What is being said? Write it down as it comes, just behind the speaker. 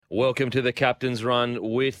Welcome to the Captain's Run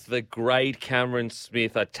with the great Cameron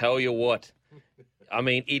Smith. I tell you what, I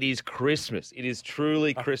mean, it is Christmas. It is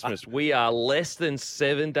truly Christmas. We are less than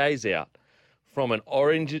 7 days out from an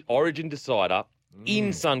Origin decider in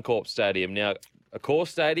Suncorp Stadium. Now, a core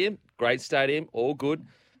stadium, great stadium, all good,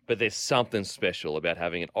 but there's something special about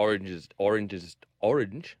having an Origin decider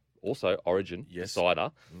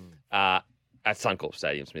at Suncorp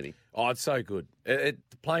Stadium, Smithy. Oh, it's so good.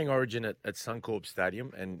 Playing Origin at Suncorp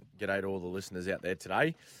Stadium, and g'day to all the listeners out there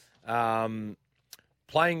today.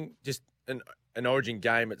 Playing just an Origin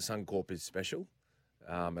game at Suncorp is special,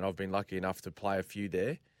 and I've been lucky enough to play a few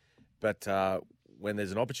there. But when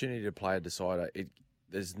there's an opportunity to play a decider,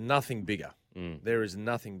 there's nothing bigger. There is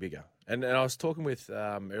nothing bigger. And I was talking with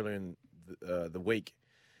earlier in the week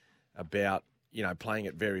about playing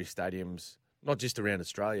at various stadiums, not just around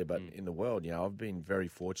Australia, but in the world. I've been very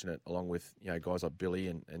fortunate, along with guys like Billy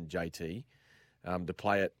and JT, to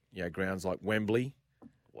play at grounds like Wembley,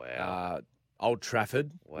 Old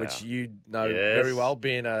Trafford, which you know very well,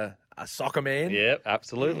 being a soccer man. Yeah,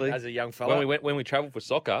 absolutely. As a young fella, when we travelled for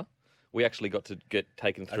soccer, we actually got to get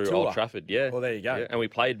taken through Old Trafford. Yeah. Well, there you go. Yeah. And we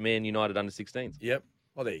played Man United under-16s. Yep.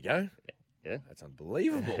 Well, there you go. Yeah. That's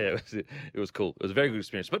unbelievable. Yeah, it was cool. It was a very good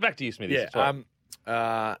experience. But back to you, Smithy. Yeah.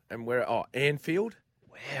 And Anfield.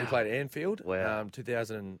 Wow. We played at Anfield. Wow.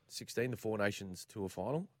 2016, the Four Nations Tour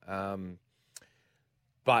final.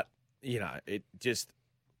 But it just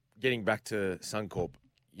getting back to Suncorp.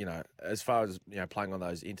 As far as playing on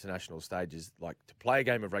those international stages, like to play a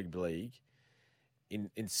game of rugby league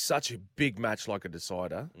in such a big match like a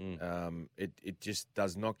decider, it just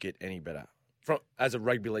does not get any better. As a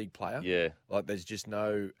rugby league player, like there's just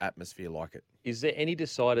no atmosphere like it. Is there any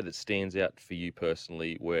decider that stands out for you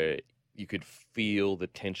personally where you could feel the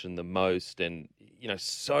tension the most and,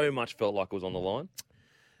 so much felt like it was on the line?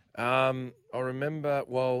 I remember,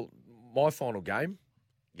 my final game,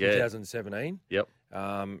 2017. Yep.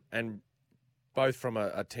 And both from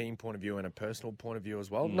a team point of view and a personal point of view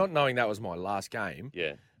as well, not knowing that was my last game.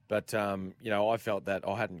 Yeah. But, I felt that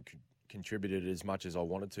I hadn't contributed as much as I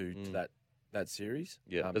wanted to that series.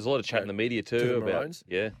 Yeah, there's a lot of chat in the media too about Maroons.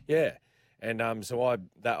 Yeah, and so I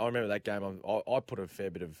remember that game. I put a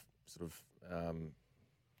fair bit of sort of,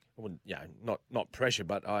 not pressure,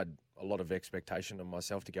 but I had a lot of expectation of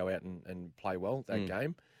myself to go out and play well that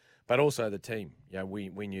game, but also the team.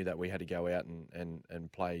 We knew that we had to go out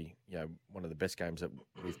and play one of the best games that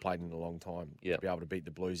we've played in a long time to be able to beat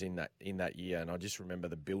the Blues in that year. And I just remember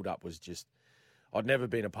the build up was just. I'd never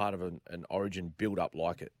been a part of an Origin build-up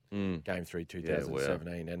like it, Game 3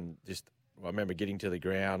 2017. And just, I remember getting to the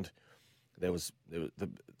ground, there was the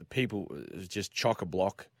people, it was just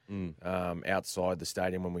chock-a-block outside the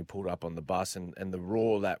stadium when we pulled up on the bus, and the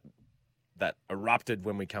roar that erupted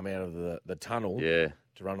when we come out of the tunnel to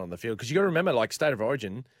run on the field. Because you got to remember, like State of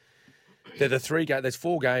Origin, there's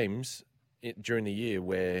 4 games during the year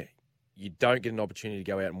where you don't get an opportunity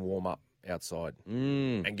to go out and warm up outside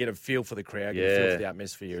and get a feel for the crowd, get a feel for the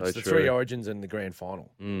atmosphere. So it's the true. 3 Origins and the grand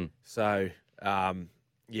final. So,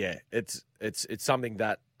 it's something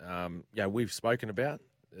that we've spoken about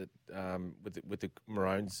with the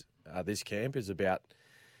Maroons. This camp is about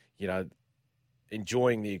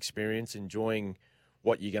enjoying the experience, enjoying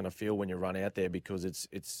what you're going to feel when you run out there, because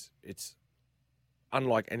it's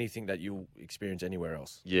unlike anything that you'll experience anywhere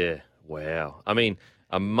else. Yeah, wow. I mean,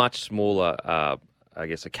 a much smaller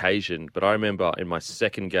occasion, but I remember in my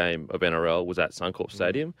second game of NRL was at Suncorp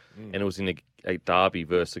Stadium, and it was in a derby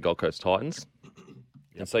versus the Gold Coast Titans.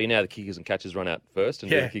 And so the kickers and catchers run out first and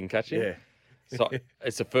do the kick and catching. Yeah. So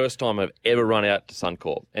it's the first time I've ever run out to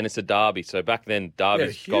Suncorp, and it's a derby. So back then,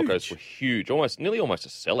 derbies, Gold Coast were huge, nearly almost a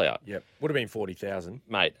sellout. Yep, would have been 40,000,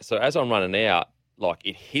 mate. So as I'm running out,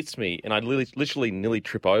 it hits me, and I literally nearly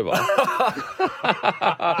trip over.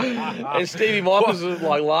 And Stevie Michaels was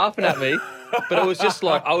laughing at me. But it was just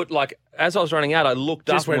as I was running out, I looked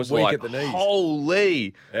up and was like,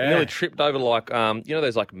 holy, nearly tripped over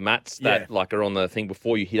those mats that are on the thing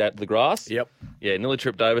before you hit out the grass. Yep. Yeah, nearly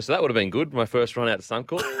tripped over. So that would have been good. My first run out to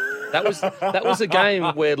Suncorp. That was a game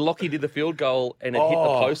where Lockie did the field goal and it hit the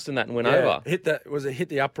post and went over. Hit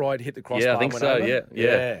the upright, hit the crossbar? Yeah, I think so. Over?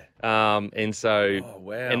 Yeah. And so,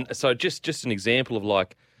 wow. And so just an example of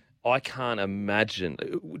I can't imagine.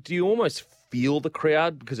 Do you almost feel the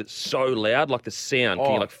crowd because it's so loud, like the sound?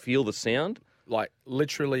 Can you feel the sound?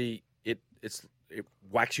 Literally, it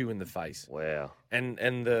whacks you in the face. Wow. And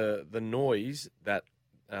the noise that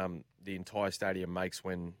the entire stadium makes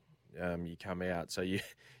when you come out. So you're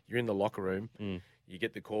in the locker room, you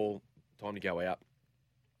get the call, time to go out,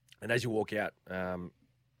 and as you walk out,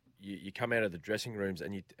 you come out of the dressing rooms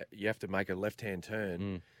and you have to make a left-hand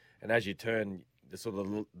turn. and as you turn,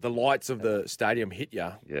 the lights of the stadium hit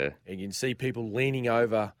you. Yeah. And you can see people leaning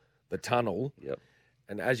over the tunnel. Yep.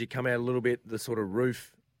 And as you come out a little bit, the sort of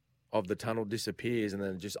roof of the tunnel disappears, and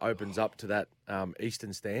then it just opens up to that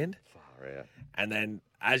eastern stand. Far out. And then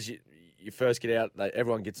as you first get out,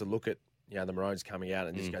 everyone gets a look at the Maroons coming out,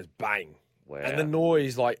 and just goes bang. Wow. And the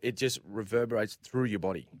noise, it just reverberates through your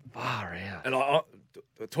body. Far out. And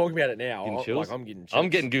talking about it now, Getting chills? I'm getting chills. I'm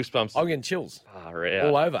getting goosebumps. I'm getting chills Far out.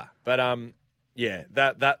 all over. But yeah,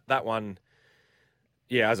 that one,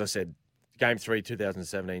 yeah, as I said, Game 3,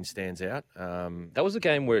 2017 stands out. That was a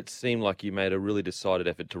game where it seemed like you made a really decided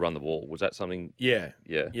effort to run the ball. Was that something? Yeah.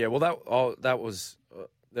 Yeah. Well, that was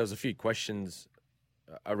there was a few questions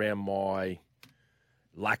around my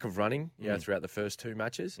lack of running, throughout the first two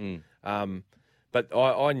matches. But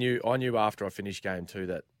I knew after I finished Game 2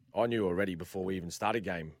 that I knew already before we even started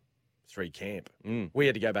Game 3 camp. We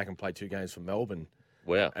had to go back and play 2 games for Melbourne.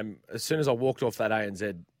 Wow. And as soon as I walked off that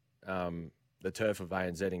ANZ, the turf of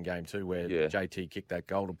ANZ in Game 2, where JT kicked that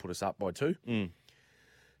goal to put us up by 2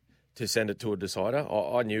 to send it to a decider,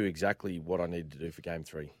 I knew exactly what I needed to do for Game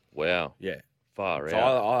 3. Wow. Yeah. Far So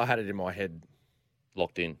out. I had it in my head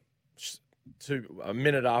Locked in. a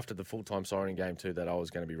minute after the full-time siren in Game 2 that I was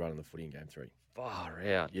going to be running the footy in Game 3. Far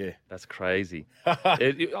out. Yeah. That's crazy.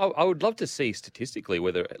 I would love to see statistically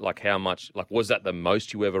whether, how much, was that the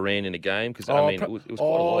most you ever ran in a game? Because, it was quite a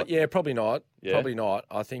lot. Yeah, probably not. Yeah? Probably not.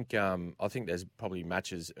 I think there's probably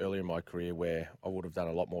matches earlier in my career where I would have done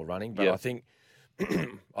a lot more running. But Yeah. I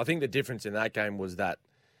think the difference in that game was that,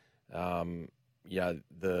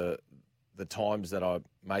 the times that I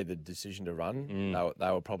made the decision to run,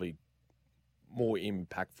 they were probably more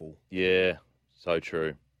impactful. Yeah. So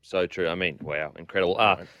true. So true. I mean, wow, incredible.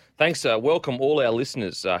 Thanks. Welcome all our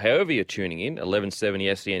listeners, however you're tuning in.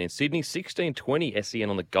 1170 SEN in Sydney, 1620 SEN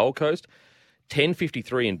on the Gold Coast,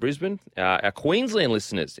 1053 in Brisbane. Our Queensland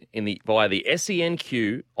listeners via the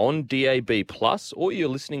SENQ on DAB+, or you're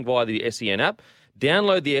listening via the SEN app.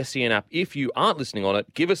 Download the SEN app. If you aren't listening on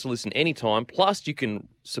it, give us a listen anytime. Plus, you can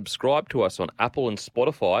subscribe to us on Apple and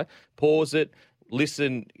Spotify. Pause it.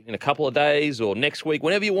 Listen in a couple of days or next week,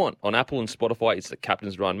 whenever you want, on Apple and Spotify. It's the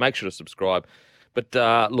Captain's Run. Make sure to subscribe. But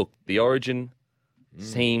look, the Origin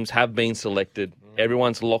teams have been selected.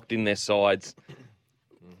 Everyone's locked in their sides.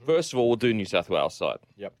 First of all, we'll do New South Wales side.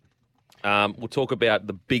 Yep. We'll talk about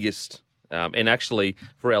the biggest. And actually,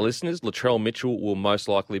 for our listeners, Latrell Mitchell will most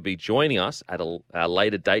likely be joining us at a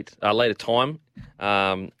later time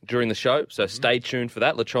during the show. So stay tuned for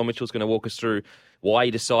that. Latrell Mitchell's going to walk us through why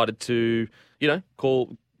he decided to, make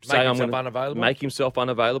himself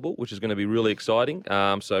unavailable, which is going to be really exciting.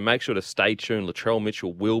 So make sure to stay tuned. Latrell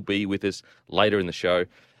Mitchell will be with us later in the show.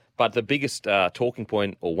 But the biggest talking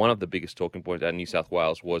point, or one of the biggest talking points at New South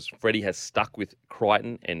Wales, was Freddie has stuck with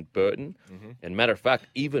Crichton and Burton. And matter of fact,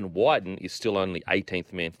 even Wyden is still only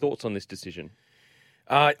 18th man. Thoughts on this decision?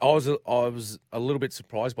 I was a little bit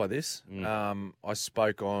surprised by this. I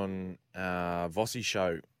spoke on Vossi's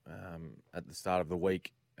show at the start of the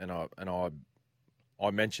week, and I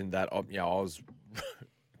mentioned that I was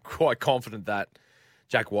quite confident that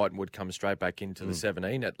Jack Whiten would come straight back into the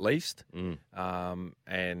 17 at least,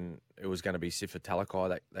 and it was going to be Sifa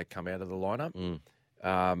Talakai that come out of the lineup.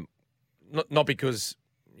 Not because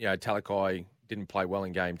Talakai didn't play well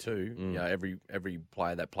in Game 2. Every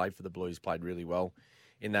player that played for the Blues played really well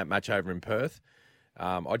in that match over in Perth.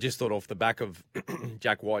 I just thought off the back of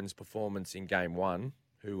Jack Whiten's performance in Game 1,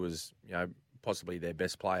 who was possibly their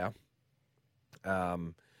best player,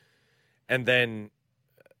 and then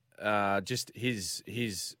just his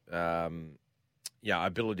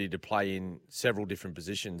ability to play in several different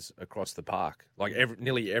positions across the park,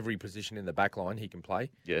 nearly every position in the back line he can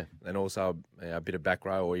play. Yeah, and also a bit of back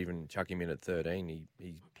row, or even chuck him in at 13.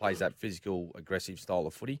 He plays that physical, aggressive style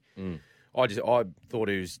of footy. I thought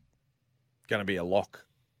he was going to be a lock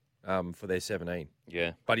for their 17.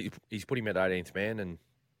 Yeah, but he's put him at 18th man,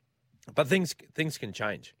 but things can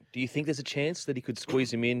change. Do you think there's a chance that he could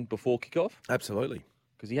squeeze him in before kickoff? Absolutely.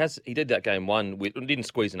 Because he did that Game 1. Didn't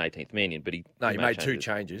squeeze an 18th man in, but he made two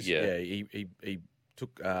changes. Yeah, he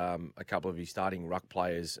took a couple of his starting ruck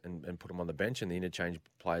players and put them on the bench, and the interchange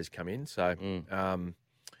players come in. So,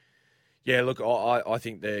 look, I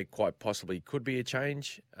think there quite possibly could be a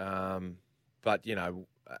change. But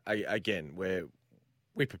again,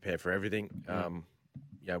 we prepare for everything.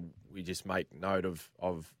 We just make note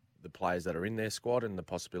of the players that are in their squad and the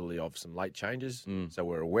possibility of some late changes. So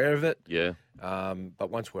we're aware of it. Yeah.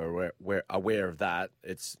 But once we're aware of that,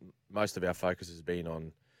 most of our focus has been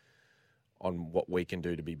on what we can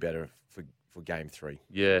do to be better for Game 3.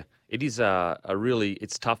 Yeah, it is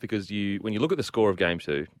it's tough because when you look at the score of Game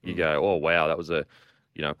 2, you go, oh, wow, that was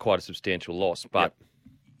quite a substantial loss. But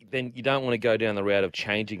then you don't want to go down the route of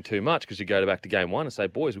changing too much because you go back to Game 1 and say,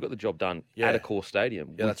 boys, we've got the job done at a core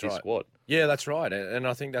stadium with this squad. Yeah, that's right. And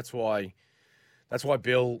I think that's why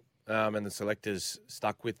Bill and the selectors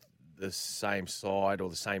stuck with the same side or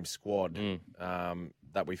the same squad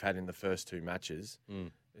that we've had in the first 2 matches.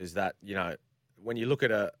 Is that, when you look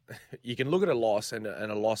at you can look at a loss and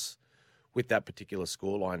a loss with that particular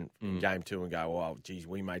scoreline in Game 2 and go, oh, geez,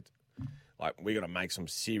 we got to make some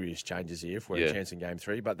serious changes here if we're a chance in Game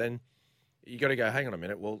 3. But then you got to go, hang on a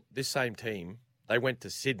minute. Well, this same team, they went to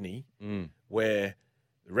Sydney where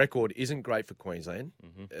the record isn't great for Queensland.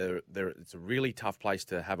 It's a really tough place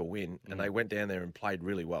to have a win, and they went down there and played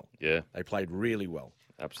really well. Yeah, they played really well.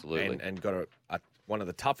 Absolutely, and got one of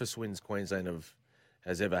the toughest wins Queensland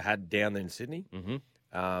has ever had down there in Sydney.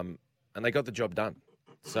 And they got the job done.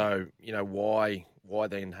 So why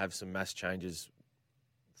then have some mass changes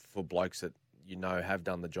for blokes that have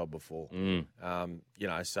done the job before?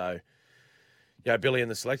 So. Yeah, Billy and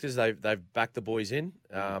the selectors, they've backed the boys in.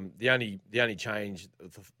 The only change,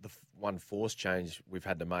 the one forced change we've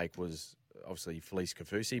had to make was obviously Felice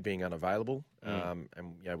Kafusi being unavailable. And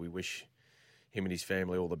we wish him and his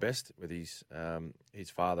family all the best with his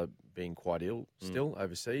father being quite ill still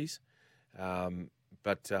overseas.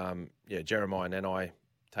 But Jeremiah Nanai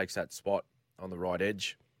takes that spot on the right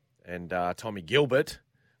edge, and Tommy Gilbert,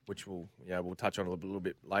 which we'll touch on a little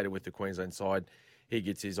bit later with the Queensland side. He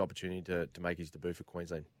gets his opportunity to make his debut for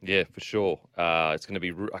Queensland. Yeah, for sure. It's going to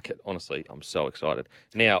be... honestly, I'm so excited.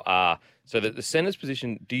 Now, so the centre's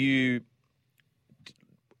position, the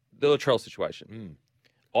Latrell situation,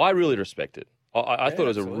 I really respect it. I thought it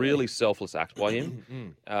was absolutely a really selfless act by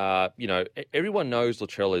him. Everyone knows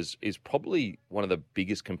Latrell is probably one of the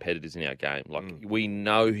biggest competitors in our game. We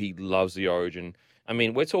know he loves the Origin. I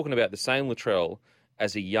mean, we're talking about the same Latrell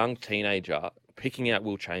as a young teenager picking out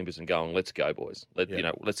Will Chambers and going, let's go, boys.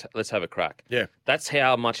 Let's have a crack. Yeah. That's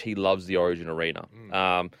how much he loves the Origin arena.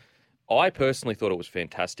 I personally thought it was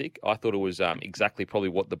fantastic. I thought it was exactly probably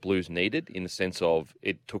what the Blues needed in the sense of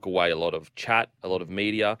it took away a lot of chat, a lot of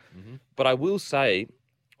media. But I will say,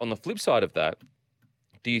 on the flip side of that,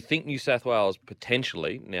 do you think New South Wales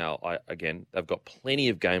potentially, they've got plenty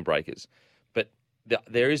of game breakers, but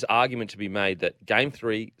there is argument to be made that Game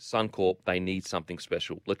 3, Suncorp, they need something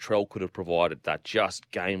special. Latrell could have provided that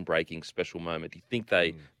just game-breaking special moment. Do you think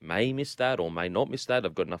they may miss that or may not miss that?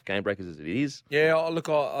 They've got enough game breakers as it is. Yeah, look,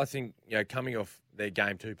 I think coming off their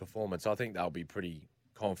Game 2 performance, I think they'll be pretty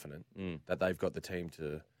confident that they've got the team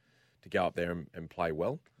to go up there and play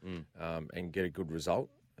well and get a good result.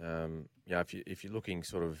 If you're looking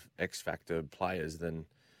sort of X-factor players, then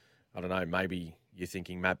I don't know, maybe you're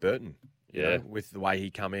thinking Matt Burton. With the way he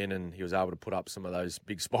come in and he was able to put up some of those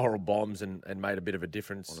big spiral bombs and made a bit of a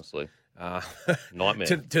difference. Honestly, nightmare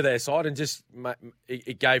to their side, and just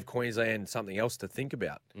it gave Queensland something else to think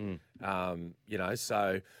about.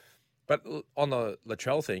 So. But on the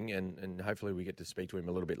Latrell thing, and hopefully we get to speak to him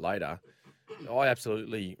a little bit later, I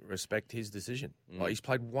absolutely respect his decision. He's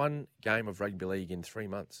played one game of rugby league in 3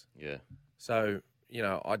 months. Yeah. So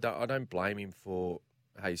I don't blame him for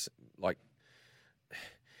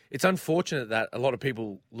it's unfortunate that a lot of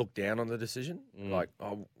people look down on the decision.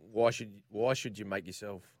 Why should you make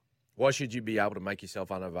yourself? Why should you be able to make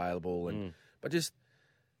yourself unavailable? But just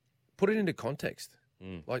put it into context.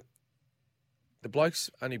 The bloke's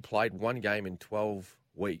only played one game in 12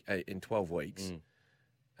 weeks.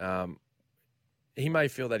 He may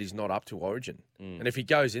feel that he's not up to Origin, and if he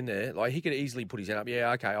goes in there, he could easily put his hand up.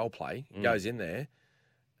 Yeah, okay, I'll play. Goes in there,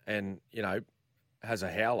 and has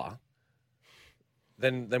a howler.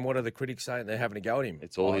 Then what are the critics saying? They're having a go at him.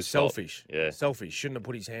 It's all his selfish. Fault. Yeah. Selfish. Shouldn't have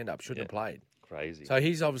put his hand up. Shouldn't have played. Crazy. So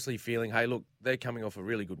he's obviously feeling, hey, look, they're coming off a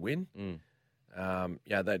really good win.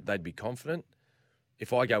 They'd be confident.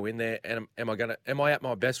 If I go in there, and am I at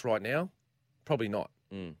my best right now? Probably not.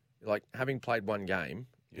 Having played one game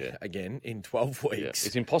again in 12 weeks. Yeah.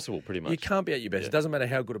 It's impossible, pretty much. You can't be at your best. It doesn't matter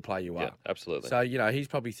how good a player you are. Yeah, absolutely. So, he's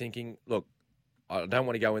probably thinking, look, I don't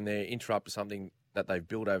want to go in there, interrupt something that they've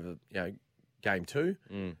built over, Game 2.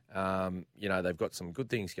 They've got some good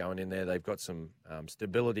things going in there. They've got some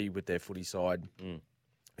stability with their footy side.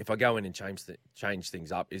 If I go in and change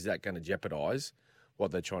things up, is that going to jeopardise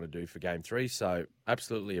what they're trying to do for Game 3? So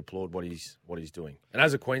absolutely applaud what he's doing. And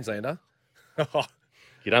as a Queenslander,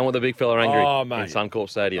 you don't want the big fella angry mate. in Suncorp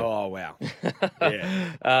Stadium. Oh wow,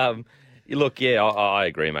 yeah. Look, I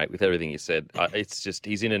agree, mate, with everything you said. It's just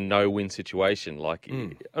he's in a no-win situation.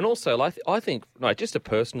 And also, I think, just a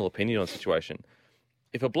personal opinion on the situation.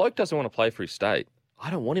 if a bloke doesn't want to play for his state, I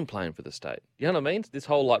don't want him playing for the state. You know what I mean? This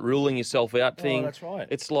whole like ruling yourself out thing. Oh, that's right.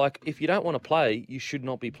 It's like if you don't want to play, you should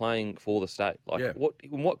not be playing for the state. Like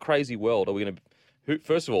in what crazy world are we going to?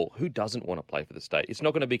 First of all, who doesn't want to play for the state? It's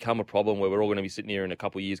not going to become a problem where we're all going to be sitting here in a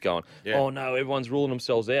couple of years going, "Oh no, everyone's ruling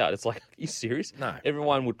themselves out." It's like, are you serious? No,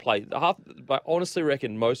 everyone would play. But I honestly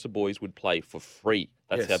reckon most of the boys would play for free.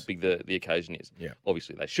 That's how big the occasion is. Yeah,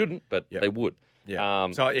 obviously they shouldn't, but they would. Yeah.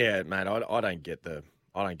 Mate, I don't get the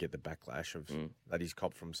backlash of that he's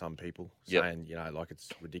copped from some people saying, like it's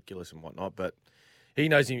ridiculous and whatnot. But he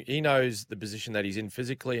knows the position that he's in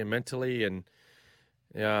physically and mentally, and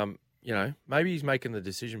maybe he's making the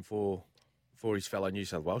decision for his fellow New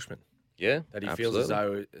South Welshmen. Yeah, that he feels as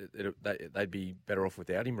though they'd be better off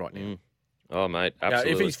without him right now. Oh, mate,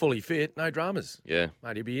 absolutely. If he's fully fit, no dramas. Yeah,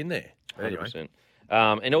 mate, he'll be in there. 100%. Anyway.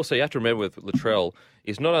 And also, you have to remember with Latrell,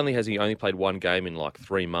 is not only has he only played one game in like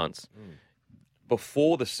 3 months,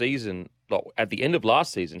 before the season, like at the end of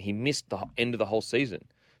last season, he missed the end of the whole season.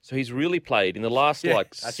 So he's really played in the last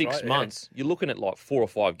 6 months. You're looking at like 4 or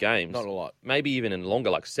 5 games. Not a lot. Maybe even in longer,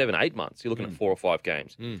 like 7, 8 months. You're looking at 4 or 5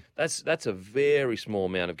 games. That's a very small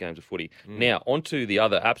amount of games of footy. Now, onto the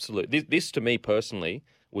other absolute. This to me personally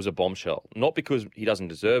was a bombshell. Not because he doesn't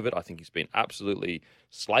deserve it. I think he's been absolutely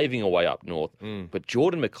slaving away up north. But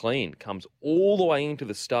Jordan McLean comes all the way into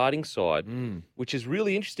the starting side, which is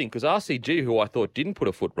really interesting because RCG, who I thought didn't put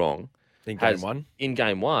a foot wrong, in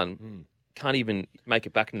game one, can't even make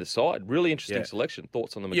it back into the side. Really interesting selection.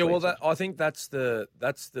 Thoughts on the McLean? Yeah, well, I think that's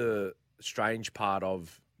the strange part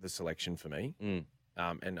of the selection for me,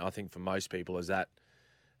 and I think for most people is that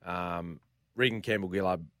Regan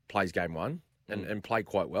Campbell-Gillard plays game one and played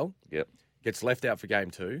quite well. Yep, gets left out for game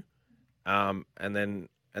two, and then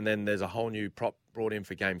there's a whole new prop brought in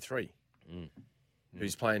for game three,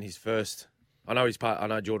 who's playing his first. I know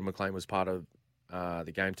Jordan McLean was part of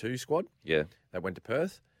the game two squad. Yeah, that went to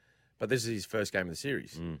Perth. But this is his first game of the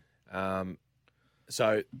series.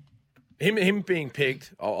 So him being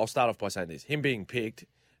picked, I'll start off by saying this. Him being picked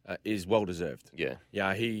is well-deserved. Yeah.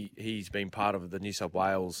 Yeah, he's been part of the New South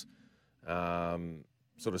Wales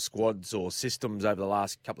sort of squads or systems over the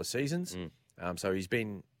last couple of seasons. So he's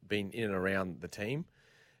been in and around the team.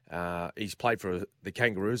 He's played for the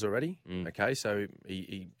Kangaroos already. Okay, so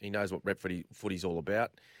he knows what rep footy's all about.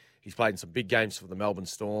 He's played in some big games for the Melbourne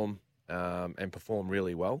Storm and performed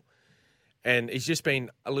really well. And he's just been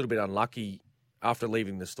a little bit unlucky after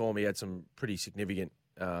leaving the Storm. He had some pretty significant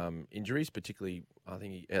injuries, particularly I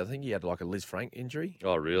think he had like a Liz Frank injury.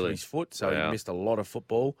 Oh, really? To his foot, so he missed a lot of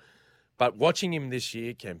football. But watching him this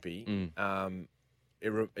year, Kempy,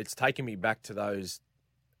 it's taken me back to those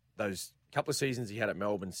couple of seasons he had at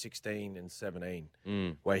Melbourne, 16 and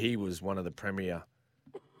 17, where he was one of the premier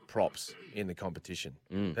props in the competition.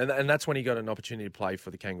 And that's when he got an opportunity to play for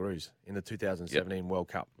the Kangaroos in the 2017 World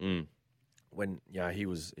Cup. When he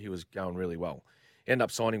was going really well. Ended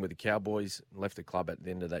up signing with the Cowboys and left the club at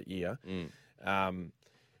the end of that year.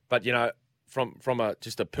 But from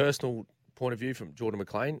just a personal point of view, from Jordan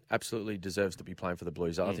McLean, absolutely deserves to be playing for the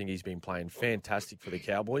Blues. I think he's been playing fantastic for the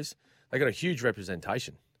Cowboys. They got a huge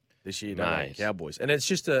representation this year, don't they, the Cowboys, and it's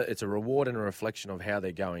just a reward and a reflection of how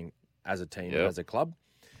they're going as a team, as a club.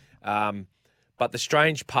 But the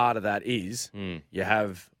strange part of that is you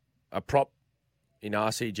have a prop in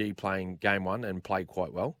RCG playing game one and played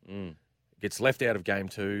quite well, gets left out of game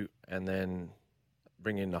two, and then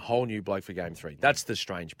bring in a whole new bloke for game three. That's the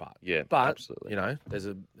strange part. Yeah, but absolutely.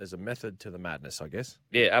 There's a method to the madness, I guess.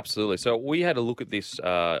 Yeah, absolutely. So we had a look at this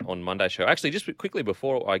on Monday's show. Actually, just quickly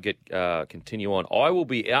before I continue on, I will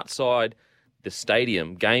be outside the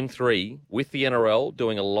stadium, game 3, with the NRL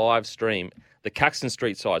doing a live stream, the Caxton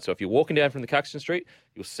Street side. So if you're walking down from the Caxton Street,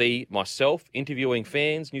 you'll see myself interviewing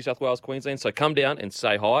fans, New South Wales, Queensland. So come down and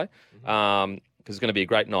say hi because it's going to be a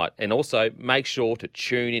great night. And also make sure to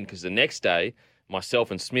tune in because the next day,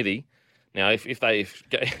 myself and Smithy. Now, if Queensland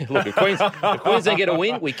get a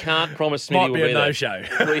win, we can't promise Smithy will be there. Might be a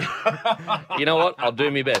no-show. You know what? I'll do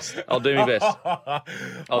my best. I'll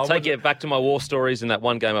take you back to my war stories in that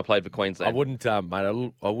one game I played for Queensland. I wouldn't,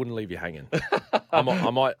 mate. I wouldn't leave you hanging. I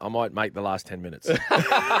might make the last 10 minutes.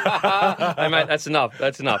 Hey, mate, that's enough.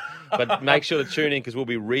 But make sure to tune in because we'll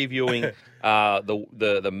be reviewing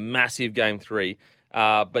the massive game 3.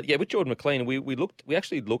 But yeah, with Jordan McLean, we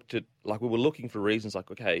actually looked at, like, we were looking for reasons like,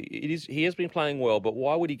 okay, he has been playing well, but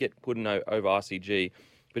why would he get put in over RCG?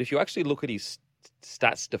 But if you actually look at his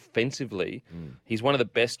stats defensively, he's one of the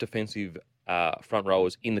best defensive front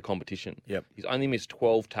rowers in the competition. Yep. He's only missed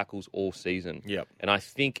 12 tackles all season. Yep. And I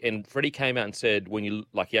think, and Freddie came out and said,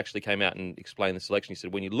 he actually came out and explained the selection. He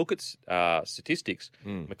said, when you look at statistics,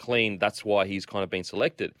 McLean, that's why he's kind of been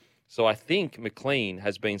selected. So I think McLean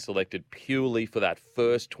has been selected purely for that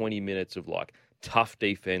first 20 minutes of like tough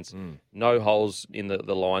defense, no holes in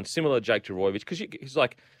the line, similar to Jake Trbojevic. Because he's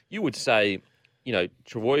like, you would say,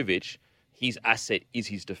 Trbojevic, his asset is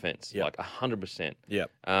his defence, like 100%. Yep.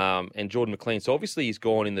 And Jordan McLean, so obviously he's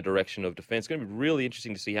gone in the direction of defence. It's going to be really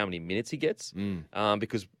interesting to see how many minutes he gets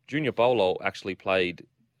because Junior Bolo actually played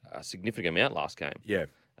a significant amount last game. Yeah.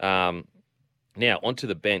 Now, onto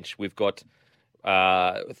the bench. We've got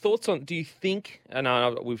thoughts on, do you think, and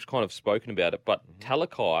we've kind of spoken about it, but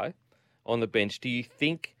Talakai on the bench, do you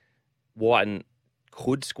think Whiten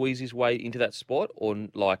could squeeze his way into that spot or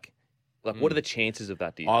like what are the chances of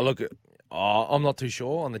that, do you think? I'm not too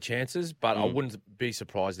sure on the chances, but I wouldn't be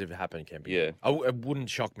surprised if it happened, Kempy. Yeah. It wouldn't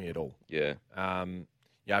shock me at all. Yeah.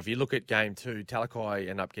 If you look at game 2, Talakai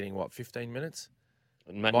ended up getting, 15 minutes?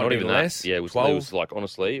 Not even less. that. Yeah, it was 12. It was like,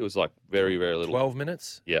 honestly, it was like very, very little. 12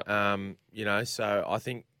 minutes? Yeah. So I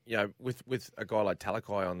think, with a guy like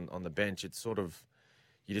Talakai on the bench, it's sort of,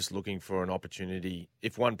 you're just looking for an opportunity,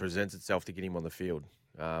 if one presents itself, to get him on the field.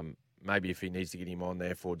 Maybe if he needs to get him on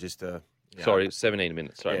there for just a... 17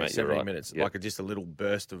 minutes. Sorry, mate. 17 you're right. minutes. Yep. Just a little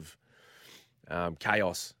burst of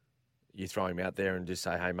chaos. You throw him out there and just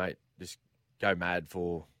say, hey, mate, just go mad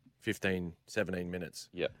for 15, 17 minutes.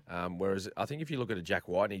 Yeah. Whereas I think if you look at a Jack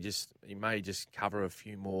White, he may just cover a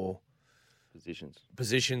few more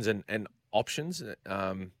positions and options.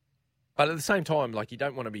 But at the same time, you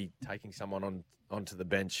don't want to be taking someone onto the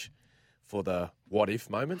bench for the what-if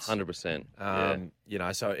moments. 100%.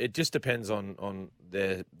 So it just depends on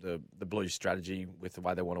the Blues' strategy with the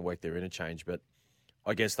way they want to work their interchange. But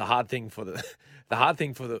I guess the hard thing for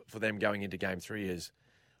them going into Game 3 is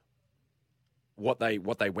what they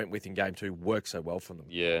went with in Game 2 worked so well for them.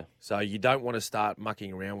 Yeah. So you don't want to start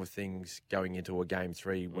mucking around with things going into a Game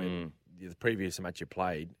 3 when the previous match you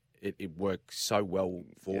played, it worked so well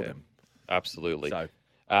for them. Absolutely. So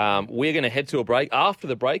we're going to head to a break. After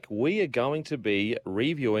the break, we are going to be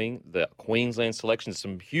reviewing the Queensland selections.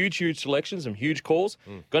 Some huge selections, some huge calls.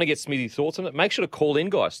 Going to get Smithy's thoughts on it. Make sure to call in,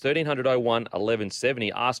 guys. 1300 01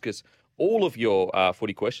 1170. Ask us all of your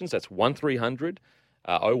footy questions. That's 1300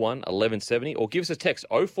 01 1170. Or give us a text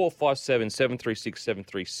 0457 736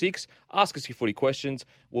 736. Ask us your footy questions.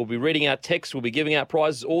 We'll be reading out texts. We'll be giving out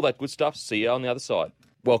prizes, all that good stuff. See you on the other side.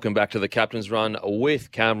 Welcome back to the Captain's Run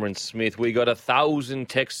with Cameron Smith. We got 1,000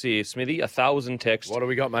 texts here, Smithy. 1,000 texts. What do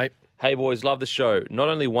we got, mate? Hey, boys, love the show. Not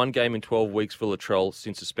only one game in 12 weeks for Latrell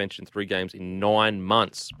since suspension, 3 games in 9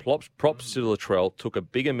 months. Props to Latrell. Took a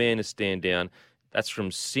bigger man to stand down. That's from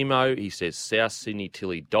Simo. He says, South Sydney till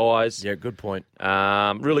he dies. Yeah, good point.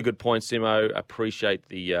 Really good point, Simo. Appreciate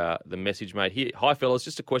the message, mate. Here, hi, fellas.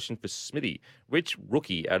 Just a question for Smithy. Which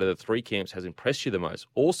rookie out of the 3 camps has impressed you the most?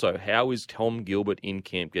 Also, how is Tom Gilbert in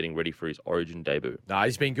camp getting ready for his Origin debut? No,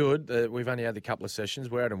 he's been good. We've only had a couple of sessions.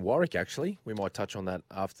 We're out in Warwick, actually. We might touch on that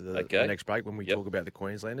after the next break when we talk about the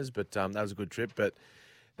Queenslanders. But that was a good trip. But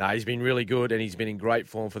no, he's been really good, and he's been in great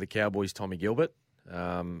form for the Cowboys, Tommy Gilbert.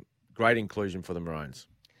 Great inclusion for the Maroons.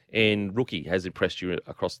 And rookie has impressed you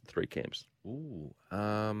across the 3 camps? Ooh,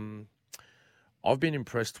 I've been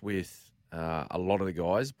impressed with a lot of the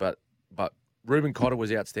guys, but Reuben Cotter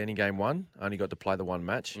was outstanding game 1. Only got to play the 1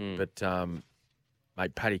 match, but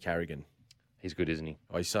mate, Paddy Carrigan, he's good, isn't he?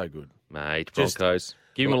 Oh, he's so good, mate. Broncos,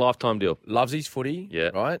 give him a lifetime deal. Loves his footy,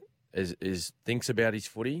 right? Is thinks about his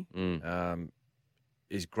footy.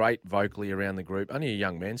 Is great vocally around the group. Only a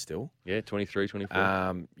young man still. Yeah, 23, 24.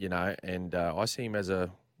 And I see him as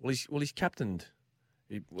he's captained.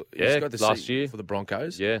 He's got the last seat year for the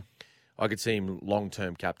Broncos. Yeah. I could see him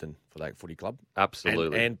long-term captain for that footy club.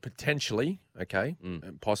 Absolutely. And potentially,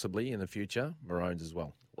 and possibly in the future, Maroons as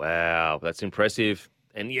well. Wow, that's impressive.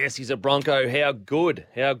 And yes, he's a Bronco. How good.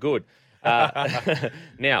 Now,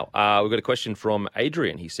 we've got a question from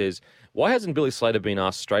Adrian. He says, why hasn't Billy Slater been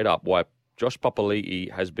asked straight up why Josh Papali'i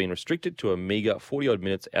has been restricted to a meagre 40-odd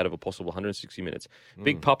minutes out of a possible 160 minutes.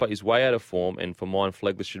 Big Papa is way out of form, and for mine,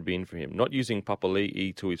 Flegler should be in for him. Not using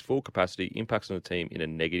Papali'i to his full capacity impacts on the team in a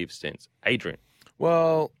negative sense. Adrian.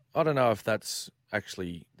 Well, I don't know if that's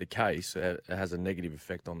actually the case. It has a negative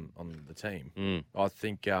effect on the team. I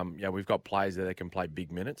think, we've got players there that can play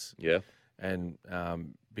big minutes. Yeah. And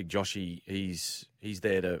Big Joshy, he's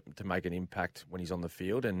there to make an impact when he's on the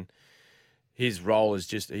field, and his role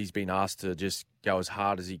is he's been asked to just go as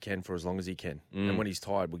hard as he can for as long as he can. And when he's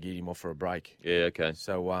tired, we'll get him off for a break. Yeah, okay.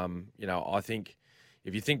 So, I think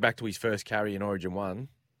if you think back to his first carry in Origin 1,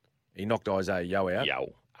 He knocked Isaiah Yeo out.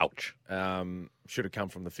 Yo, ouch. Should have come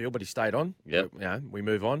from the field, but he stayed on. Yep. We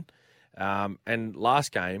move on. And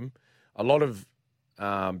last game, a lot of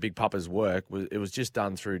Big Papa's work it was just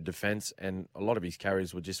done through defence, and a lot of his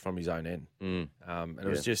carries were just from his own end. And it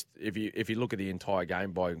was just if you look at the entire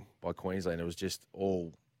game by Queensland, it was just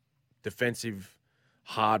all defensive,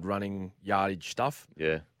 hard running yardage stuff.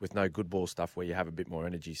 Yeah. With no good ball stuff where you have a bit more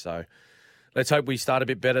energy. So let's hope we start a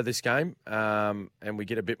bit better this game, and we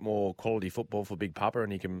get a bit more quality football for Big Papa,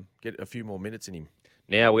 and he can get a few more minutes in him.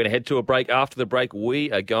 Now we're going to head to a break. After the break,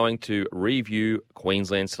 we are going to review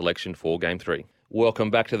Queensland's selection for Game 3. Welcome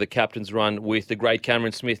back to the Captain's Run with the great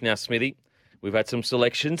Cameron Smith. Now, Smithy, we've had some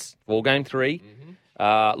selections for Game 3.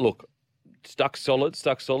 Look, stuck solid.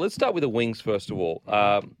 Let's start with the wings first of all.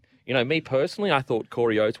 Me personally, I thought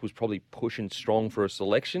Corey Oates was probably pushing strong for a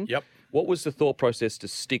selection. Yep. What was the thought process to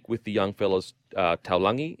stick with the young fellas,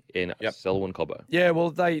 Taulagi and Selwyn Cobbo? Yeah, well,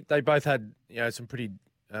 they both had some pretty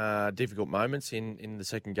difficult moments in the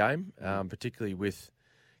second game, particularly with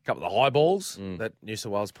a couple of high balls that New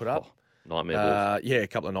South Wales put up. Nightmare balls. Yeah, a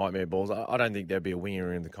couple of nightmare balls. I don't think there'd be a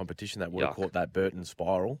winger in the competition that would have caught that Burton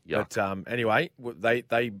spiral. Yuck. But anyway,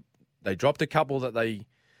 they dropped a couple that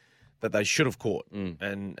they should have caught,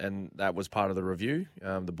 and that was part of the review.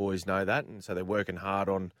 The boys know that, and so they're working hard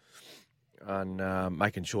on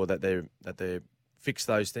making sure that they fix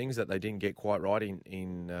those things that they didn't get quite right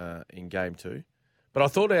in Game 2. But I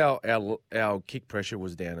thought our kick pressure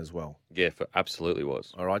was down as well. Yeah, absolutely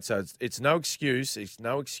was. All right, so it's no excuse. It's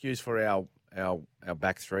no excuse for our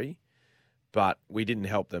back three, but we didn't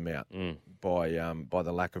help them out by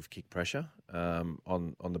the lack of kick pressure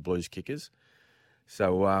on the Blues kickers.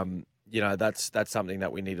 So that's something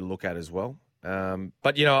that we need to look at as well.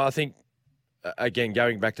 But I think again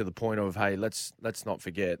going back to the point of let's not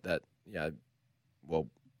forget that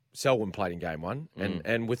Selwyn played in Game 1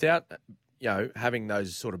 and without having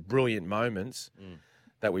those sort of brilliant moments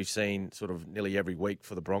that we've seen sort of nearly every week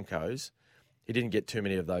for the Broncos, he didn't get too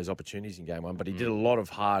many of those opportunities in Game 1, but he did a lot of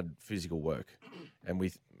hard physical work. And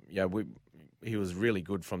he was really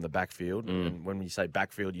good from the backfield. And when you say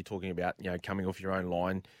backfield, you're talking about, coming off your own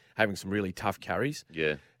line, having some really tough carries.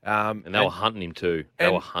 Yeah. And they were hunting him too. They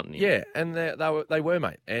were hunting him. Yeah, and they were,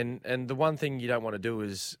 mate. And the one thing you don't want to do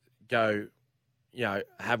is go,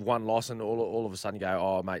 have one loss and all of a sudden go,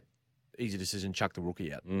 oh, mate, easy decision, chuck the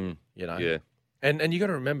rookie out. Yeah. And you got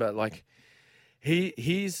to remember, like,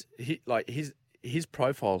 his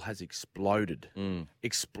profile has exploded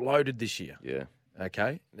this year. Yeah.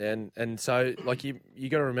 Okay, and so like you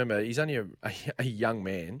got to remember, he's only a young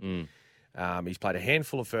man. He's played a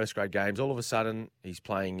handful of first grade games. All of a sudden, he's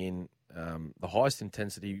playing in the highest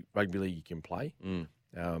intensity rugby league you can play,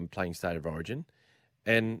 playing State of Origin,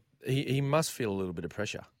 and he must feel a little bit of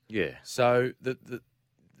pressure. Yeah. So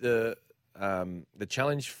the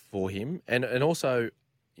challenge for him, and also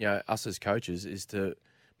us as coaches, is to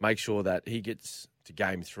make sure that he gets to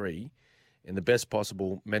Game 3 in the best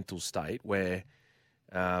possible mental state where,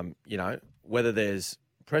 whether there's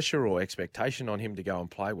pressure or expectation on him to go and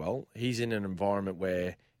play well, he's in an environment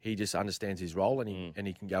where he just understands his role and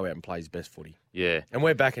he can go out and play his best footy. Yeah. And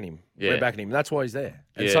we're backing him. Yeah. We're backing him. That's why he's there.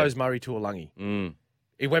 And so is Murray Tuolungi.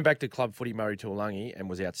 He went back to club footy, Murray Tuolungi, and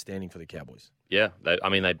was outstanding for the Cowboys. Yeah.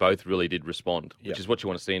 They both really did respond, which is what you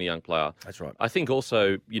want to see in a young player. That's right. I think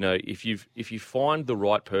also, if you find the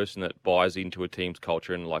right person that buys into a team's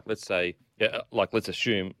culture, and let's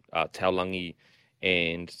assume Taulagi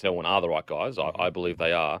and Selwyn are the right guys. I believe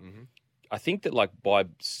they are. I think that by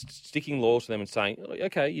sticking loyal to them and saying,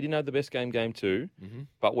 okay, you didn't have the best game 2,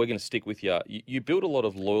 but we're going to stick with you. You build a lot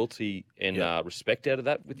of loyalty and respect out of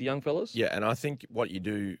that with the young fellas. Yeah, and I think what you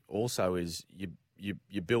do also is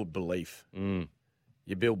you build belief.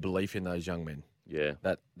 You build belief in those young men. Yeah.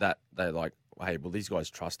 That they're like, hey, well, these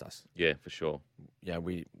guys trust us. Yeah, for sure. Yeah,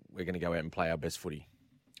 we're going to go out and play our best footy.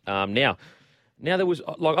 Now there was,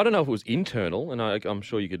 I don't know if it was internal, and I'm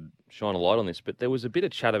sure you could shine a light on this, but there was a bit of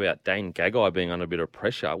chat about Dane Gagai being under a bit of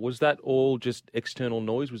pressure. Was that all just external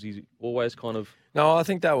noise? Was he always kind of? No, I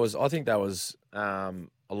think that was a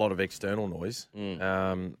lot of external noise.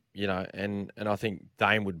 And I think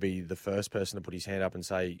Dane would be the first person to put his hand up and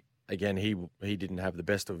say, again, he didn't have the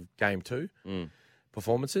best of Game 2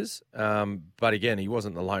 performances. But again, he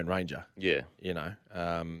wasn't the Lone Ranger. Yeah.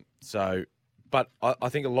 But I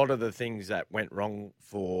think a lot of the things that went wrong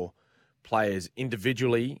for players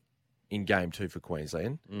individually in Game 2 for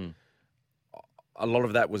Queensland, a lot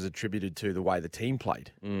of that was attributed to the way the team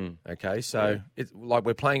played. Okay, so it's like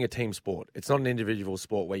we're playing a team sport. It's not an individual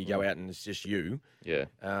sport where you go out and it's just you. Yeah.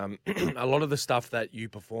 A lot of the stuff that you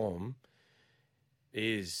perform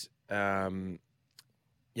is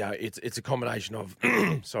it's a combination of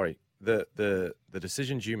sorry, the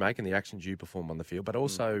decisions you make and the actions you perform on the field, but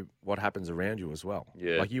also what happens around you as well.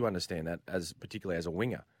 Yeah. Like you understand that particularly as a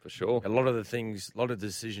winger. For sure. A lot of the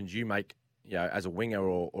decisions you make, as a winger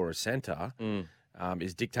or a centre,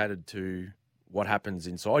 is dictated to what happens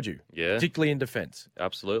inside you. Yeah. Particularly in defence.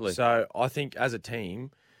 Absolutely. So I think as a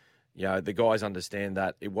team, the guys understand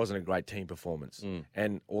that it wasn't a great team performance.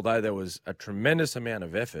 And although there was a tremendous amount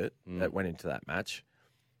of effort that went into that match,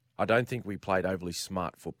 I don't think we played overly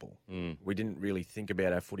smart football. We didn't really think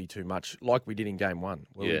about our footy too much like we did in game one,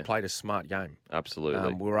 where we played a smart game.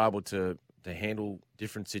 Absolutely. We were able to handle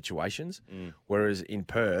different situations, whereas in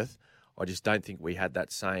Perth, I just don't think we had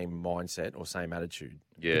that same mindset or same attitude.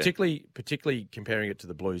 Yeah. Particularly comparing it to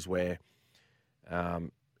the Blues, where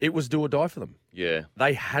it was do or die for them. Yeah.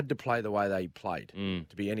 They had to play the way they played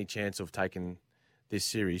to be any chance of taking this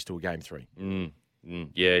series to a game 3.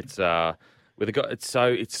 Yeah, it's with a guy.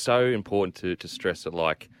 It's so important to stress that,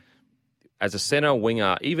 like, as a centre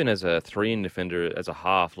winger, even as a 3-in defender, as a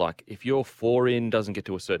half, like, if your 4-in doesn't get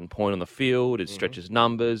to a certain point on the field, it stretches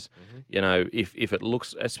numbers. If it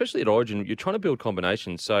looks, especially at Origin, you're trying to build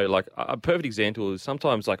combinations. So, like, a perfect example is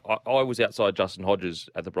sometimes, like, I was outside Justin Hodges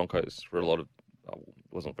at the Broncos for a lot of,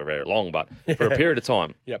 wasn't for very long, but for a period of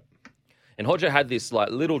time. Yep. And Hodger had this, like,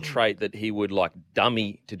 little trait that he would, like,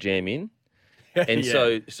 dummy to jam in. And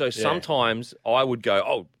so sometimes I would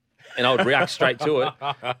go, and I would react straight to it.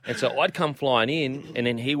 And so I'd come flying in, and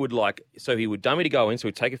then he would he would dummy to go in, so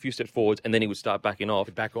he'd take a few steps forwards, and then he would start backing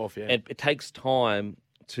off. Back off, yeah. And it takes time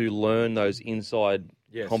to learn those inside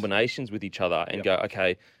combinations with each other and go,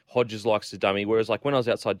 okay, Hodges likes to dummy. Whereas, like, when I was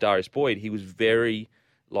outside Darius Boyd, he was very,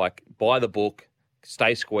 like, by the book,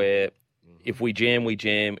 stay square. If we jam, we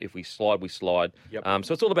jam. If we slide, we slide. Yep.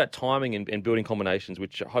 So it's all about timing and building combinations,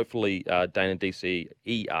 which hopefully Dane and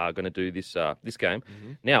DCE are going to do this game.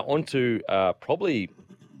 Now on to probably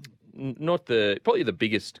the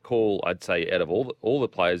biggest call, I'd say, out of all the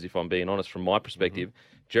players, if I'm being honest, from my perspective.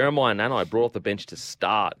 Jeremiah Nanai brought off the bench to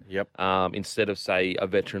start. Instead of, say, a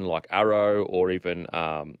veteran like Arrow or even.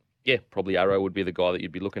 Probably Arrow would be the guy that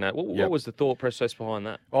you'd be looking at. What was the thought process behind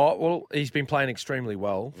that? Oh, well, he's been playing extremely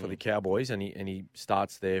well for the Cowboys, and he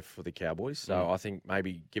starts there for the Cowboys. So I think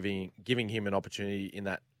maybe giving him an opportunity in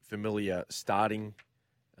that familiar starting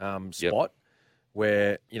spot,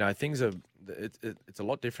 where things are it's a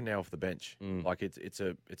lot different now off the bench. Like it's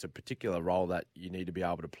a particular role that you need to be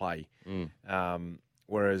able to play.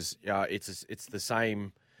 Whereas it's the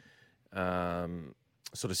same.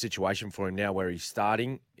 Sort of situation for him now where he's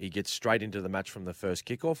starting. He gets straight into the match from the first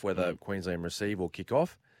kickoff, whether Queensland receive or kick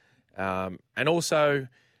off. And also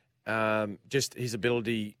just his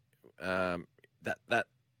ability, that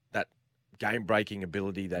game-breaking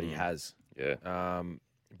ability that he has. Yeah.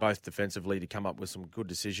 Both defensively to come up with some good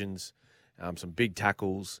decisions, some big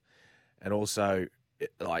tackles, and also,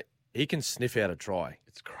 he can sniff out a try.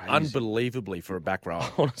 It's crazy. Unbelievably for a back row.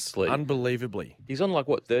 Honestly. Unbelievably. He's on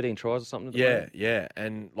 13 tries or something at the moment? Yeah.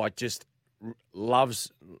 And just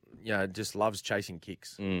loves chasing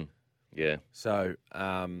kicks. Yeah. So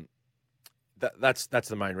that's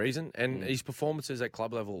the main reason. And his performances at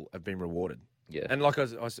club level have been rewarded. Yeah. And like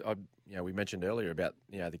we mentioned earlier about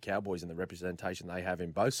the Cowboys and the representation they have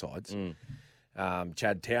in both sides.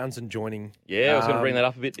 Chad Townsend joining. Yeah, I was going to bring that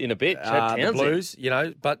up in a bit. Chad Townsend. The Blues,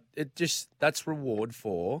 but that's reward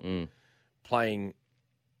for playing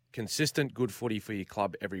consistent good footy for your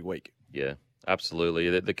club every week. Yeah,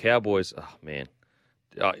 absolutely. The Cowboys, oh man.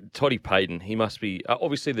 Toddy Payton, he must be,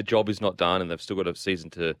 obviously the job is not done and they've still got a season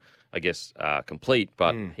to, I guess, complete,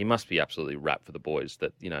 but he must be absolutely wrapped for the boys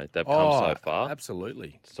that, they've come so far.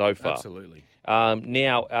 Absolutely. So far. Absolutely.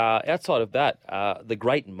 Now, outside of that, the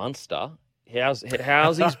great Munster, how's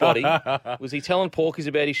his body? Was he telling Porkies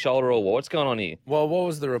about his shoulder or what's going on here? Well, what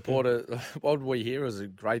was the reporter? What did we hear? It was a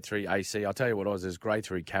grade 3 AC. I'll tell you what it was grade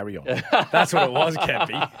 3 carry on. That's what it was,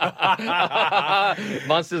 Cappy.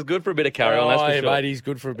 Munster's good for a bit of carry on, that's for sure. Mate, he's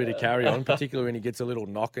good for a bit of carry on, particularly when he gets a little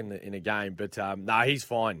knock in a game. But he's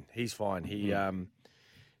fine. He's fine. He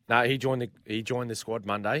joined the squad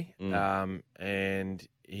Monday, and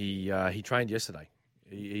he trained yesterday.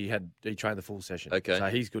 He trained the full session. Okay. So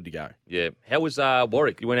he's good to go. Yeah. How was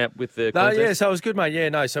Warwick? You went out with the Yeah, so it was good, mate. Yeah,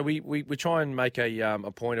 no. So we try and make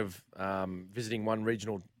a point of visiting one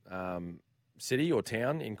regional city or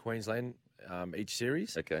town in Queensland each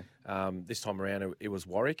series. Okay. This time around it was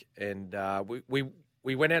Warwick, and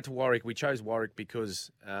we went out to Warwick. We chose Warwick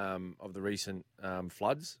because of the recent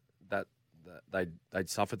floods that they'd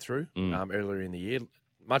suffered through earlier in the year,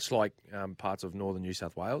 much like parts of northern New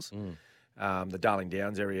South Wales. The Darling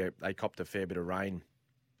Downs area, they copped a fair bit of rain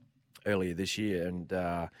earlier this year, and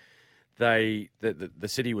the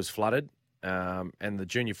city was flooded, and the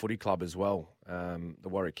junior footy club as well, the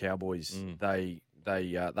Warwick Cowboys. They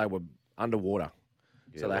were underwater,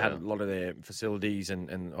 so they had a lot of their facilities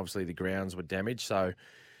and obviously the grounds were damaged. So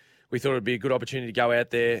we thought it'd be a good opportunity to go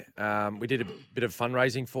out there. We did a bit of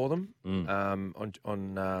fundraising for them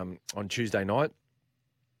on Tuesday night.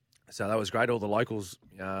 So that was great. All the locals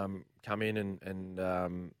come in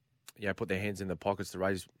and put their hands in their pockets to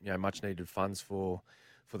raise much needed funds for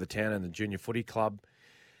the town and the junior footy club.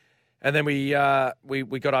 And then we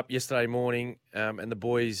got up yesterday morning, and the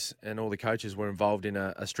boys and all the coaches were involved in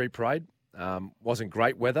a street parade. Wasn't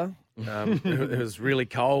great weather. It was really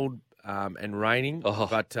cold and raining,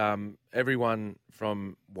 but everyone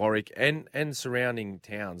from Warwick and surrounding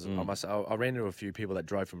towns. I ran into a few people that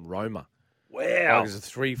drove from Roma. Wow. It was a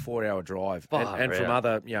 3-4 hour drive. And from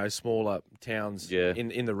other, smaller towns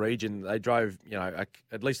in the region. They drove,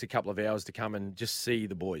 at least a couple of hours to come and just see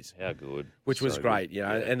the boys. How good. Which was great,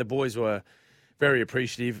 and the boys were very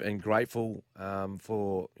appreciative and grateful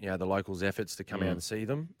for, the locals' efforts to come out and see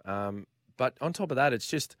them. But on top of that,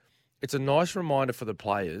 it's a nice reminder for the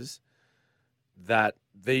players that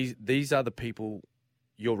these are the people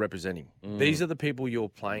you're representing. These are the people you're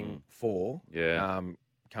playing for.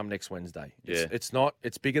 Come next Wednesday.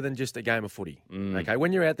 It's bigger than just a game of footy. Okay,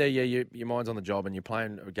 when you're out there, your mind's on the job and you're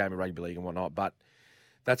playing a game of rugby league and whatnot. But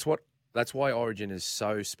that's why Origin is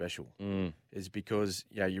so special. Is because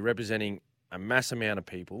you're representing a mass amount of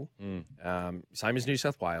people. Same as New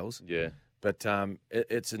South Wales. But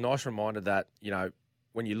it's a nice reminder that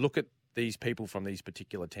when you look at these people from these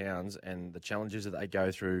particular towns and the challenges that they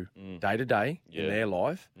go through day to day in their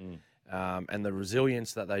life, and the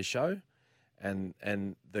resilience that they show.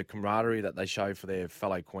 And the camaraderie that they show for their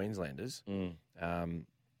fellow Queenslanders,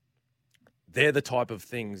 they're the type of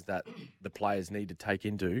things that the players need to take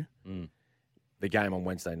into the game on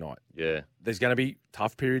Wednesday night. There's going to be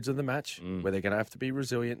tough periods of the match where they're going to have to be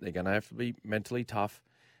resilient, they're going to have to be mentally tough,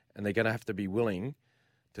 and they're going to have to be willing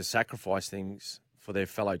to sacrifice things for their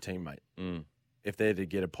fellow teammate if they're to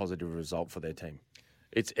get a positive result for their team.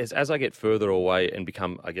 It's as I get further away and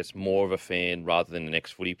become, I guess, more of a fan rather than an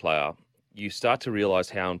ex-footy player, you start to realise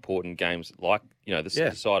how important games like, the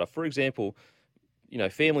decider. For example,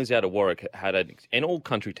 families out of Warwick and all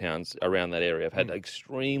country towns around that area have had an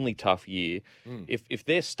extremely tough year. If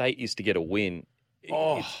their state is to get a win,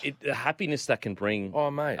 the happiness that can bring,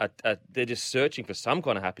 they're just searching for some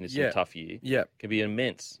kind of happiness in a tough year, can be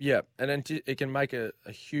immense. And then it can make a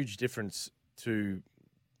huge difference to,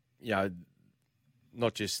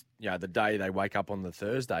 not just the day they wake up on the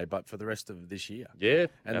Thursday, but for the rest of this year. And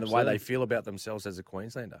absolutely. The way they feel about themselves as a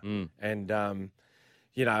Queenslander. And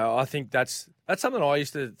I think that's something I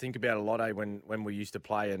used to think about a lot. When we used to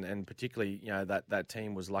play, and particularly that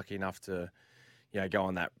team was lucky enough to go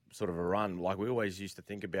on that sort of a run. Like we always used to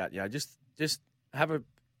think about just have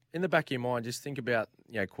in the back of your mind, just think about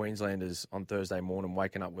Queenslanders on Thursday morning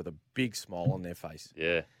waking up with a big smile on their face.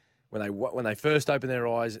 When they first open their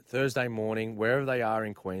eyes Thursday morning, wherever they are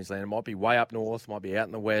in Queensland, it might be way up north, might be out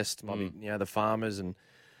in the west, might be the farmers and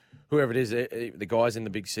whoever it is, the guys in the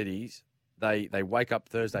big cities. They wake up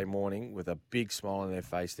Thursday morning with a big smile on their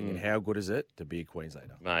face, thinking, "How good is it to be a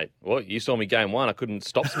Queenslander?" Mate, well, you saw me game one. I couldn't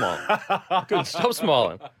stop smiling.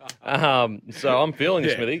 So I'm feeling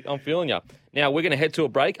you, Smithy. I'm feeling you. Now we're going to head to a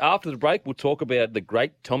break. After the break, we'll talk about the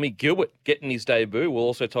great Tommy Gilbert getting his debut. We'll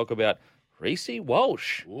also talk about Reece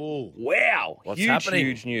Walsh. Ooh. Wow. What's happening?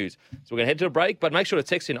 Huge news. So we're going to head to a break, but make sure to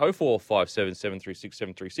text in 0457 736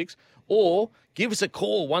 736 or give us a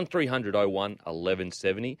call, 1300 01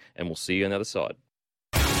 1170, and we'll see you on the other side.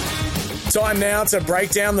 Time now to break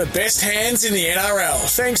down the best hands in the NRL.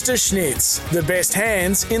 Thanks to Schnitz, the best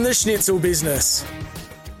hands in the schnitzel business.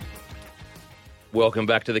 Welcome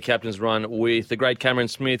back to the Captain's Run with the great Cameron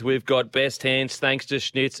Smith. We've got best hands thanks to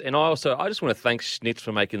Schnitz. And I just want to thank Schnitz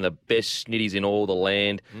for making the best schnitties in all the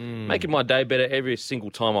land, making my day better every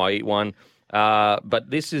single time I eat one. But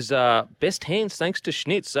this is best hands thanks to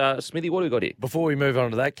Schnitz. Smithy, what do we got here? Before we move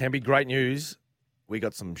on to that, can be great news. We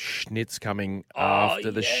got some Schnitz coming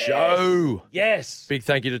after the show. Yes. Big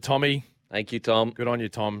thank you to Tommy. Thank you, Tom. Good on you,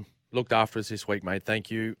 Tom. Looked after us this week, mate.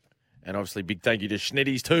 Thank you. And obviously, big thank you to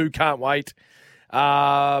Schnitties too. Can't wait.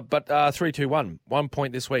 But 3-2-1. 1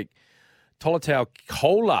 point this week. Tolatau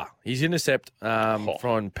Kola. His intercept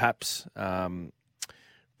from Paps's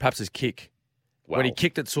kick. Wow. When he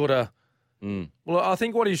kicked it sort of... Well, I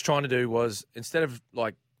think what he's trying to do was, instead of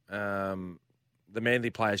like the Manly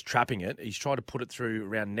players trapping it, he's tried to put it through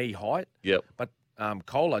around knee height. Yep. But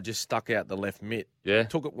Kola just stuck out the left mitt. Yeah.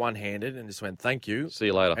 Took it one-handed and just went, thank you. See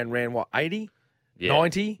you later. And ran, 80? Yeah.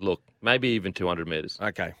 90? Look, maybe even 200 metres.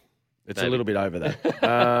 Okay. It's Maybe. a little bit over that.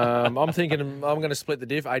 I'm thinking I'm going to split the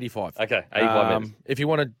diff, 85. Okay, 85 metres. If you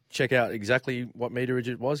want to check out exactly what meterage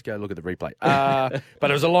it was, go look at the replay. But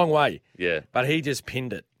it was a long way. Yeah. But he just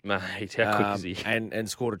pinned it. Mate, how quick is he? And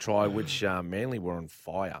scored a try, which Manly were on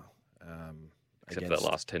fire. Except for that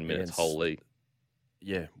last 10 minutes, holy.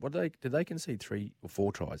 Yeah. Did they concede 3 or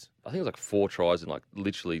 4 tries? I think it was like 4 tries in like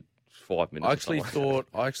literally 5 minutes.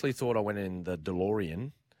 I actually thought I went in the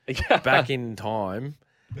DeLorean Yeah. back in time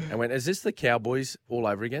and went, is this the Cowboys all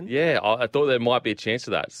over again? Yeah, I thought there might be a chance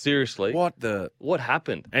of that. Seriously. What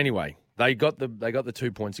happened? Anyway, they got the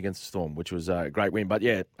 2 points against the Storm, which was a great win. But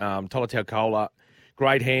yeah, Tolutau Kola,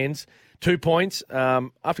 great hands. 2 points.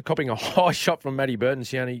 After copying a high shot from Matty Burton,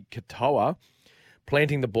 Sione Katoa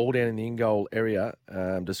planting the ball down in the in-goal area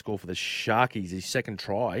to score for the Sharkies, his second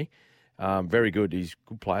try. Very good. He's a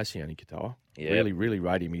good player, Sione Katoa. Yep. Really, really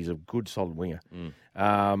rate him. He's a good, solid winger.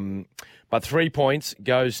 But 3 points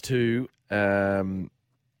goes to it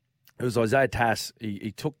was Isaiah Tass.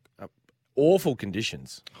 He took awful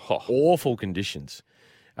conditions. Awful conditions.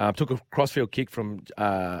 Took a crossfield kick from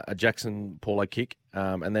a Jackson Paulo kick,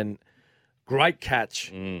 and then great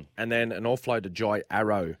catch, and then an offload to Jai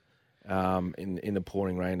Arrow in the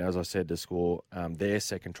pouring rain, as I said, to score their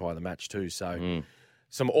second try of the match too. So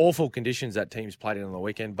some awful conditions that teams played in on the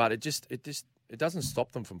weekend, but it doesn't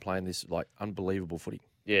stop them from playing this like unbelievable footy.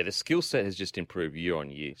 Yeah, the skill set has just improved year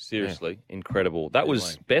on year. Seriously, incredible. That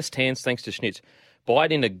was best hands thanks to Schnitz.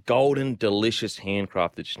 Bite into golden, delicious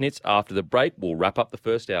handcrafted Schnitz. After the break, we'll wrap up the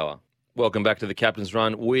first hour. Welcome back to the Captain's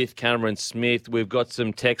Run with Cameron Smith. We've got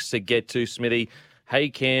some texts to get to, Smithy. Hey,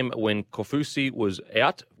 Cam, when Kofusi was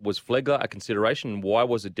out, was Flegler a consideration? Why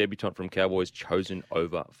was a debutant from Cowboys chosen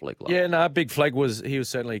over Flegler? Yeah, no, Big Fleg was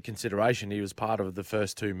certainly a consideration. He was part of the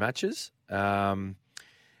first 2 matches.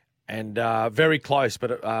 And very close,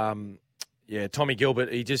 but Tommy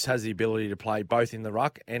Gilbert, he just has the ability to play both in the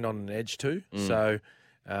ruck and on an edge too. So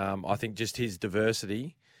I think just his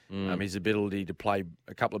diversity, his ability to play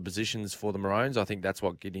a couple of positions for the Maroons, I think that's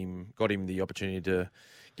what got him the opportunity to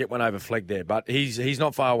get one over Flegg there. But he's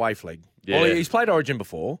not far away, Flegg. Yeah. Well, he's played Origin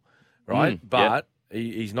before, right? But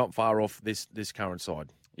he's not far off this current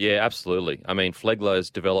side. Yeah, absolutely. I mean, Flegler's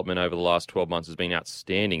development over the last 12 months has been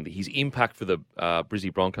outstanding. His impact for the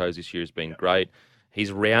Brizzy Broncos this year has been great.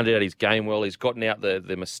 He's rounded out his game well. He's gotten out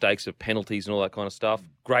the mistakes of penalties and all that kind of stuff.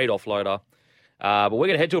 Great offloader. But we're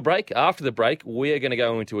going to head to a break. After the break, we are going to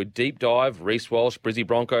go into a deep dive. Reece Walsh, Brizzy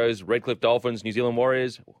Broncos, Redcliffe Dolphins, New Zealand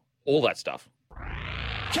Warriors, all that stuff.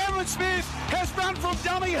 Cameron Smith has run from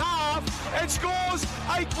dummy half and scores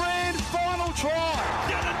a grand final try.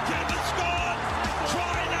 Dylan Kevin scored.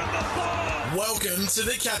 Try number 4. Welcome to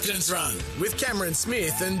the Captain's Run with Cameron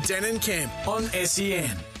Smith and Denon Kemp on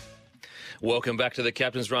SEN. Welcome back to the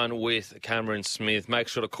Captain's Run with Cameron Smith. Make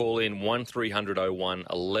sure to call in 1300 01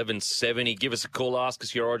 1170. Give us a call, ask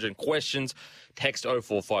us your Origin questions. Text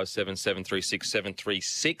 0457 736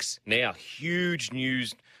 736. Now, huge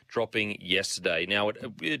news dropping yesterday. Now,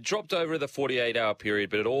 it dropped over the 48-hour period,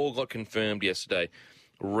 but it all got confirmed yesterday.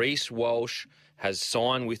 Reece Walsh has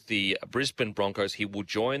signed with the Brisbane Broncos. He will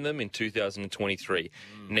join them in 2023.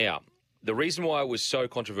 Now, the reason why it was so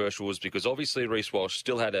controversial was because obviously Reece Walsh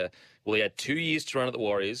still had he had 2 years to run at the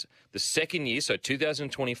Warriors. The second year, so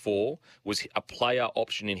 2024, was a player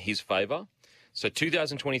option in his favour. So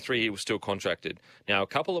 2023, he was still contracted. Now, a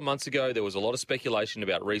couple of months ago, there was a lot of speculation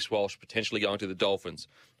about Reece Walsh potentially going to the Dolphins.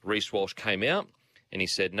 Reece Walsh came out and he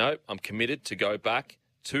said, no, I'm committed to go back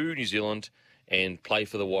to New Zealand and play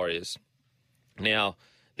for the Warriors. Now,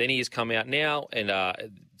 then he has come out now and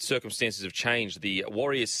circumstances have changed. The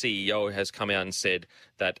Warriors CEO has come out and said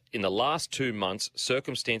that in the last 2 months,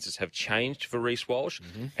 circumstances have changed for Reece Walsh,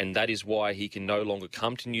 and that is why he can no longer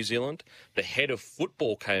come to New Zealand. The head of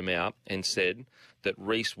football came out and said that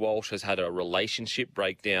Reece Walsh has had a relationship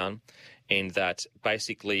breakdown and that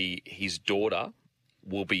basically his daughter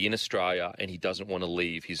will be in Australia and he doesn't want to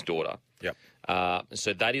leave his daughter. Yep.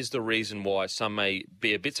 So that is the reason why some may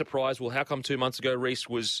be a bit surprised. Well, how come 2 months ago Reece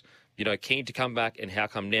was, keen to come back, and how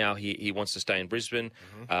come now he wants to stay in Brisbane?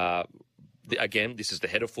 Again, this is the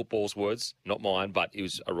head of football's words, not mine, but it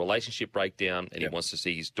was a relationship breakdown, and he wants to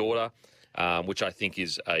see his daughter, which I think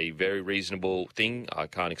is a very reasonable thing. I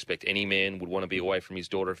can't expect any man would want to be away from his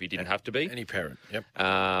daughter if he didn't have to be. Any parent, yep.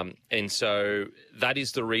 And so that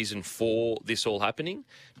is the reason for this all happening.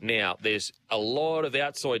 Now, there's a lot of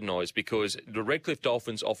outside noise because the Redcliffe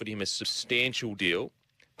Dolphins offered him a substantial deal,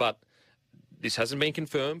 but this hasn't been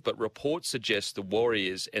confirmed, but reports suggest the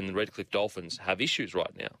Warriors and the Redcliffe Dolphins have issues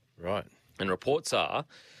right now. Right. And reports are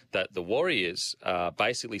that the Warriors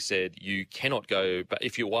basically said you cannot go, but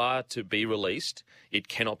if you are to be released, it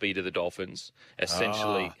cannot be to the Dolphins.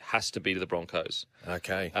 Essentially, has to be to the Broncos.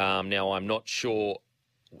 Okay. Now, I'm not sure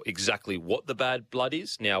exactly what the bad blood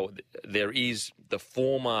is. Now, there is the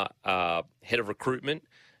former head of recruitment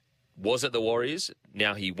was at the Warriors.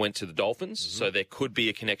 Now he went to the Dolphins, so there could be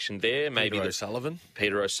a connection there. Maybe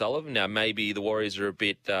Peter O'Sullivan. Now, maybe the Warriors are a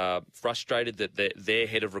bit frustrated that their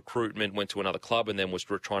head of recruitment went to another club and then was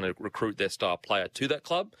trying to recruit their star player to that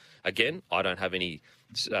club. Again, I don't have any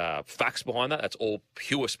facts behind that. That's all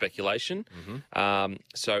pure speculation.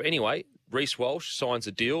 So anyway, Reece Walsh signs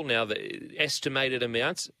a deal. Now, the estimated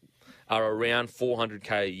amounts are around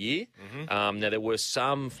 $400K a year. Now, there were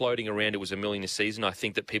some floating around. It was $1 million a season. I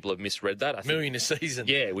think that people have misread that. $1 million a season?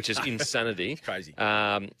 Yeah, which is insanity. It's crazy.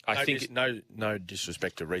 I think no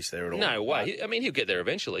disrespect to Reece there at all. No way. I mean, he'll get there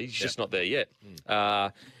eventually. He's just not there yet.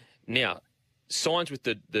 Now, signs with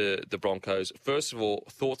the Broncos. First of all,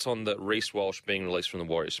 thoughts on the Reece Walsh being released from the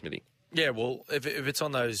Warriors, Smithy? Yeah, well, if it's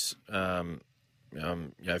on those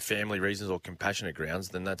family reasons or compassionate grounds,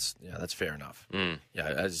 then that's fair enough.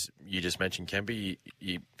 As you just mentioned, Kempy,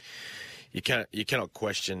 you cannot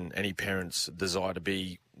question any parent's desire to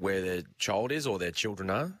be where their child is or their children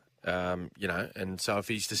are. And so if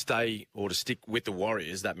he's to stay or to stick with the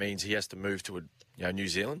Warriors, that means he has to move to New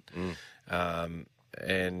Zealand, and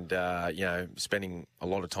spending a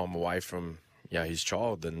lot of time away from his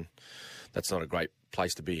child, then that's not a great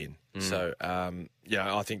place to be in. So,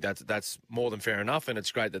 I think that's more than fair enough, and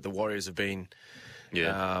it's great that the Warriors have been,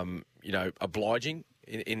 obliging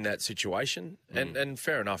in that situation, and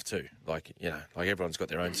fair enough too. Like everyone's got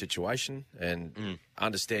their own situation, and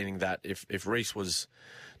understanding that if Reece was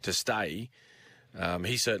to stay,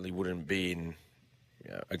 he certainly wouldn't be in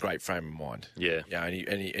a great frame of mind.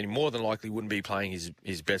 And he more than likely wouldn't be playing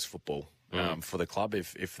his best football for the club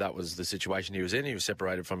if that was the situation he was in. He was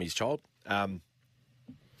separated from his child.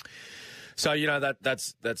 So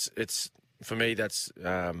that's for me. That's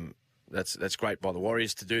great by the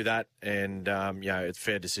Warriors to do that, and it's a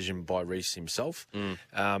fair decision by Reece himself.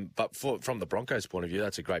 But from the Broncos' point of view,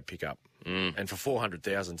 that's a great pickup, and for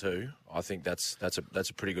 $400,000 too, I think that's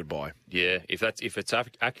a pretty good buy. Yeah, if it's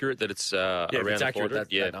accurate that it's around it's accurate,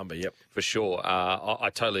 that number, yep, for sure. I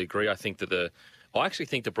totally agree. I think that I actually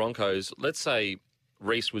think the Broncos, let's say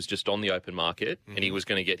Reece was just on the open market and he was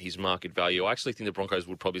going to get his market value. I actually think the Broncos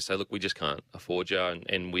would probably say, look, we just can't afford you,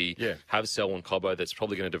 and we have Selwyn Cobbo that's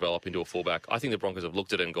probably going to develop into a fullback. I think the Broncos have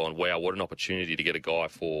looked at it and gone, wow, what an opportunity to get a guy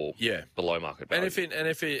for below market value. And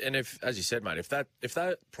if as you said, mate, if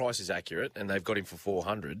that price is accurate and they've got him for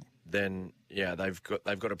 400, then they've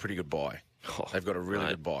got a pretty good buy. They've got a really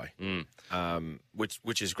good buy,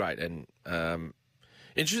 which is great. And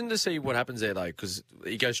interesting to see what happens there, though, because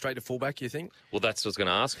he goes straight to fullback, you think? Well, that's what I was going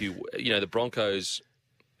to ask you. The Broncos,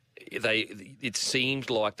 it seemed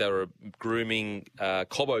like they were grooming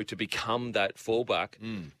Cobbo to become that fullback,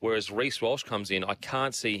 whereas Reece Walsh comes in. I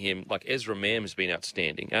can't see him. Like, Ezra Mam has been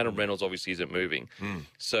outstanding. Adam Reynolds obviously isn't moving.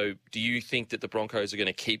 So do you think that the Broncos are going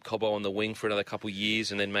to keep Cobbo on the wing for another couple of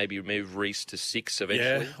years and then maybe move Reece to 6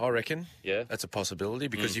 eventually? Yeah, I reckon. Yeah. That's a possibility,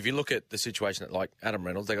 because if you look at the situation like Adam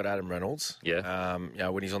Reynolds, they got Adam Reynolds. Yeah.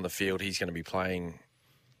 When he's on the field, he's going to be playing,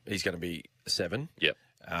 he's going to be 7. Yep.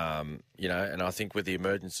 And I think with the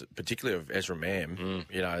emergence, particularly of Ezra Mam,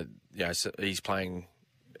 so he's playing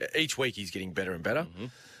each week. He's getting better and better.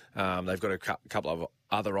 They've got a couple of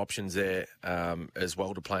other options there as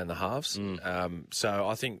well to play in the halves. So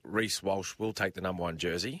I think Reece Walsh will take the number 1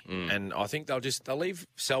 jersey, and I think they'll leave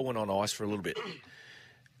Selwyn on ice for a little bit.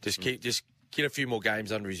 Just get a few more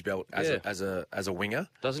games under his belt as a winger.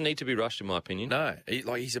 Doesn't need to be rushed, in my opinion. No,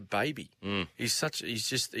 he's a baby. He's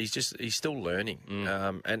still learning,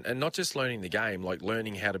 and not just learning the game, like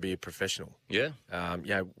learning how to be a professional. Yeah.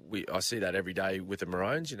 I see that every day with the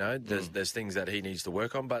Maroons. There's things that he needs to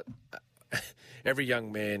work on, but every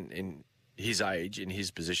young man in his age, in his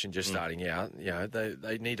position, just starting out,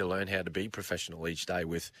 they need to learn how to be professional each day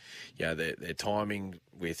with, their timing,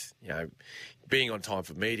 with, being on time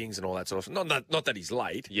for meetings and all that sort of stuff. Not that he's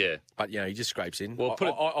late. Yeah. But, he just scrapes in. Well,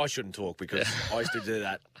 I shouldn't talk because I used to do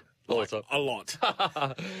that a lot.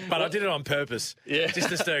 But I did it on purpose. Yeah. Just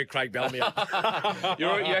to stir Craig Bellamy up.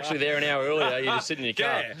 You're actually there an hour earlier. You're just sitting in your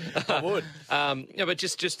car. Yeah, I would. But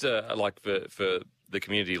just like for the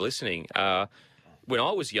community listening, when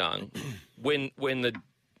I was young, when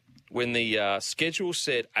the schedule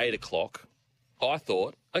said 8 o'clock, I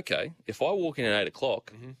thought, okay, if I walk in at 8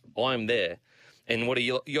 o'clock, I'm there. And what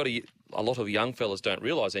a lot of young fellas don't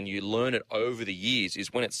realise, and you learn it over the years,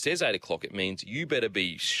 is when it says 8 o'clock, it means you better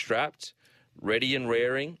be strapped, ready and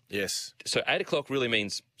raring. Yes. So 8 o'clock really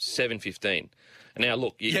means 7:15. Now,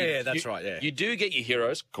 look. That's right, yeah. You do get your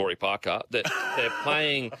heroes, Corey Parker, that they're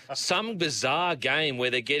playing some bizarre game where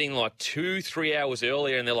they're getting like 2-3 hours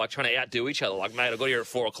earlier and they're like trying to outdo each other. Like, mate, I got here at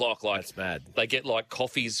 4 o'clock. Like, that's mad. They get like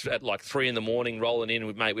coffees at like 3 in the morning rolling in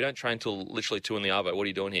with, mate, we don't train till literally 2 in the hour. What are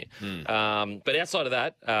you doing here? But outside of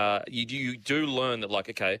that, you do learn that, like,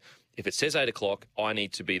 okay, if it says 8 o'clock, I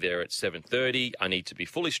need to be there at 7:30. I need to be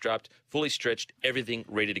fully strapped, fully stretched, everything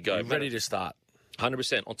ready to go. You're ready to start.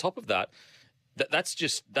 100%. On top of that, that's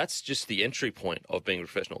just the entry point of being a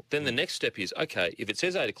professional. Then the next step is, okay, if it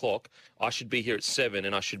says 8 o'clock, I should be here at 7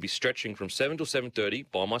 and I should be stretching from 7 till 7:30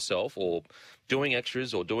 by myself or doing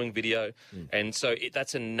extras or doing video. And so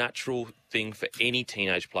that's a natural thing for any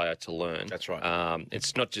teenage player to learn. That's right.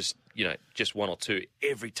 It's not just, just one or two.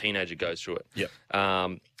 Every teenager goes through it. Yep.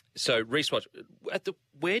 So, Reece,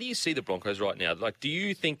 where do you see the Broncos right now? Like, do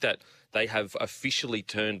you think that they have officially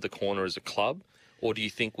turned the corner as a club? Or do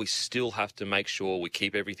you think we still have to make sure we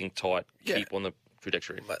keep everything tight, keep on the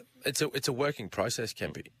trajectory? It's a working process,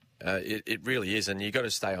 Kempy. It really is, and you've got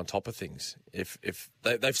to stay on top of things. If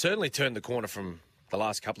they've certainly turned the corner from the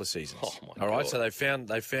last couple of seasons. Oh my all right, God. so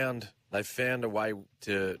they found a way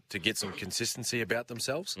to get some consistency about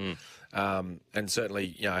themselves, and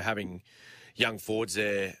certainly having young forwards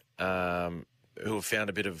there. Who have found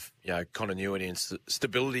a bit of continuity and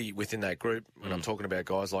stability within that group. When I'm talking about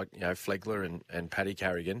guys like Flegler and Paddy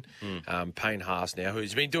Carrigan, Payne Haas now,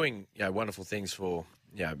 who's been doing wonderful things for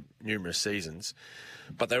numerous seasons,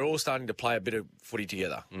 but they're all starting to play a bit of footy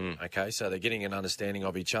together. Okay, so they're getting an understanding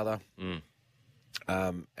of each other,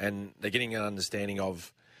 and they're getting an understanding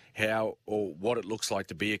of how or what it looks like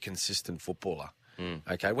to be a consistent footballer.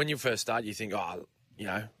 Okay, when you first start, you think, I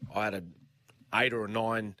had an 8 or a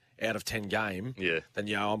 9 out of 10 game,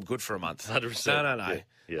 then I'm good for a month. 100%. No.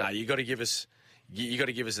 No, you got to give us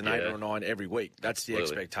an 8 or a 9 every week. That's the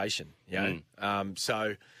expectation.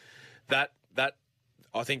 So that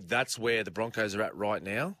I think that's where the Broncos are at right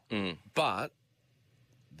now. But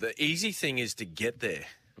the easy thing is to get there.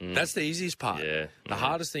 That's the easiest part. The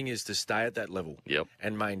hardest thing is to stay at that level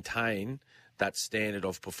and maintain that standard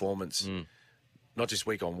of performance, not just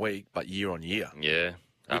week on week, but year on year. Yeah.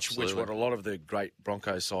 Which what a lot of the great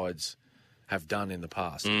Broncos sides have done in the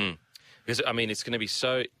past. Because, I mean, it's going to be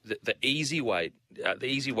so... The easy way,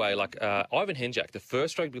 like Ivan Henjak, the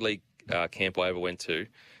first rugby league camp I ever went to,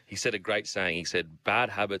 he said a great saying. He said, bad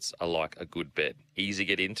habits are like a good bed. Easy to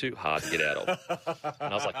get into, hard to get out of.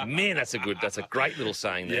 And I was like, man, that's a great little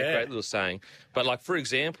saying there. Yeah. Great little saying. But, like, for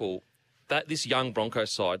example, this young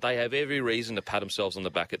Broncos side, they have every reason to pat themselves on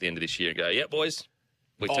the back at the end of this year and go, yep, boys...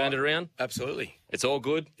 We turned it around. Absolutely. It's all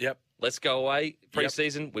good. Yep. Let's go away.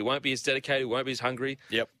 Pre-season, we won't be as dedicated. We won't be as hungry.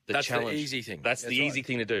 Yep. That's challenge. the easy thing. That's the easy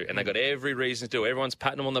thing to do. And they've got every reason to do it. Everyone's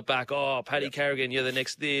patting them on the back. Oh, Paddy Carrigan, you're the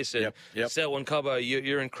next this. And Selwyn Cobbo,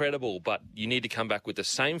 you're incredible. But you need to come back with the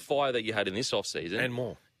same fire that you had in this off-season. And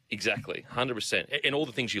more. Exactly. 100%. And all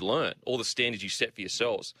the things you learn, all the standards you set for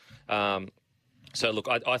yourselves. So, look,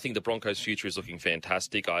 I think the Broncos' future is looking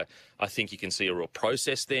fantastic. I think you can see a real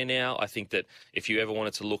process there now. I think that if you ever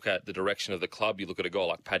wanted to look at the direction of the club, you look at a guy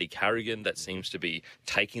like Paddy Carrigan that seems to be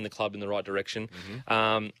taking the club in the right direction.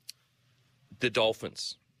 The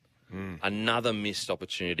Dolphins, another missed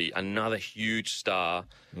opportunity, another huge star.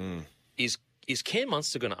 Is Cam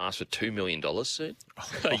Munster going to ask for $2 million soon?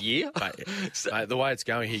 A year? Mate, the way it's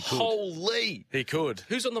going, he could. Holy! He could.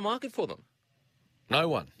 Who's on the market for them? No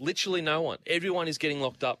one. Literally no one. Everyone is getting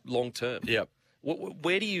locked up long term. Yep.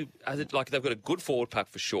 Where do you like? They've got a good forward pack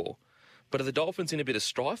for sure, but are the Dolphins in a bit of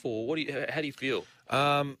strife, or how do you feel?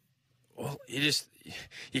 Well,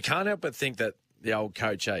 you can't help but think that the old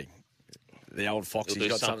coach, the old Fox, he's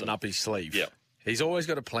got something up his sleeve. Yeah. He's always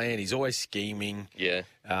got a plan. He's always scheming. Yeah.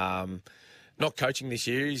 Not coaching this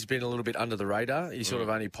year. He's been a little bit under the radar. He sort of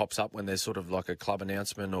only pops up when there's sort of like a club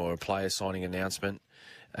announcement or a player signing announcement.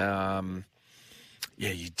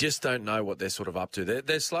 You just don't know what they're sort of up to.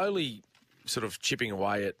 They're slowly sort of chipping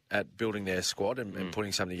away at building their squad and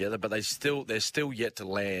putting something together, but they're still yet to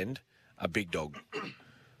land a big dog.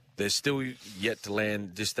 They're still yet to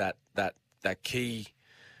land just that key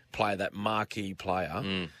player, that marquee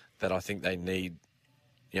player that I think they need,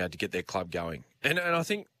 to get their club going. And I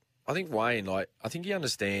think Wayne, I think he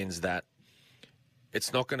understands that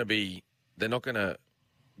it's not going to be. They're not going to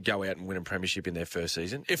go out and win a premiership in their first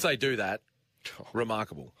season. If they do that,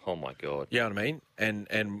 remarkable. Oh my God. You know what I mean?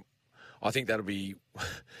 And I think that'll be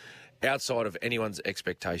outside of anyone's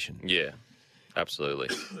expectation. Yeah, absolutely.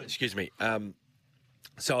 Excuse me.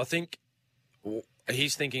 So I think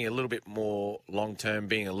he's thinking a little bit more long term,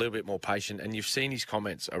 being a little bit more patient. And you've seen his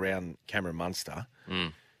comments around Cameron Munster.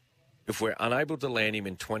 If we're unable to land him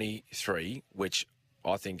in 23, which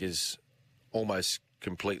I think is almost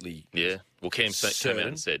completely Well, Cam came out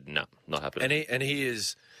and said, no, not happening. And he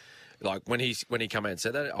is, like, when he came out and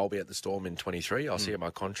said that, I'll be at the Storm in 23, I'll see my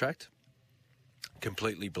contract.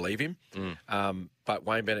 Completely believe him. But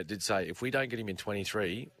Wayne Bennett did say, if we don't get him in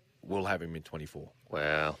 23, we'll have him in 24.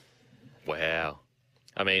 Wow.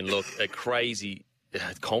 I mean, look, a crazy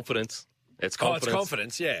confidence. It's confidence. Oh, it's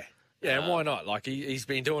confidence, yeah. Yeah, and why not? Like, he's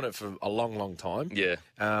been doing it for a long, long time. Yeah.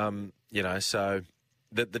 So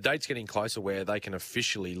the date's getting closer where they can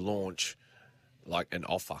officially launch, like, an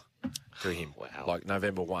offer to him. Wow. Like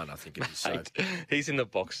November 1, I think it is. So. Mate, he's in the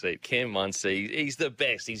box seat. Cam Munster, he's the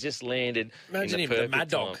best. He's just landed. Imagine in him, the the perfect Mad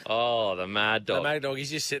Dog. time. Oh, the Mad Dog. The Mad Dog,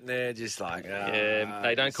 he's just sitting there just like... Yeah,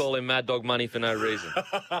 they don't call him Mad Dog Money for no reason.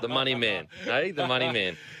 The money man. Hey, the money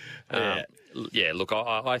man. Look,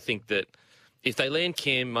 I think that if they land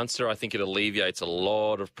Cam Munster, I think it alleviates a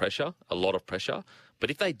lot of pressure. But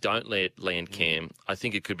if they don't land Cam, I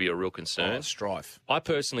think it could be a real concern. Oh, strife. I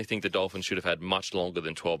personally think the Dolphins should have had much longer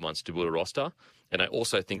than 12 months to build a roster. And I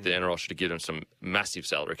also think the NRL should have given them some massive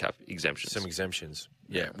salary cap exemptions. Some exemptions.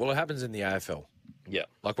 Yeah. Well, it happens in the AFL. Yeah.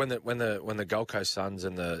 Like when the Gold Coast Suns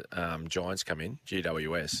and the Giants come in,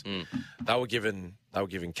 GWS, they were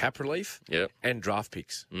given cap relief and draft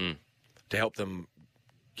picks to help them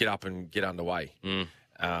get up and get underway.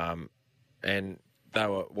 And they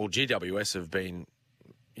were GWS have been,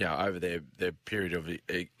 over their period of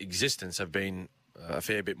existence, have been a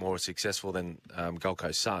fair bit more successful than Gold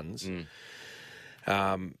Coast Suns.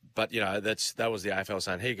 But that was the AFL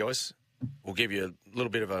saying, "Here, guys, we'll give you a little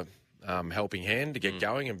bit of a helping hand to get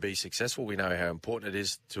going and be successful. We know how important it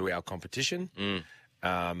is to our competition."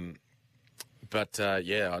 But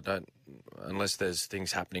I don't, unless there's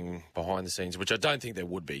things happening behind the scenes, which I don't think there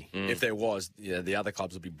would be. If there was, the other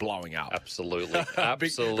clubs would be blowing up. Absolutely.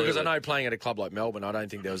 Because I know playing at a club like Melbourne, I don't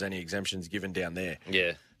think there was any exemptions given down there.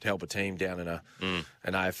 Yeah. To help a team down in an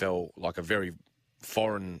AFL, like a very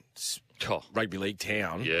foreign rugby league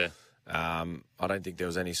town. Yeah. I don't think there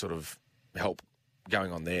was any sort of help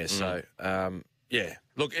going on there. So,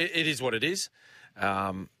 look, it is what it is.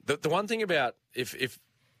 The one thing about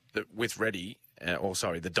with Reddy,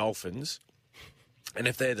 the Dolphins, and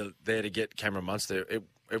if they're there to get Cameron Munster,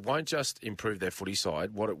 it won't just improve their footy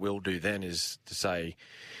side. What it will do then is to say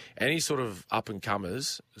any sort of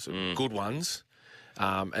up-and-comers, good ones,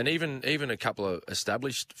 and even a couple of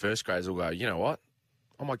established first graders will go, you know what,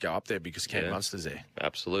 I might go up there because Cam Munster's there.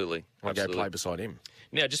 Absolutely. I might go play beside him.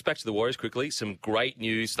 Now, just back to the Warriors quickly. Some great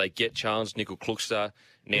news. They get challenged Nickel Kluxter.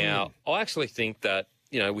 Now, I actually think that,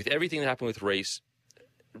 with everything that happened with Reece,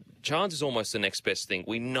 Chance is almost the next best thing.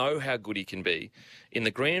 We know how good he can be. In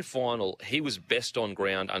the grand final, he was best on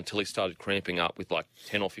ground until he started cramping up with like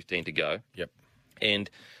 10 or 15 to go. Yep. And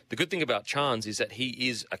the good thing about Chance is that he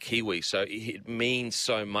is a Kiwi, so it means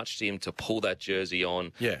so much to him to pull that jersey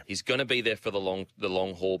on. Yeah. He's going to be there for the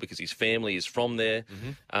long haul because his family is from there.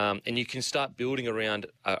 And you can start building around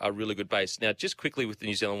a really good base. Now, just quickly with the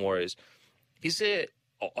New Zealand Warriors,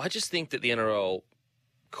 I just think that the NRL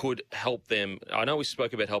could help them. I know we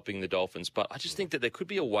spoke about helping the Dolphins, but I just think that there could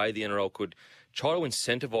be a way the NRL could try to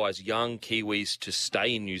incentivise young Kiwis to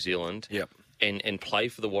stay in New Zealand and play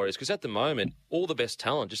for the Warriors. Because at the moment, all the best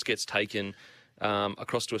talent just gets taken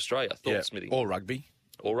across to Australia. Smithy? Or rugby.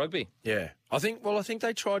 Yeah. I think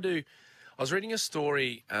they tried to... I was reading a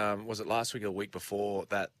story, was it last week or the week before,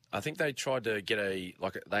 that I think they tried to get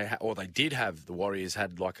the Warriors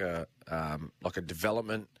had like a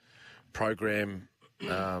development program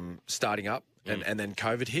starting up, and then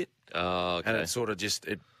COVID hit, and it sort of just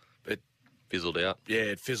it fizzled out. Yeah,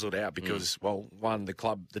 it fizzled out because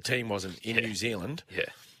the team wasn't in New Zealand,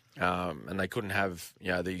 and they couldn't have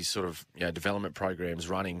these sort of development programs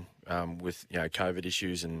running with COVID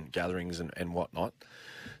issues and gatherings and whatnot.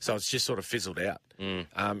 So it's just sort of fizzled out.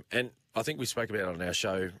 And I think we spoke about it on our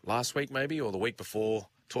show last week, maybe, or the week before,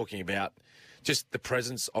 talking about just the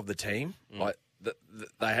presence of the team, like.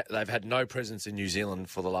 They've had no presence in New Zealand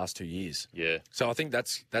for the last 2 years. Yeah. So I think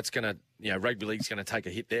that's going to, rugby league's going to take a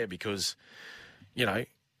hit there because,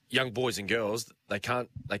 young boys and girls, they can't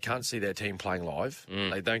see their team playing live.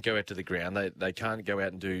 They don't go out to the ground. They can't go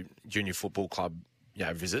out and do junior football club,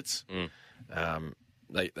 visits.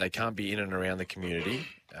 They can't be in and around the community.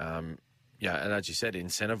 And as you said,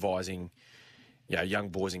 incentivising, young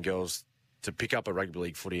boys and girls to pick up a rugby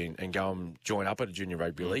league footy and go and join up at a junior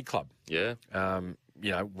rugby league club. Yeah.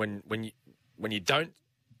 When you don't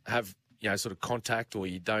have sort of contact or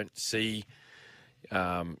you don't see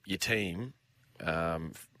your team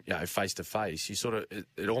face to face, you sort of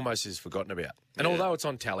it almost is forgotten about. And although it's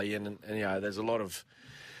on telly and there's a lot of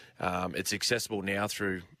it's accessible now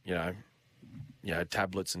through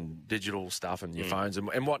tablets and digital stuff and your phones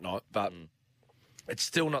and whatnot, but it's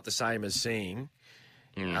still not the same as seeing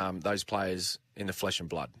those players in the flesh and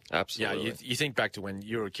blood. Absolutely. You think back to when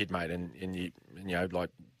you were a kid, mate, and you like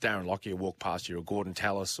Darren Lockyer walked past you, or Gordon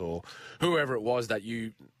Tallis, or whoever it was that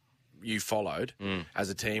you followed as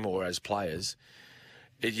a team or as players.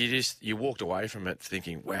 You walked away from it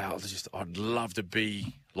thinking, wow, I'd love to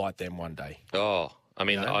be like them one day. Oh, I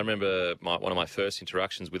mean, I remember one of my first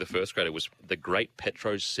interactions with a first grader was the great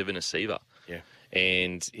Petros Sivanasiva. Yeah.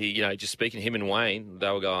 And he, just speaking to him and Wayne, they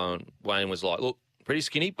were going, Wayne was like, look, pretty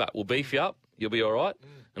skinny, but we'll beef you up. You'll be all right.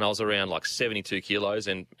 And I was around like 72 kilos,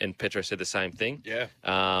 and Petro said the same thing. Yeah.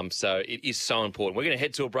 So it is so important. We're going to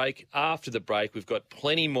head to a break. After the break, we've got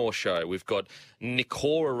plenty more show. We've got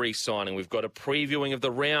Nikora re-signing. We've got a previewing of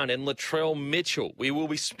the round and Latrell Mitchell. We will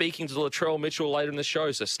be speaking to Latrell Mitchell later in the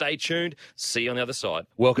show, so stay tuned. See you on the other side.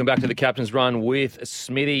 Welcome back to the Captain's Run with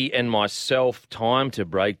Smithy and myself. Time to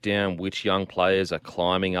break down which young players are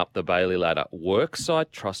climbing up the Bailey ladder.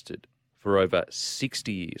 Worksite trusted for over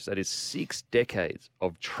 60 years. That is 6 decades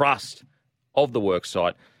of trust of the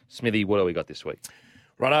worksite. Smithy, what do we got this week?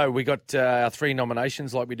 Righto, we got our 3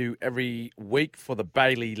 nominations like we do every week for the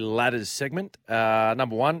Bailey Ladders segment.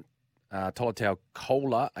 Number 1, Tolatau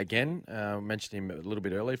Kohler again. Mentioned him a little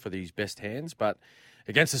bit earlier for these best hands, but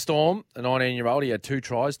against the Storm, a 19-year-old, he had 2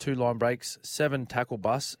 tries, 2 line breaks, 7 tackle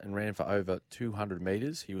busts, and ran for over 200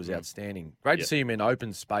 metres. He was outstanding. Great to see him in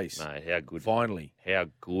open space. Mate, how good. Finally. How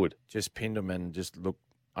good. Just pinned him and just looked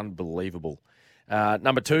unbelievable.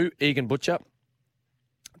 Number 2, Egan Butcher,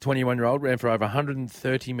 21-year-old, ran for over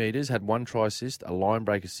 130 metres, had 1 try assist, a line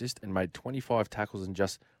break assist, and made 25 tackles in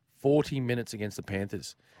just 40 minutes against the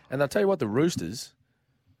Panthers. And I'll tell you what, the Roosters,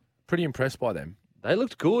 pretty impressed by them. They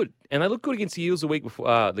looked good, and they looked good against the Eels the week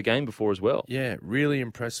before, the game before as well. Yeah, really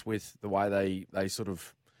impressed with the way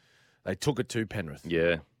they took it to Penrith.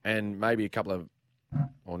 Yeah. And maybe there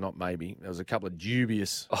was a couple of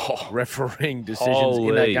dubious refereeing decisions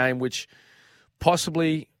in that game, which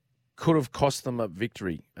possibly could have cost them a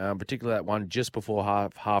victory, particularly that one just before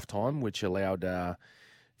half-time, which allowed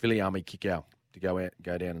Viliami Kikau to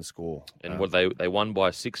go down and score. And they won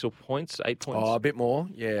by 6 points, 8 points? Oh, a bit more.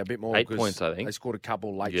 Yeah, a bit more. 8 points, I think. They scored a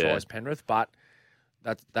couple late tries, Penrith, but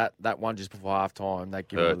that one just before half-time, that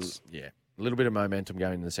gave them a little bit of momentum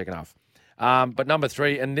going in the second half. But number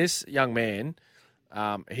 3, and this young man,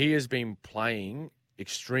 he has been playing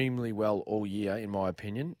extremely well all year, in my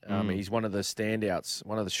opinion. He's one of the standouts,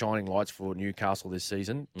 one of the shining lights for Newcastle this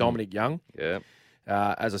season. Dominic Young. Yeah.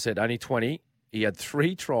 As I said, only 20. He had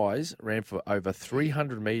 3 tries, ran for over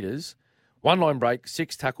 300 metres, 1 line break,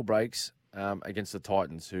 6 tackle breaks against the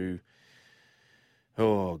Titans, who,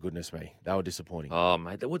 oh, goodness me, they were disappointing. Oh,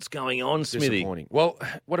 mate, what's going on, Smithy? Disappointing. Well,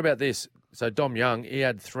 what about this? So Dom Young, he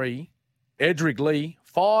had 3. Edric Lee,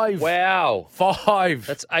 5. Wow. 5.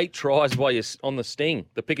 That's 8 tries while you're on the sting,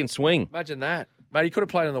 the pick and swing. Imagine that. Mate, he could have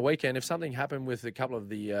played on the weekend. If something happened with a couple of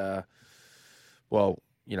the,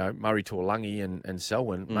 Murray Tuolangi and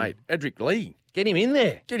Selwyn, mate, Edric Lee. Get him in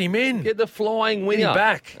there. Get him in. Get the flying winner. Get him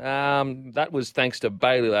back. That was thanks to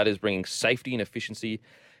Bailey Ladders bringing safety and efficiency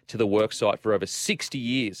to the worksite for over 60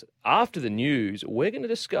 years. After the news, we're going to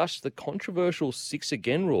discuss the controversial 6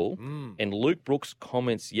 again rule and Luke Brooks'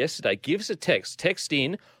 comments yesterday. Give us a text. Text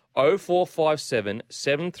in 0457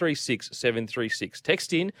 736 736.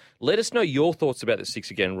 Text in. Let us know your thoughts about the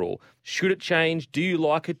 6 again rule. Should it change? Do you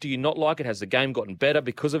like it? Do you not like it? Has the game gotten better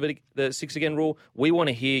because of it, the 6 again rule? We want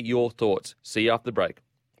to hear your thoughts. See you after the break.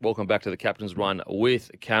 Welcome back to the Captain's Run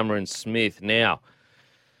with Cameron Smith. Now,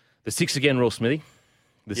 the 6 again rule, Smithy.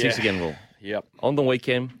 The 6 again rule. Yep. On the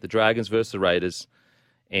weekend, the Dragons versus the Raiders.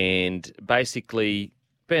 And basically,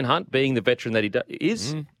 Ben Hunt, being the veteran that he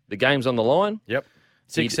is, the game's on the line. Yep.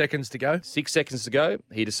 6 seconds to go. 6 seconds to go.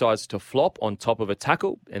 He decides to flop on top of a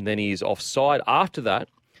tackle, and then he is offside after that.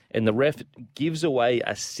 And the ref gives away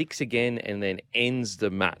a 6 again and then ends the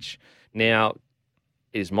match. Now,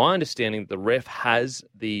 it is my understanding that the ref has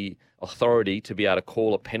the authority to be able to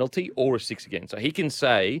call a penalty or a 6 again. So he can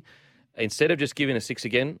say, instead of just giving a 6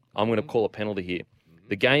 again, I'm going to call a penalty here.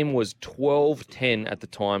 The game was 12-10 at the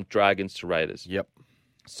time, Dragons to Raiders. Yep.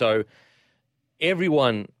 So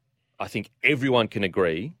I think everyone can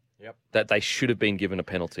agree that they should have been given a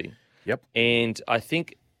penalty. Yep. And I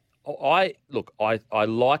think I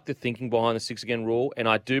like the thinking behind the 6 again rule, and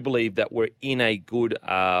I do believe that we're in a good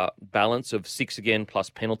balance of 6 again plus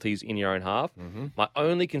penalties in your own half. My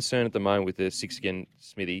only concern at the moment with the 6 again,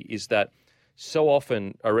 Smithy, is that so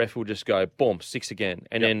often a ref will just go, boom, 6 again.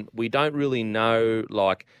 And then we don't really know,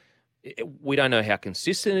 we don't know how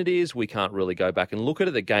consistent it is. We can't really go back and look at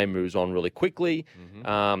it. The game moves on really quickly.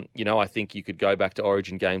 I think you could go back to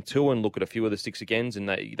Origin Game 2 and look at a few of the 6 agains, and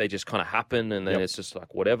they just kind of happen, and then it's just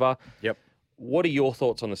like whatever. Yep. What are your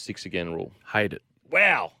thoughts on the 6 again rule? Hate it.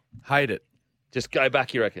 Wow. Hate it. Just go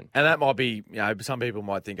back, you reckon? And that might be, some people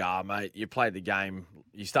might think, mate, you played the game,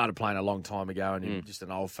 you started playing a long time ago and you're just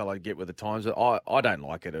an old fella, get with the times. But I don't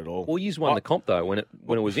like it at all. Well, you won the comp, though, when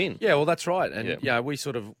it was in. Yeah, well, that's right. And,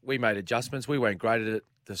 we made adjustments. We weren't great at it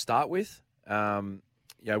to start with.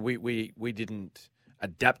 We didn't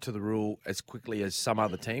adapt to the rule as quickly as some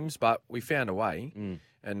other teams, but we found a way.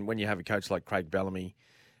 And when you have a coach like Craig Bellamy,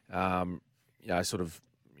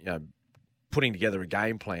 putting together a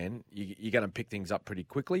game plan, you're going to pick things up pretty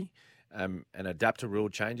quickly and adapt to rule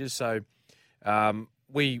changes. So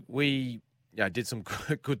we did some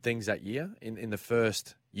good things that year in the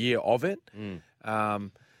first year of it.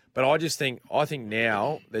 But I think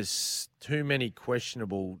now there's too many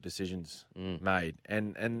questionable decisions made.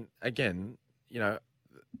 And again, I'm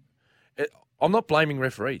not blaming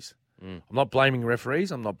referees. I'm not blaming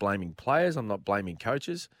referees. I'm not blaming players. I'm not blaming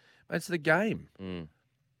coaches. It's the game.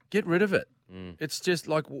 Get rid of it. It's just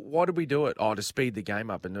like, why did we do it? To speed the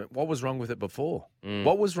game up. And what was wrong with it before?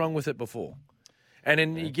 What was wrong with it before? And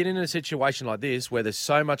then you get in a situation like this where there's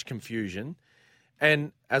so much confusion.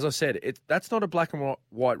 And as I said, that's not a black and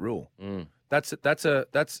white rule. That's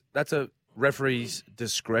a referee's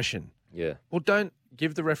discretion. Yeah. Well, don't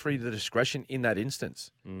give the referee the discretion in that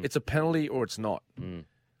instance. It's a penalty or it's not.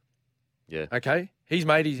 Yeah. Okay. He's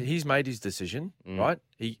made his decision, right?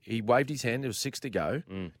 He waved his hand. There was 6 to go.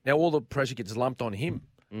 Now all the pressure gets lumped on him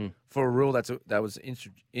for a rule that was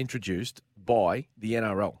introduced by the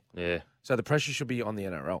NRL. Yeah. So the pressure should be on the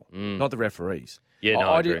NRL, not the referees. Yeah.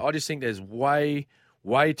 No, I agree. I just think there's way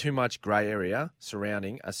too much grey area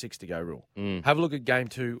surrounding a 6 to go rule. Have a look at Game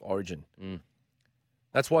 2 Origin.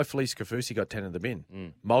 That's why Felice Kafusi got 10 in the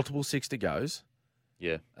bin. Multiple 6 to goes.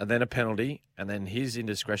 Yeah. And then a penalty, and then his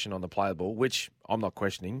indiscretion on the play ball, which I'm not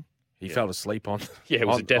questioning. He fell asleep on. Yeah, it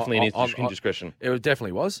was definitely an indiscretion. It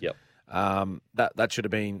definitely was. Yep. That should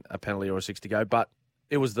have been a penalty or a 6 to go, but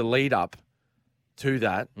it was the lead up to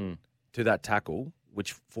that tackle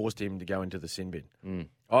which forced him to go into the sin bin.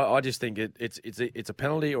 I just think it's a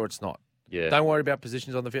penalty or it's not. Yeah. Don't worry about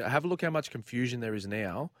positions on the field. Have a look how much confusion there is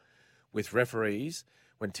now with referees.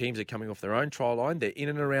 When teams are coming off their own try line, they're in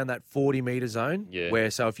and around that 40-metre zone. Yeah.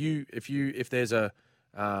 Where so if there's an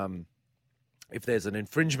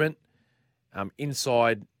infringement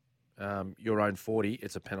inside your own 40,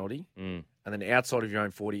 it's a penalty, and then outside of your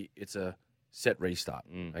own 40, it's a set restart.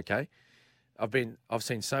 Okay, I've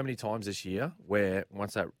seen so many times this year where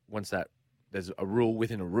once that there's a rule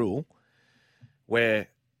within a rule where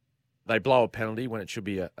they blow a penalty when it should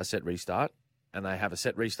be a set restart. And they have a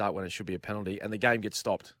set restart when it should be a penalty, and the game gets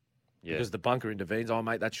stopped because the bunker intervenes. Oh,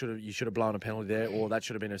 mate, you should have blown a penalty there, or that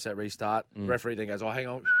should have been a set restart. Referee then goes, hang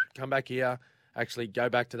on, come back here. Actually, go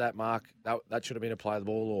back to that mark. That should have been a play of the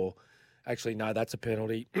ball, or actually, no, that's a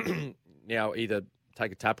penalty. Now, either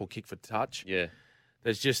take a tap or kick for touch. Yeah,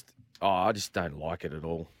 there's just, I just don't like it at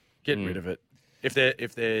all. Get rid of it. If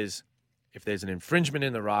there's an infringement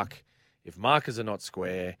in the ruck, if markers are not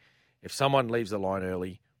square, if someone leaves the line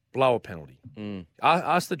early. Blow a penalty.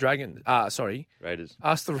 Ask the Raiders.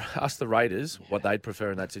 Ask the Raiders what they'd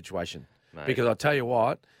prefer in that situation. Mate. Because I'll tell you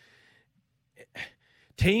what,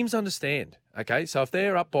 teams understand. Okay, so if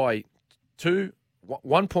they're up by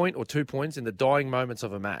 1 point or 2 points in the dying moments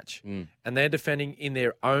of a match, and they're defending in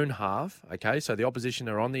their own half, okay, so the opposition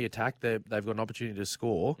are on the attack, they've got an opportunity to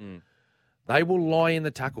score. They will lie in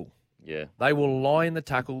the tackle. Yeah, they will lie in the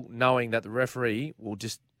tackle, knowing that the referee will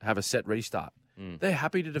just have a set restart. They're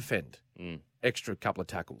happy to defend extra couple of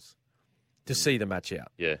tackles to see the match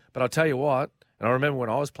out. Yeah. But I'll tell you what, and I remember when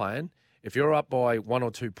I was playing, if you're up by 1 or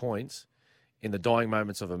 2 points in the dying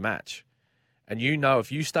moments of a match, and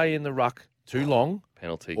if you stay in the ruck too long,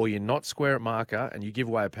 penalty, or you're not square at marker and you give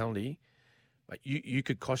away a penalty, you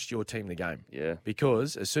could cost your team the game. Yeah.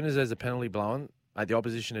 Because as soon as there's a penalty blown, the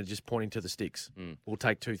opposition are just pointing to the sticks. We'll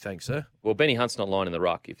take 2, thanks, sir. Well, Benny Hunt's not lying in the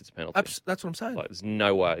ruck if it's a penalty. That's what I'm saying. There's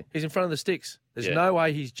no way. He's in front of the sticks. There's no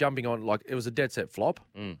way he's jumping on. It was a dead set flop.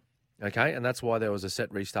 Okay, and that's why there was a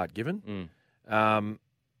set restart given.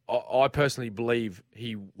 I personally believe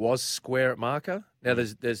he was square at marker. Now,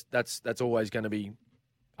 that's always going to be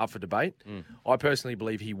up for debate. I personally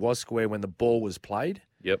believe he was square when the ball was played.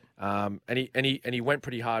 Yep. And he went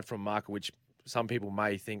pretty hard from marker, which some people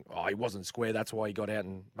may think, he wasn't square, that's why he got out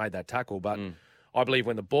and made that tackle. But I believe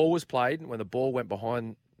when the ball was played, when the ball went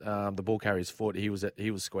behind the ball carrier's foot, he was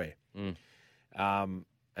square.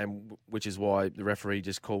 And which is why the referee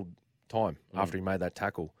just called time after he made that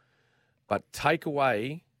tackle. But take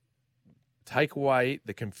away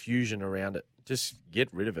the confusion around it. Just get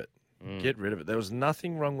rid of it. Get rid of it. There was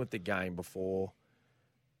nothing wrong with the game before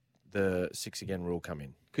the 6 again rule come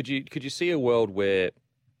in. Could you see a world where,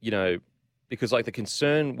 because like the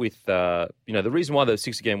concern with, the reason why the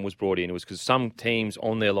 6 again was brought in was because some teams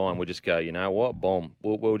on their line would just go, you know what, bomb.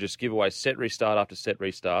 We'll just give away set restart after set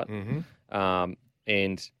restart, and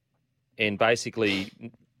basically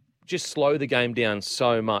just slow the game down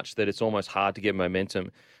so much that it's almost hard to get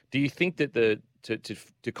momentum. Do you think that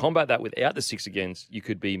to combat that without the 6 agains, you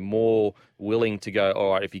could be more willing to go,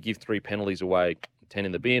 all right, if you give 3 penalties away, 10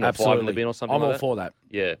 in the bin or 5 in the bin or something I'm like all that? for that.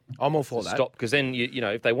 Yeah. I'm all for that. Stop, because then,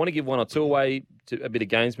 if they want to give 1 or 2 away to a bit of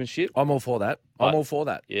gamesmanship. I'm all for that. I'm all for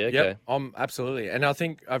that. Yeah, okay. Yep, I'm absolutely. And I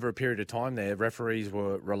think over a period of time there, referees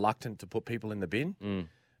were reluctant to put people in the bin.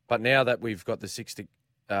 But now that we've got the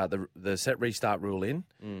set restart rule in,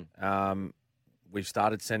 we've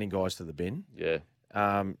started sending guys to the bin. Yeah.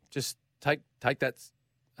 Just take that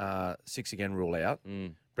 6 again rule out,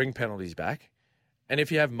 bring penalties back. And if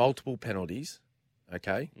you have multiple penalties,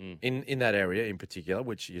 okay, in that area in particular,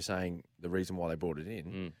 which you're saying the reason why they brought it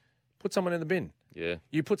in, put someone in the bin. Yeah.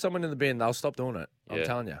 You put someone in the bin, they'll stop doing it. I'm Yeah.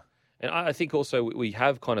 telling you. And I think also we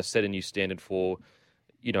have kind of set a new standard for,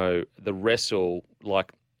 the wrestle.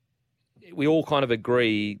 Like, we all kind of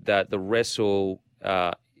agree that the wrestle,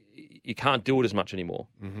 you can't do it as much anymore.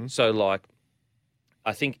 So, like,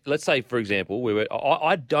 I think, let's say, for example,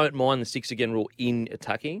 I don't mind the 6 again rule in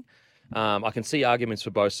attacking. I can see arguments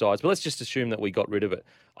for both sides, but let's just assume that we got rid of it.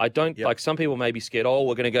 I don't, like, some people may be scared,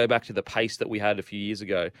 we're going to go back to the pace that we had a few years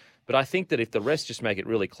ago. But I think that if the refs just make it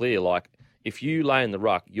really clear, like, if you lay in the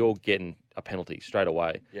ruck, you're getting a penalty straight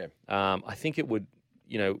away. Yeah. I think it would,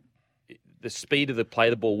 the speed of the play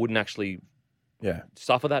of the ball wouldn't actually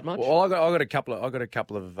suffer that much. Well, I got a couple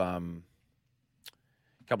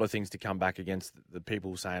of things to come back against the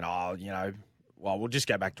people saying, we'll just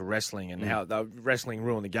go back to wrestling and how the wrestling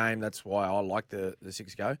ruined the game. That's why I like the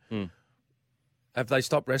 6 go. Have they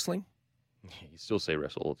stopped wrestling? You still see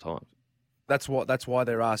wrestle all the time. That's why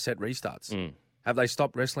there are set restarts. Have they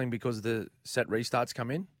stopped wrestling because the set restarts come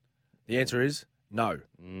in? The answer is no,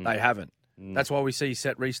 they haven't. That's why we see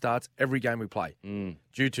set restarts every game we play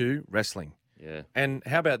due to wrestling. Yeah. And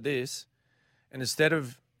how about this? And instead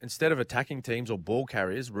of attacking teams or ball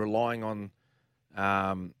carriers relying on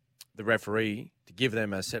the referee to give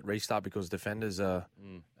them a set restart because defenders are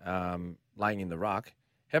laying in the ruck,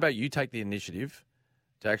 how about you take the initiative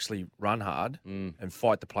to actually run hard and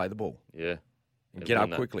fight to play the ball? Yeah. And get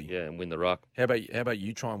up quickly. Yeah, and win the ruck. How about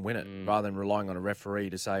you try and win it rather than relying on a referee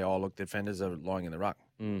to say, look, defenders are lying in the ruck.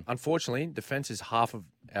 Unfortunately, defence is half of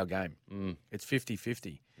our game. It's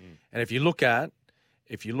 50-50. And if you look at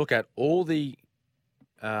all the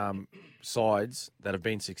sides that have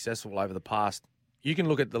been successful over the past, you can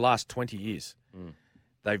look at the last 20 years.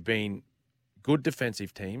 They've been good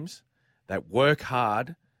defensive teams that work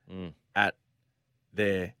hard at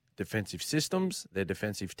their defensive systems, their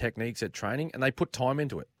defensive techniques at training, and they put time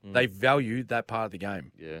into it. They value that part of the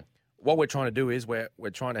game. Yeah. What we're trying to do is we're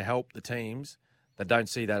trying to help the teams that don't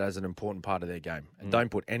see that as an important part of their game and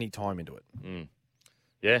don't put any time into it.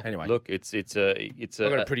 Yeah. Anyway, look, it's I've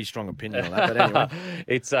got a pretty strong opinion on that. But anyway,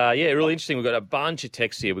 it's really interesting. We've got a bunch of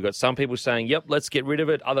texts here. We've got some people saying, "Yep, let's get rid of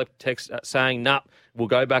it." Other texts saying, "Nah, we'll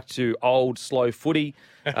go back to old slow footy."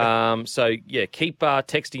 So yeah, keep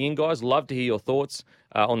texting in, guys. Love to hear your thoughts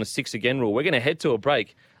on the 6 again rule. We're going to head to a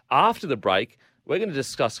break. After the break, we're going to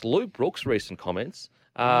discuss Luke Brooks' recent comments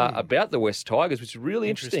about the West Tigers, which is really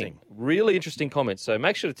interesting. Really interesting comments. So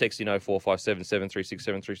make sure to text in 0457 736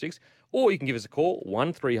 736, or you can give us a call,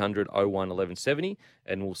 1300 01 1170,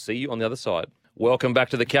 and we'll see you on the other side. Welcome back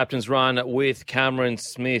to the Captain's Run with Cameron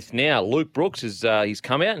Smith. Now, Luke Brooks he's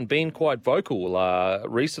come out and been quite vocal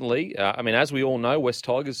recently. As we all know, West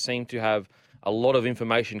Tigers seem to have a lot of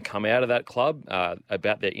information come out of that club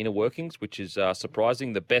about their inner workings, which is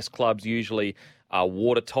surprising. The best clubs usually are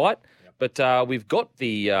watertight. But we've got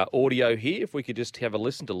the audio here. If we could just have a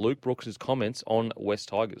listen to Luke Brooks' comments on West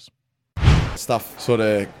Tigers. Stuff sort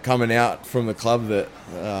of coming out from the club that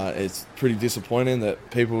it's pretty disappointing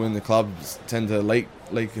that people in the club tend to leak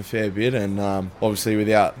a fair bit, and obviously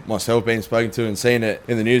without myself being spoken to and seeing it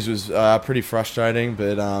in the news was pretty frustrating,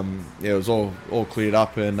 but it was all cleared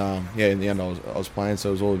up, and in the end I was playing, so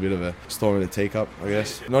it was all a bit of a storm in a teacup, I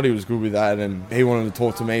guess. Noddy was good with that, and he wanted to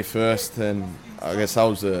talk to me first, and I guess that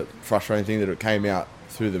was the frustrating thing, that it came out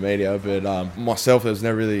through the media. But myself, there was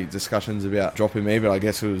never really discussions about dropping me, but I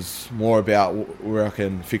guess it was more about where I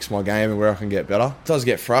can fix my game and where I can get better. It does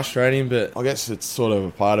get frustrating, but I guess it's sort of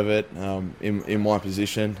a part of it. In my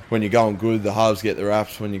position, when you're going good, the halves get the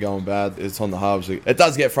raps. When you're going bad, it's on the halves. It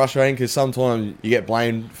does get frustrating because sometimes you get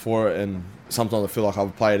blamed for it, and sometimes I feel like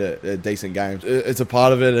I've played a decent game. It's a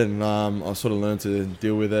part of it, and I've sort of learned to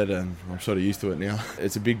deal with it, and I'm sort of used to it now.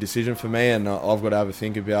 It's a big decision for me, and I've got to have a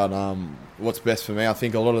think about what's best for me. I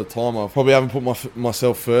think a lot of the time I probably haven't put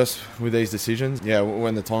myself first with these decisions. Yeah,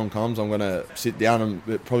 when the time comes, I'm going to sit down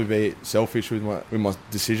and probably be selfish with my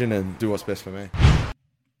decision and do what's best for me.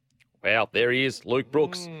 Wow, there he is, Luke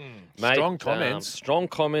Brooks. Mate, strong comments. Strong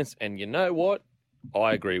comments, and you know what?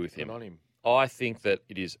 I agree with him. Good on him. I think that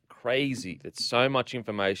it is crazy that so much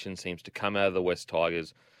information seems to come out of the West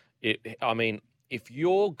Tigers. If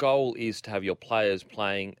your goal is to have your players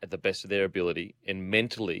playing at the best of their ability and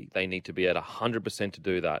mentally they need to be at 100% to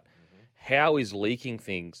do that, how is leaking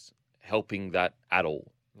things helping that at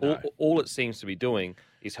all? No. All it seems to be doing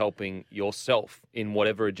is helping yourself in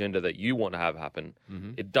whatever agenda that you want to have happen.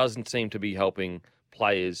 It doesn't seem to be helping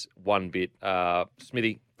players one bit.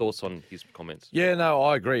 Smithy, thoughts on his comments? Yeah, no,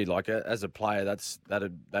 I agree. Like as a player,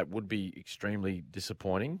 that would be extremely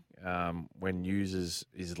disappointing when news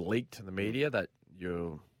is leaked to the media that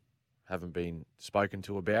you haven't been spoken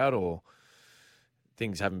to about or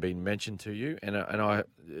things haven't been mentioned to you. And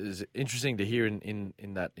it's interesting to hear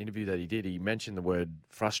in that interview that he did. He mentioned the word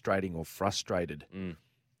frustrating or frustrated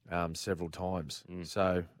several times.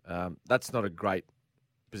 So that's not a great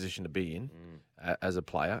position to be in as a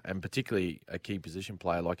player, and particularly a key position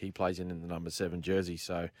player like he plays in the number 7 jersey.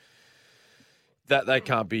 So that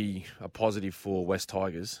can't be a positive for West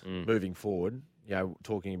Tigers moving forward. You know,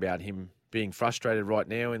 talking about him being frustrated right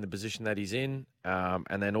now in the position that he's in,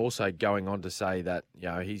 and then also going on to say that, you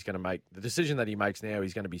know, he's going to make the decision that he makes now.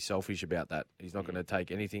 He's going to be selfish about that. He's not going to take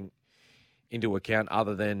anything into account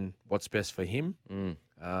other than what's best for him.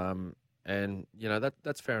 And you know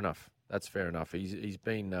that's fair enough. That's fair enough. He's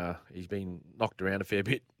been knocked around a fair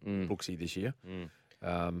bit, Brooksy, this year.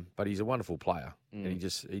 But he's a wonderful player, and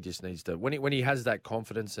he just needs to when he has that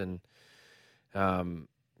confidence and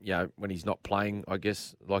you know, when he's not playing, I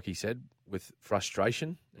guess, like he said, with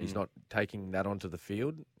frustration, he's not taking that onto the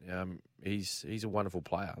field. He's a wonderful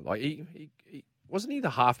player. Like he wasn't he the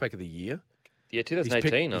halfback of the year? Yeah,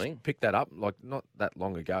 2018, I think. He's picked that up like not that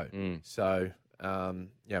long ago. So you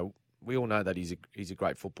know, we all know that he's a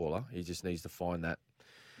great footballer. He just needs to find that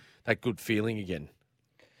good feeling again.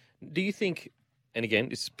 Do you think? And again,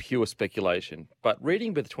 it's pure speculation, but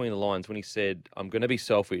reading between the lines when he said, "I'm going to be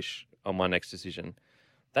selfish on my next decision,"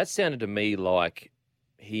 that sounded to me like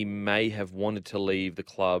he may have wanted to leave the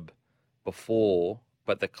club before,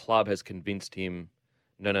 but the club has convinced him,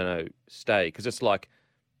 no, stay. Because it's like,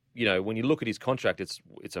 you know, when you look at his contract, it's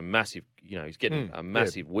a massive, you know, he's getting a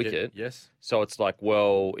massive wicket. Yes. So it's like,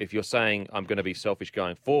 well, if you're saying I'm going to be selfish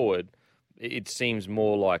going forward, it seems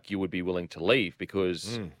more like you would be willing to leave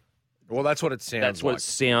because... Well, that's what it sounds like. That's what it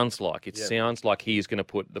sounds like. It sounds like he is going to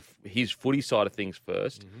put his footy side of things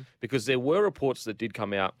first because there were reports that did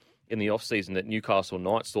come out in the off-season that Newcastle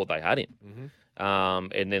Knights thought they had him.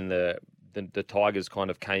 And then the Tigers kind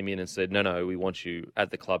of came in and said, no, we want you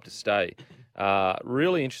at the club to stay.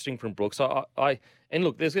 Really interesting from Brooks. And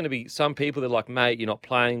look, there's going to be some people that are like, mate, you're not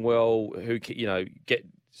playing well, who, you know,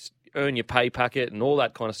 earn your pay packet and all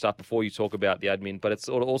that kind of stuff before you talk about the admin. But it's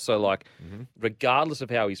also like, regardless of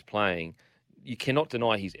how he's playing, you cannot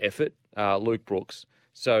deny his effort, Luke Brooks.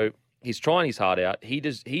 So he's trying his heart out. He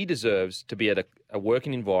deserves to be at a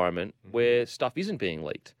working environment where stuff isn't being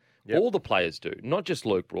leaked. Yep. All the players do, not just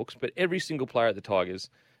Luke Brooks, but every single player at the Tigers,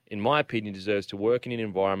 in my opinion, deserves to work in an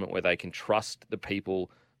environment where they can trust the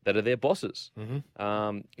people that are their bosses.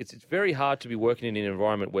 It's very hard to be working in an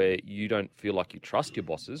environment where you don't feel like you trust your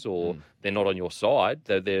bosses or they're not on your side.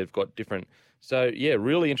 They've got different... So, yeah,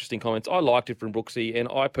 really interesting comments. I liked it from Brooksy, and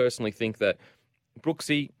I personally think that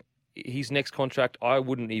Brooksy, his next contract, I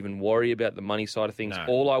wouldn't even worry about the money side of things. No.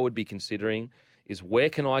 All I would be considering is where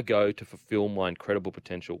can I go to fulfill my incredible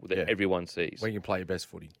potential that everyone sees. When you play your best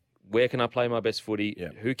footy. Where can I play my best footy? Yeah.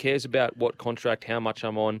 Who cares about what contract, how much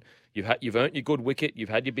I'm on? You've earned your good wicket. You've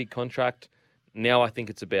had your big contract. Now I think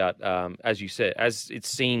it's about, as you said, as it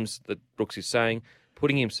seems that Brooks is saying,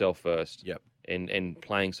 putting himself first and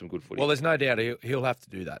playing some good footy. Well, there's no doubt he'll have to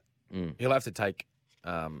do that. He'll have to take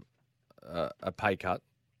a pay cut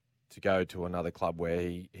to go to another club where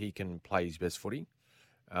he can play his best footy.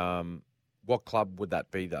 What club would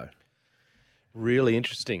that be, though? Really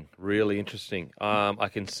interesting. Really interesting. I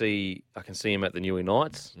can see him at the Newey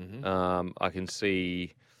Knights. I can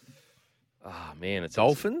see. Oh, man. It's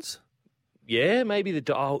Dolphins? Yeah, maybe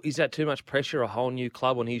is that too much pressure? A whole new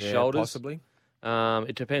club on his shoulders? Possibly.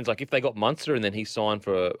 It depends. Like if they got Munster and then he signed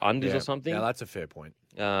for unders or something. Yeah, that's a fair point.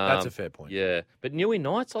 That's a fair point. Yeah, but Newey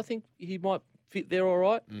Knights, I think he might fit there all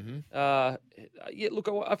right. Yeah, look,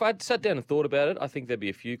 if I'd sat down and thought about it, I think there'd be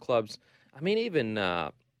a few clubs. I mean, even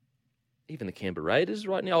the Canberra Raiders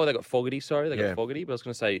right now. Oh, they got Fogarty. Sorry, they got Fogarty. But I was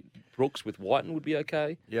going to say Brooks with Whiten would be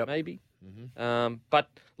okay. Yeah, maybe. But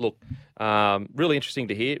look, really interesting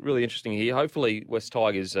to hear. Really interesting to hear. Hopefully, West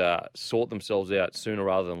Tigers sort themselves out sooner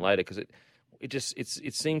rather than later because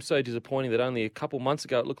it seems so disappointing that only a couple months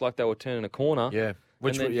ago it looked like they were turning a corner. Yeah,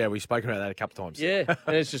 we've spoken about that a couple of times. Yeah,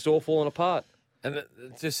 and it's just all falling apart. And it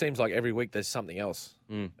just seems like every week there's something else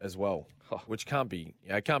as well, which can't be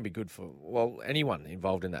good for anyone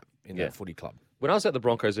involved in that footy club. When I was at the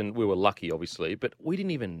Broncos, and we were lucky, obviously, but we didn't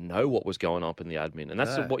even know what was going on in the admin, and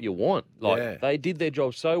that's what you want. They did their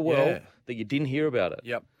job so well that you didn't hear about it.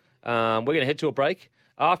 Yep. We're going to head to a break.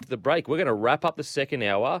 After the break, we're going to wrap up the second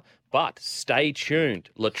hour, but stay tuned.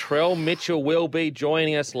 Latrell Mitchell will be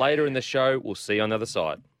joining us later in the show. We'll see you on the other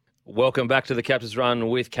side. Welcome back to the Captain's Run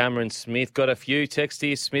with Cameron Smith. Got a few texts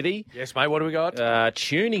here, Smithy. Yes, mate. What do we got?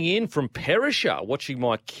 Tuning in from Perisher, watching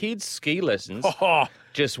my kids' ski lessons.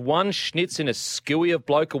 Just one schnitz and a skewy of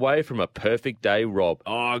bloke away from a perfect day, Rob.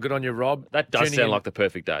 Oh, good on you, Rob. That does sound like the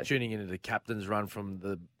perfect day. Tuning into the Captain's Run from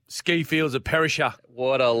the ski fields of Perisher.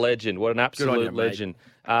 What a legend. What an absolute legend.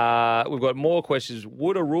 We've got more questions.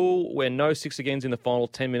 Would a rule where no 6 agains in the final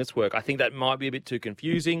 10 minutes work? I think that might be a bit too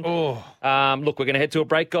confusing. Look, we're going to head to a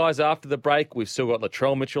break, guys. After the break, we've still got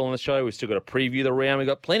Latrell Mitchell on the show. We've still got to preview the round. We've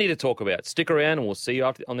got plenty to talk about. Stick around and we'll see you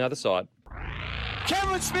on the other side.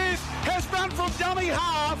 Cameron Smith has run from dummy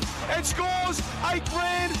half and scores a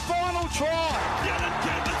grand final try. Dylan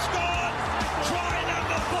Kemp's scored. Try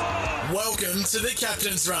number 4. Welcome to the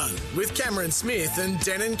Captain's Run with Cameron Smith and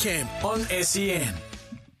Denon Kemp on SEN.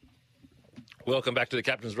 Welcome back to the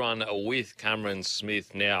Captain's Run with Cameron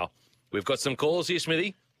Smith. Now, we've got some calls here,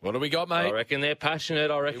 Smithy. What do we got, mate? I reckon they're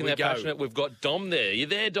passionate. Passionate. We've got Dom there. You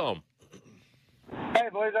there, Dom? Hey,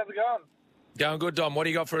 boys, how's it going? Going good, Dom. What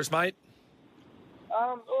do you got for us, mate?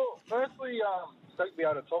 Firstly, stoked to be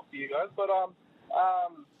able to talk to you guys, but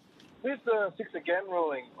with the 6 again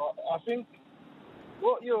ruling, I think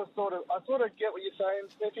what you're I sort of get what you're saying,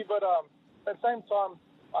 Smithy, but at the same time,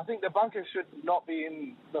 I think the bunkers should not be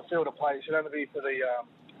in the field of play. It should only be for the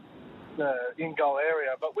in-goal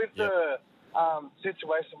area. But with the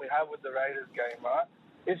situation we have with the Raiders game, right,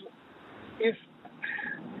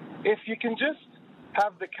 if you can just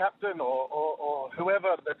have the captain or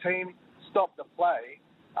whoever the team stop the play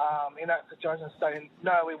in that situation saying,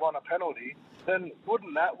 no, we want a penalty, then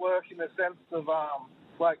wouldn't that work in the sense of,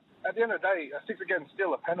 at the end of the day, a 6 again is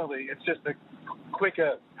still a penalty. It's just a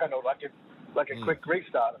quicker penalty, like a quick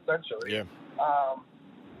restart, essentially. Yeah.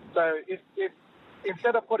 So if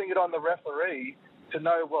instead of putting it on the referee to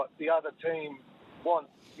know what the other team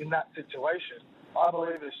wants in that situation, I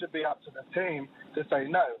believe it should be up to the team to say,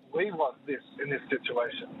 no, we want this in this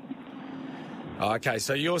situation. Okay,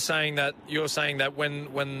 so you're saying that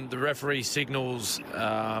when the referee signals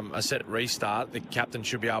a set restart, the captain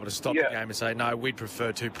should be able to stop the game and say, no, we'd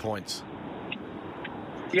prefer 2 points.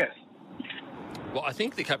 Yes. Well, I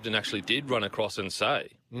think the captain actually did run across and say,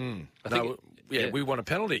 we want a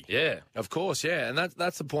penalty. Yeah, of course, yeah, and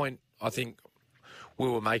that's the point I think we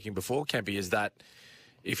were making before, Kempy, is that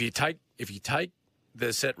if you take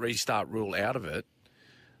the set restart rule out of it,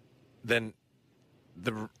 then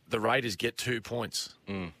the Raiders get 2 points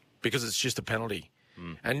because it's just a penalty,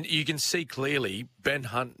 and you can see clearly Ben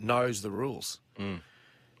Hunt knows the rules.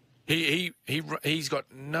 He's got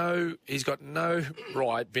no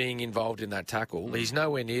right being involved in that tackle. He's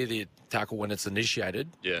nowhere near the tackle when it's initiated.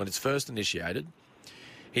 When it's first initiated,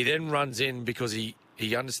 he then runs in because he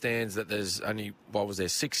understands that there's only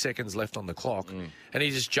 6 seconds left on the clock, and he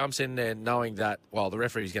just jumps in there knowing that the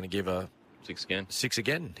referee's going to give a 6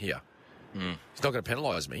 again here. He's not going to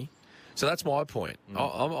penalise me. So that's my point.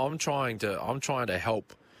 I'm trying to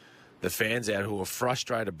help the fans out who are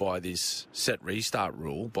frustrated by this set restart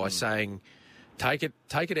rule by saying, take it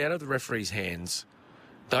out of the referee's hands.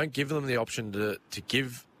 Don't give them the option to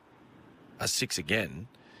give a 6 again.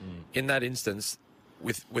 In that instance,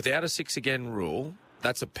 without a 6 again rule,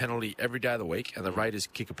 that's a penalty every day of the week, and the Raiders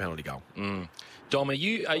kick a penalty goal. Dom, are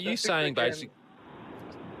you saying basically?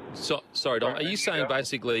 Sorry, Dom. Are you saying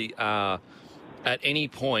basically at any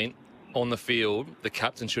point on the field, the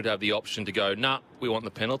captain should have the option to go, nah, we want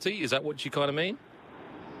the penalty? Is that what you kind of mean?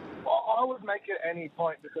 Well, I would make it any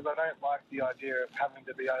point because I don't like the idea of having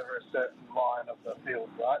to be over a certain line of the field,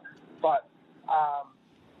 right? But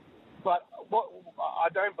But I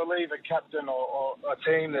don't believe a captain or a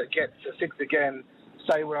team that gets to 6 again,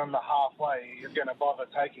 say we're on the halfway, is going to bother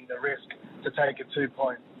taking the risk to take a 2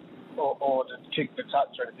 point or to kick the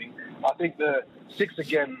touch or anything. I think the 6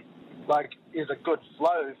 again is a good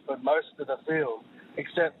flow for most of the field,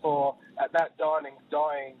 except for at that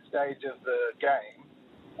dying stage of the game,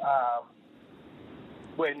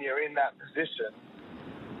 when you're in that position.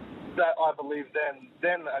 That I believe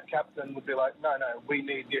then a captain would be like, no, we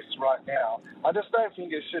need this right now. I just don't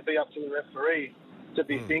think it should be up to the referee to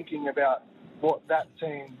be thinking about what that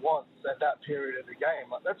team wants at that period of the game.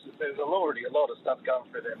 There's already a lot of stuff going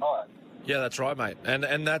through their mind. Yeah, that's right, mate.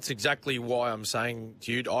 And that's exactly why I'm saying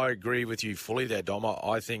to you, I agree with you fully there, Dom.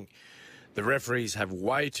 I think the referees have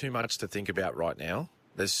way too much to think about right now.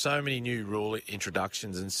 There's so many new rule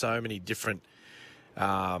introductions and so many different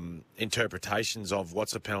interpretations of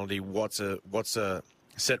what's a penalty, what's a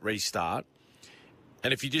set restart.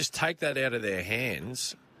 And if you just take that out of their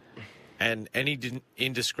hands and any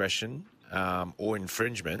indiscretion or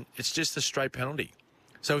infringement, it's just a straight penalty.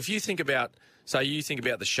 So if you think about,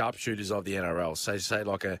 the sharpshooters of the NRL, say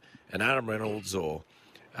like an Adam Reynolds or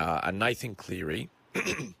a Nathan Cleary,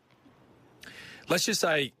 let's just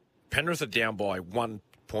say Penrith are down by 1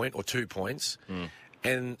 point or 2 points,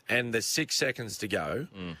 and there's 6 seconds to go,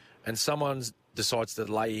 and someone decides to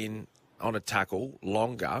lay in on a tackle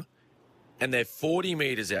longer, and they're 40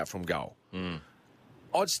 metres out from goal.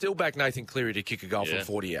 I'd still back Nathan Cleary to kick a goal from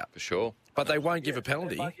 40 out. For sure. But they won't give a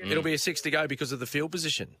penalty. It'll be a 6 to go because of the field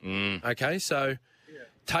position. Okay, so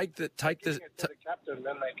take the the captain,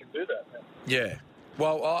 then they can do that. Man. Yeah.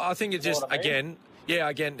 Well, I think it just I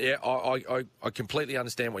completely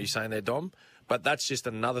understand what you're saying there, Dom. But that's just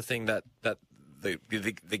another thing that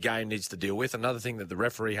the game needs to deal with. Another thing that the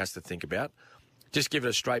referee has to think about. Just give it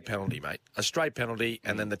a straight penalty, mate. A straight penalty,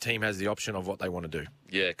 and then the team has the option of what they want to do.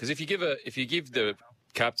 Yeah, because if you give the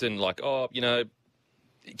captain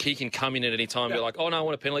he can come in at any time and be like, oh, no, I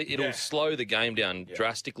want a penalty. It'll slow the game down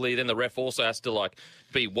drastically. Then the ref also has to,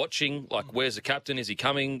 be watching, where's the captain? Is he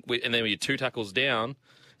coming? And then you're 2 tackles down.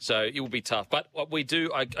 So it will be tough. But what we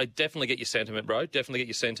do, I definitely get your sentiment, bro. Definitely get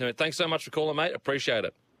your sentiment. Thanks so much for calling, mate. Appreciate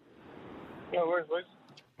it. No worries, boys.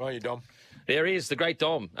 Right, you, Dom. There he is, the great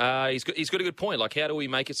Dom. He's got a good point. How do we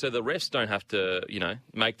make it so the refs don't have to,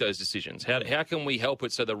 make those decisions? How can we help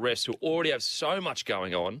it so the refs who already have so much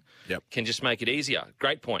going on can just make it easier?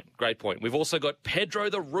 Great point. We've also got Pedro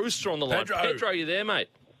the Rooster on the line. Pedro, you there, mate?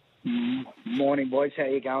 Morning, boys. How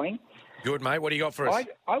you going? Good, mate. What do you got for us?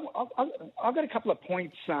 I've got a couple of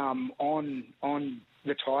points on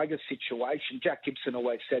the Tigers situation. Jack Gibson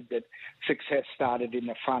always said that success started in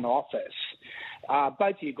the front office.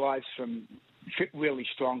 Both of you guys from really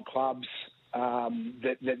strong clubs,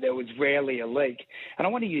 that there was rarely a leak. And I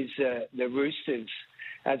want to use the Roosters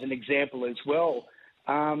as an example as well.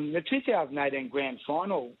 The 2018 Grand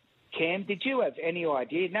Final, Cam, did you have any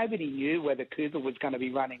idea? Nobody knew whether Cooper was going to be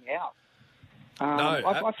running out.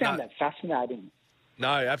 I found that fascinating. No,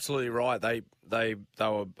 absolutely right. They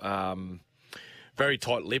were very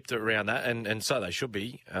tight-lipped around that, and so they should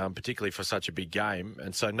be, particularly for such a big game.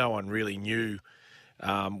 And so no one really knew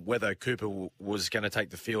whether Cooper was going to take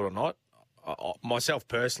the field or not. Myself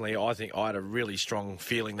personally, I think I had a really strong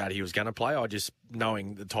feeling that he was going to play. I just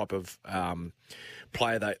knowing the type of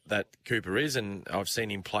player that Cooper is, and I've seen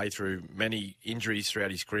him play through many injuries throughout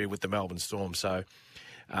his career with the Melbourne Storm. So,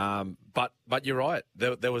 but you're right.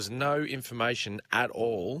 There was no information at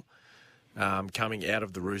all coming out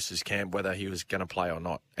of the Roosters camp whether he was going to play or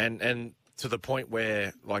not, and to the point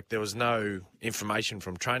where there was no information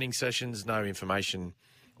from training sessions, no information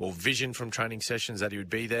or vision from training sessions that he would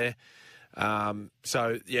be there.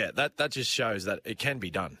 So that just shows that it can be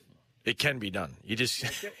done. It can be done. You just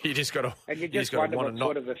got to and you just wonder what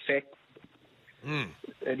sort of effect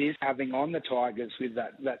it is having on the Tigers with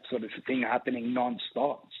that sort of thing happening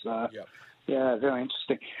non-stop. So yeah, very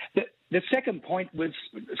interesting. The second point was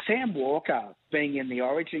Sam Walker being in the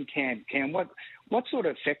Origin camp. Cam, what sort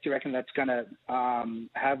of effect do you reckon that's going to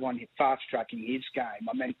have on fast-tracking his game?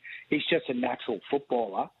 I mean, he's just a natural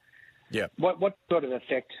footballer. Yeah. What sort of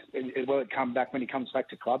effect will it come back when he comes back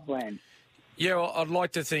to clubland? Yeah, well, I'd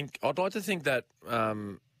like to think that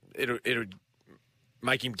it'll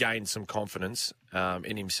make him gain some confidence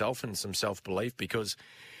in himself and some self-belief, because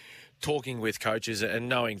talking with coaches and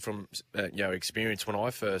knowing from experience, when I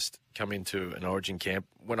first come into an Origin camp,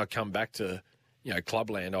 when I come back to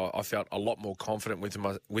clubland, I felt a lot more confident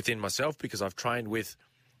within myself, because I've trained with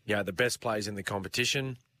the best players in the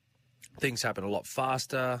competition. Things happen a lot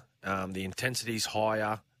faster. The intensity's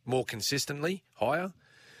higher, more consistently higher.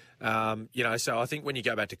 So I think when you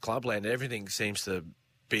go back to clubland, everything seems to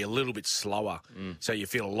be a little bit slower, so you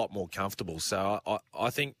feel a lot more comfortable. So I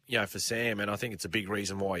think, for Sam, and I think it's a big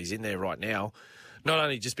reason why he's in there right now, not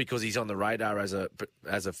only just because he's on the radar as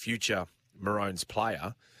a future Maroons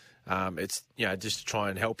player, it's just to try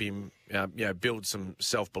and help him build some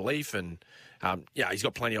self-belief, and he's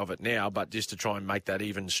got plenty of it now, but just to try and make that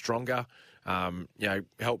even stronger,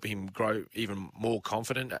 help him grow even more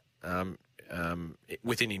confident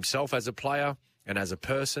within himself as a player and as a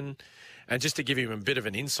person, and just to give him a bit of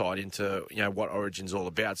an insight into what Origin's all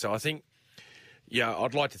about. So I think,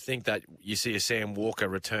 I'd like to think that you see a Sam Walker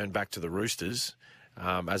return back to the Roosters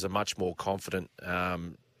as a much more confident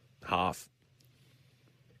half.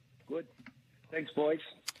 Good. Thanks, boys.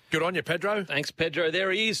 Good on you, Pedro. Thanks, Pedro. There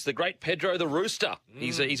he is, the great Pedro the Rooster.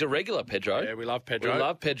 He's a regular, Pedro. Yeah, we love Pedro. We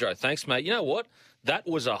love Pedro. Thanks, mate. You know what? That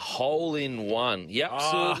was a hole-in-one. He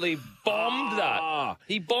absolutely bombed that.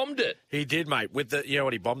 He bombed it. He did, mate. With the,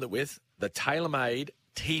 what he bombed it with? The tailor-made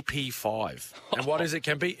TP5. And what is it,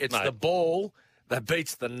 Kempy? It's the ball that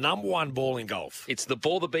beats the number one ball in golf. It's the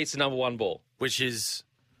ball that beats the number one ball. Which is?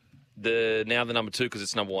 The number two because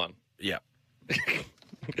it's number one. Yeah.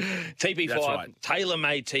 TP5, That's right.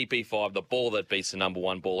 Tailor-made TP5, the ball that beats the number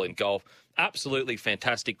one ball in golf. Absolutely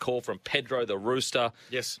fantastic call from Pedro the Rooster.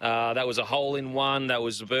 Yes. That was a hole-in-one. That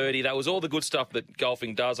was a birdie. That was all the good stuff that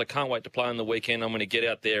golfing does. I can't wait to play on the weekend. I'm going to get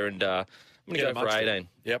out there and I'm going to go for 18.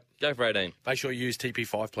 Yep. Go for 18. Make sure you use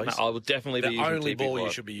TP5, please. No, I will definitely be using the only TP5. ball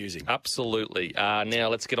you should be using. Absolutely. Now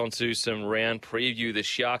let's get on to some round preview. The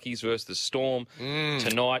Sharkies versus the Storm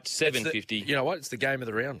tonight, 7:50. You know what? It's the game of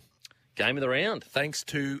the round. Game of the round. Thanks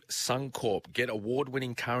to Suncorp. Get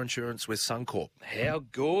award-winning car insurance with Suncorp. How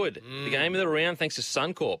good. The game of the round thanks to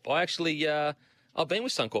Suncorp. I actually, I've been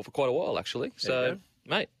with Suncorp for quite a while, actually. So,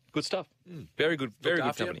 mate, good stuff. Very good, very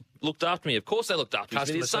good company. Looked after me. Of course they looked after me.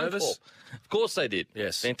 Customer service? Of course they did.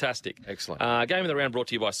 Yes. Fantastic. Excellent. Game of the round brought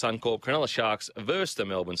to you by Suncorp. Cronulla Sharks versus the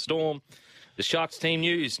Melbourne Storm. The Sharks team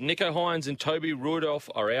news. Nico Hines and Toby Rudolph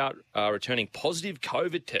are returning positive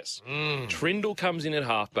COVID tests. Trindle comes in at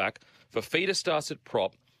halfback. Fafita starts at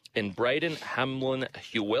prop, and Braden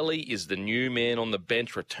Hamlin-Hueli is the new man on the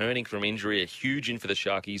bench returning from injury. A huge in for the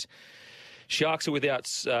Sharkies. Sharks are without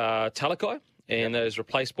Talakai, and that is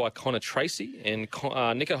replaced by Connor Tracy. And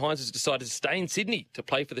Nico Hines has decided to stay in Sydney to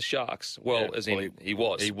play for the Sharks. He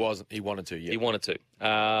was. He wanted to, yeah. He wanted to.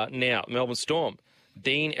 Now, Melbourne Storm.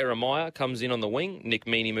 Dean Eremaya comes in on the wing. Nick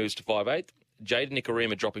Meaney moves to 5'8". Jaden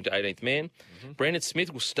Nikorima dropping to 18th man. Brandon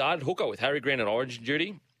Smith will start at hooker with Harry Grant on origin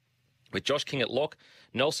duty. With Josh King at lock,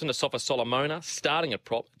 Nelson Asofa Solomona starting at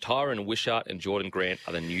prop, Tyron Wishart and Jordan Grant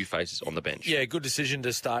are the new faces on the bench. Yeah, good decision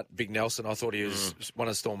to start Big Nelson. I thought he was one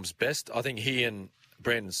of Storm's best. I think he and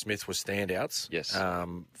Brandon Smith were standouts. Yes.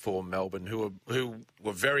 For Melbourne, who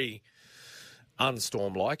were very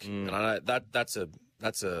un-Storm-like, and I know that's a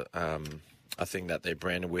thing that they're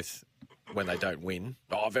branded with when they don't win.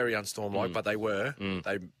 Very un-Storm-like, but they were.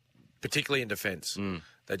 They particularly in defence.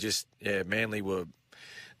 They just Manly were.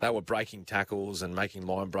 They were breaking tackles and making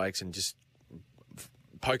line breaks and just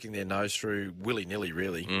poking their nose through willy-nilly,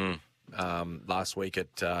 really, last week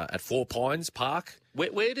at Four Pines Park.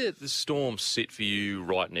 Where did the Storm sit for you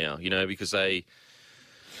right now? Because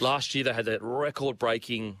last year they had that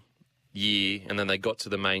record-breaking year and then they got to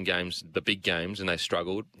the main games, the big games, and they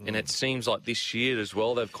struggled. And it seems like this year as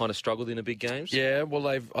well they've kind of struggled in the big games. Yeah, well,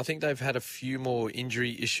 I think they've had a few more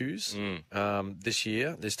injury issues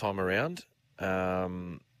this time around.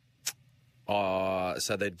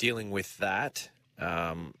 So they're dealing with that.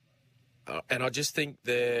 And I just think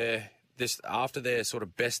after their sort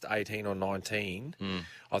of best 18 or 19,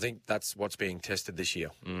 I think that's what's being tested this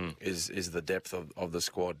year is the depth of the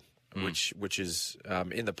squad, which is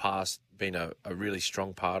in the past been a really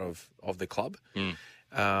strong part of the club.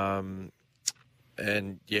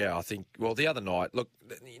 And I think, the other night, look,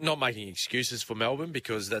 not making excuses for Melbourne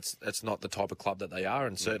because that's not the type of club that they are,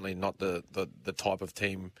 and certainly not the type of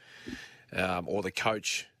team or the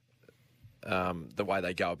coach, the way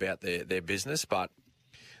they go about their business. But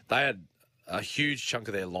they had a huge chunk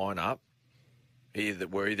of their lineup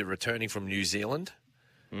were either returning from New Zealand,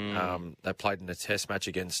 they played in a test match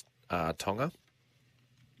against Tonga,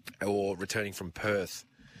 or returning from Perth.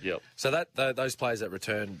 Yep. So those players that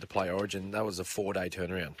returned to play Origin, that was a 4-day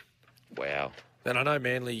turnaround. Wow. And I know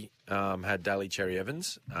Manly had Daly Cherry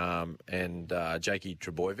Evans and Jakey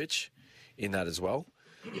Trebojevic in that as well.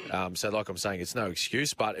 So like I'm saying, it's no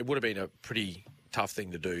excuse, but it would have been a pretty tough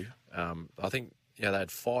thing to do. I think they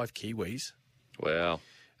had 5 Kiwis. Wow.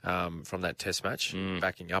 From that test match,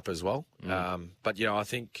 backing up as well. But, I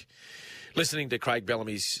think listening to Craig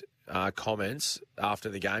Bellamy's comments after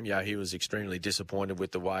the game, he was extremely disappointed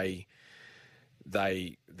with the way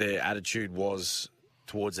their attitude was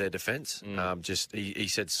towards their defence. He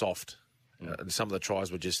said soft. Some of the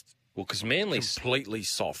tries were just because Manly's completely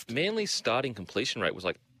soft. Manly's starting completion rate was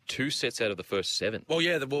like 2 sets out of the first 7. Well,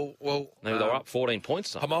 yeah, they were up 14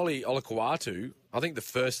 points. Hamoli Olakuatu, I think the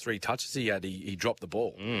first 3 touches he had, he dropped the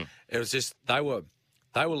ball. It was just they were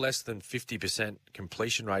less than 50%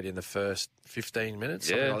 completion rate in the first 15 minutes,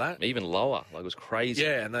 something like that. Even lower. Like, it was crazy.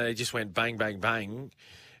 Yeah, and they just went bang, bang, bang,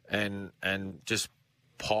 and just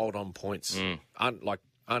piled on points,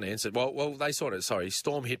 unanswered. Well,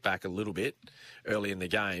 Storm hit back a little bit early in the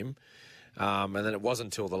game, and then it wasn't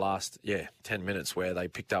until the last 10 minutes where they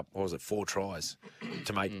picked up 4 tries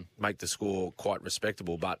to make the score quite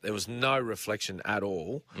respectable. But there was no reflection at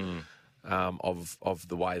all of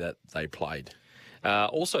the way that they played.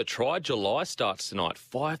 Also, Try July starts tonight.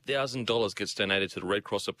 $5,000 gets donated to the Red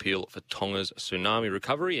Cross Appeal for Tonga's tsunami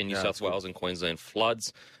recovery and New South Wales and Queensland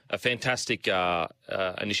floods. A fantastic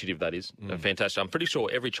initiative, that is. Fantastic. I'm pretty sure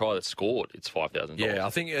every try that's scored, it's $5,000. Yeah, I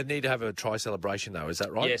think you need to have a try celebration, though. Is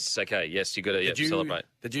that right? Yes, okay. Yes, you got to celebrate.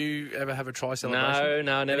 Did you ever have a try celebration?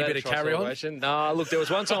 No, never had a try carry celebration. No, look, there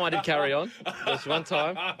was one time I did carry on. There was one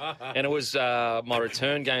time. And it was my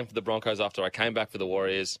return game for the Broncos after I came back for the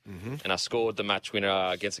Warriors. And I scored the match winner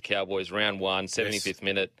against the Cowboys, round 1, 75th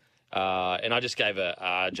minute. And I just gave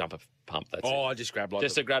a jumper pump. That's it. I just grabbed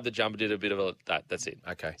to grab the jumper, did a bit of that's it.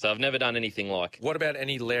 Okay. So I've never done anything like. What about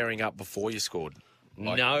any layering up before you scored?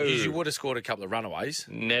 No. You would have scored a couple of runaways.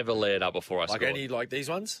 Never layered up before I scored. Like any like these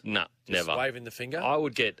ones? No, just never. Waving the finger? I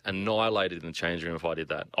would get annihilated in the change room if I did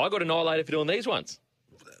that. I got annihilated for doing these ones.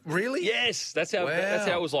 Really? Yes, that's how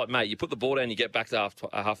it was like, mate. You put the ball down, you get back to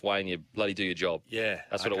halfway, and you bloody do your job. Yeah,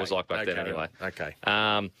 that's what it was like back then, anyway. Okay.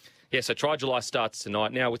 So Try July starts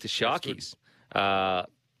tonight. Now with the Sharkies.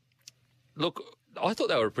 Look, I thought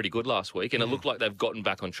they were pretty good last week, and it looked like they've gotten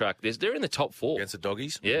back on track. They're in the top 4 against the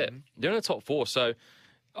Doggies. Yeah, they're in the top 4. So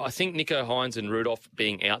I think Nico Hines and Rudolph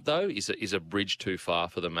being out though is a bridge too far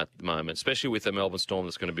for them at the moment, especially with the Melbourne Storm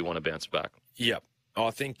that's going to want to bounce back. Yep,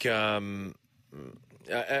 I think. Well,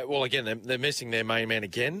 again, they're missing their main man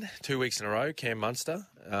again, 2 weeks in a row, Cam Munster.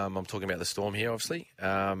 I'm talking about the Storm here, obviously.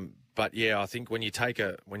 But yeah, I think when you take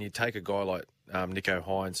a guy like Nico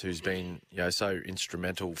Hines, who's been so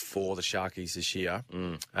instrumental for the Sharkies this year,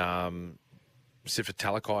 Sifa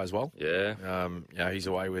Talakai as well. Yeah, he's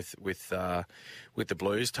away with the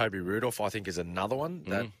Blues. Toby Rudolph, I think, is another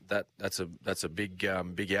one that's a big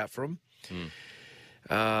out for him.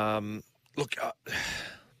 Look.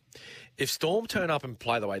 If Storm turn up and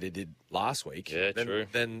play the way they did last week,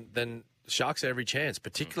 then Sharks have every chance,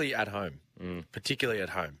 particularly at home.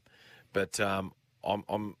 But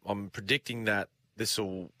I'm predicting that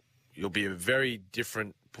you'll be a very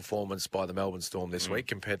different performance by the Melbourne Storm this week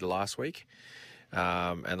compared to last week,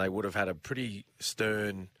 and they would have had a pretty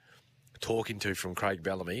stern talking to from Craig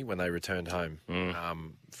Bellamy when they returned home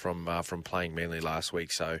from playing Manly last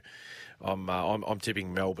week. So I'm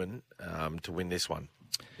tipping Melbourne to win this one.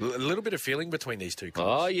 A little bit of feeling between these two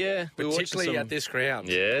clubs. Oh, yeah. Particularly at this ground.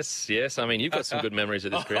 Yes. I mean, you've got some good memories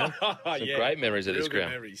of this ground. Great memories of this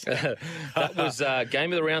ground. That was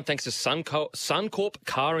Game of the Round thanks to Suncorp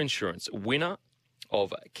Car Insurance, winner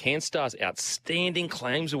of CanStar's Outstanding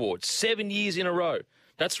Claims Award. 7 years in a row.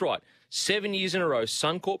 That's right. 7 years in a row,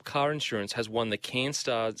 Suncorp Car Insurance has won the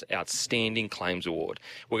CanStar's Outstanding Claims Award.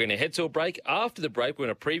 We're going to head to a break. After the break, we're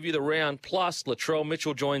going to preview the round, plus Latrell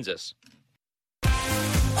Mitchell joins us.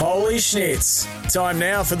 Holy Schnitz. Time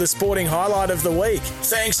now for the sporting highlight of the week.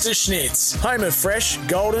 Thanks to Schnitz, home of fresh,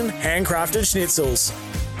 golden, handcrafted schnitzels.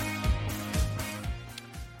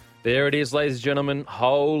 There it is, ladies and gentlemen.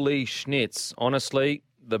 Holy Schnitz. Honestly,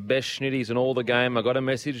 the best schnitties in all the game. I got a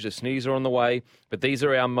message, the Snees are on the way. But these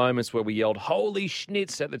are our moments where we yelled, Holy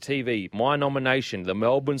Schnitz at the TV. My nomination, the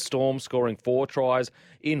Melbourne Storm scoring 4 tries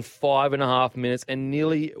in 5.5 minutes and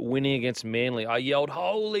nearly winning against Manly. I yelled,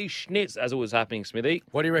 Holy Schnitz, as it was happening, Smithy.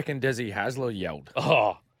 What do you reckon Desi Hasler yelled?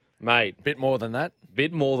 Oh, mate. Bit more than that?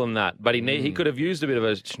 Bit more than that. But he could have used a bit of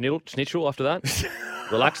a schnitzel after that.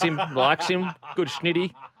 Relax him. Good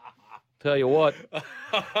schnitty. Tell you what,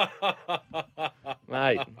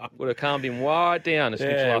 mate, would have calmed him right down.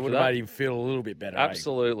 Yeah, would have made him feel a little bit better.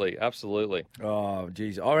 Absolutely. Oh,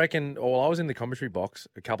 geez. I reckon, I was in the commentary box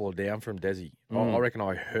a couple of down from Desi. I reckon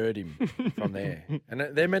I heard him from there. And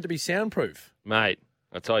they're meant to be soundproof. Mate,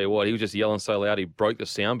 I tell you what, he was just yelling so loud he broke the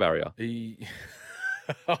sound barrier. I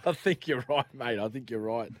think you're right, mate. I think you're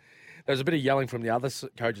right. There was a bit of yelling from the other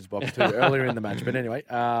coach's box too earlier in the match. But anyway,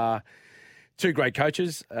 2 great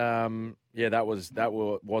coaches. That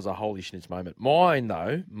was a holy schnitz moment. Mine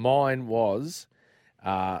was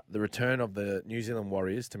the return of the New Zealand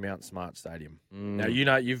Warriors to Mount Smart Stadium. Now,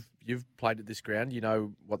 you've played at this ground. You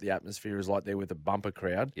know what the atmosphere is like there with a bumper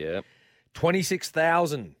crowd. Yeah.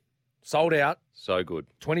 26,000 sold out. So good.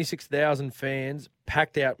 26,000 fans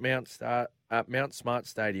packed out Mount Smart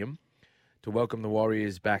Stadium to welcome the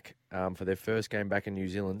Warriors back for their first game back in New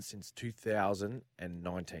Zealand since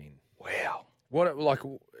 2019. Wow.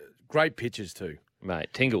 Great pictures too.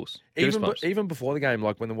 Mate, tingles. Even before the game,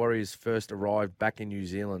 like when the Warriors first arrived back in New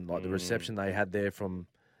Zealand, like the reception they had there from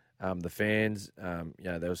the fans,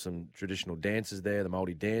 there was some traditional dances there, the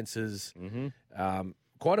Māori dancers. Mm-hmm.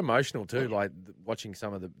 Quite emotional too, like watching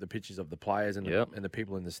some of the pictures of the players and the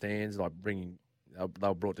people in the stands, like they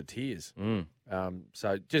were brought to tears.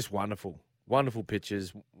 So just wonderful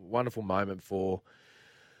pictures, wonderful moment for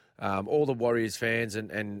all the Warriors fans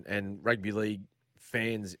and rugby league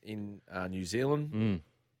fans in New Zealand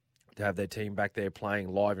to have their team back there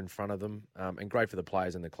playing live in front of them, and great for the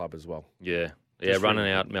players and the club as well. Yeah, Just running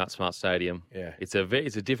really out Mount Smart Stadium. Yeah, it's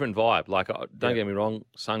a different vibe. Like, don't get me wrong,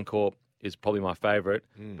 Suncorp is probably my favourite,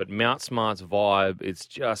 but Mount Smart's vibe,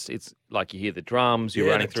 it's like you hear the drums, you're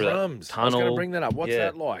running through drums. that tunnel. I was going to bring that up. What's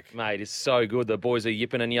that like? Mate, it's so good. The boys are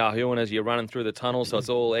yipping and yahooing as you're running through the tunnel, so it's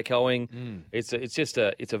all echoing. It's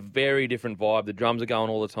a very different vibe. The drums are going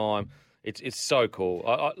all the time. It's so cool.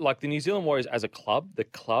 I like the New Zealand Warriors as a club. The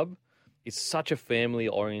club is such a family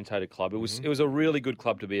orientated club. It was a really good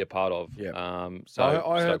club to be a part of. Yeah.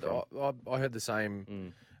 I heard the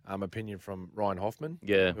same opinion from Ryan Hoffman.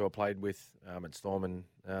 Yeah. Who I played with at Storm, and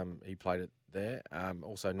he played it there.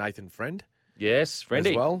 Also Nathan Friend. Yes,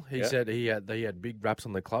 Friendy as well. He said he had big raps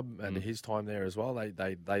on the club and his time there as well.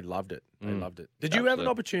 They loved it. They loved it. Did you have an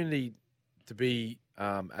opportunity to be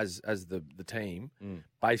as the team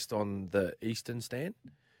based on the Eastern stand?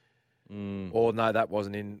 Or no, that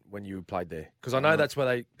wasn't in when you played there? Because I know that's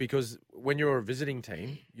where because when you're a visiting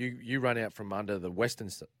team, you run out from under the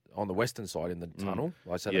on the western side in the tunnel,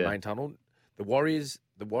 like say the main tunnel. The Warriors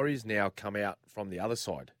now come out from the other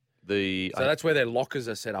side. That's where their lockers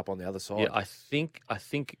are set up on the other side. Yeah, I think.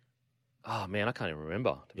 Oh man, I can't even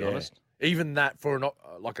remember, to be honest. Even that for an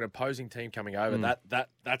opposing team coming over,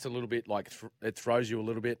 that's a little bit like it throws you a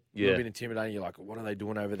little bit intimidating. You're like, what are they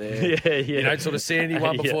doing over there? You don't sort of see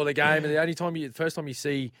anyone before the game, and the first time you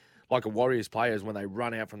see like a Warriors player is when they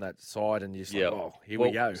run out from that side, and you're just like, oh, here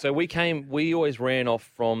we go. So we always ran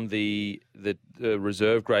off from the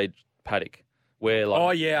reserve grade paddock. Where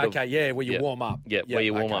where you warm up. Yeah, where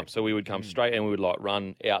you warm up. So we would come straight and we would like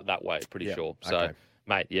run out that way, pretty sure. So,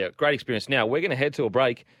 mate, great experience. Now, we're going to head to a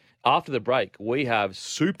break. After the break, we have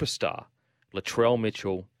superstar Latrell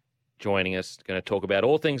Mitchell joining us, going to talk about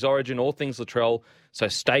all things Origin, all things Latrell. So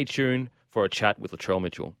stay tuned for a chat with Latrell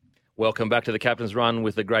Mitchell. Welcome back to the Captain's Run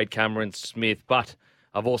with the great Cameron Smith. But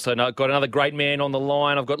I've also got another great man on the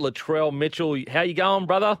line. I've got Latrell Mitchell. How you going,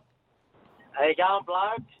 brother? How you going,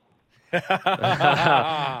 bloke?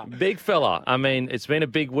 Big fella. I mean, it's been a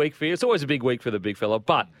big week for you. It's always a big week for the big fella.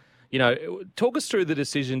 But, talk us through the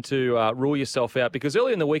decision to rule yourself out, because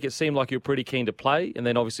earlier in the week it seemed like you were pretty keen to play, and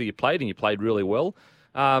then obviously you played, and you played really well.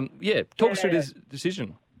 Talk us through this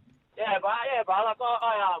decision. Yeah, bro. Like, it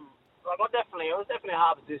was definitely a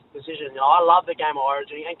hard decision. I love the game of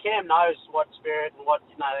Origin, and Cam knows what spirit and what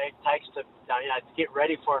it takes to to get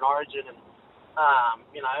ready for an Origin, and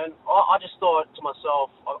and I just thought to myself,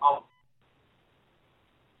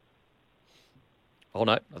 Oh,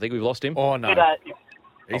 no. I think we've lost him. Oh, no.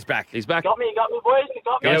 He's back. He's back. Got me, boys. You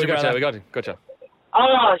got me. Yeah, we got you. Gotcha.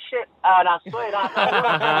 Oh, shit. No, sweet.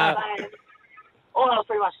 All I was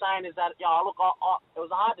pretty much saying is that, look, it was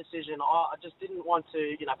a hard decision. I just didn't want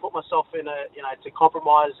to, put myself in to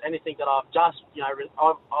compromise anything that I've just,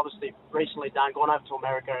 I've obviously recently gone over to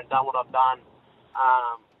America and done what I've done.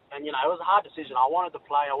 And, it was a hard decision. I wanted to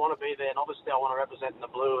play. I want to be there. And obviously I want to represent in the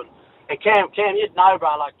blue. And Cam, you'd know,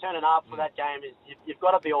 bro, like turning up for that game is, you've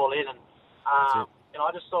got to be all in. And, I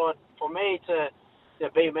just thought for me to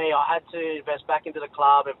be me, I had to invest back into the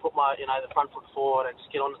club and put my, the front foot forward and just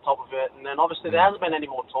get on the top of it. And then obviously there hasn't been any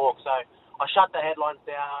more talk. So I shut the headlines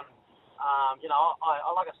down.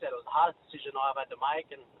 Like I said, it was the hardest decision I've had to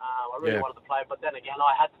make. And I really wanted to play. But then again,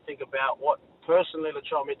 I had to think about what personally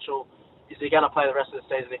Latrell Mitchell, is he going to play the rest of the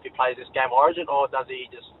season if he plays this game Origin, or does he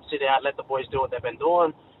just sit out, let the boys do what they've been doing,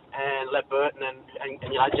 and let Burton and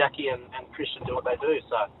Jackie and Christian do what they do?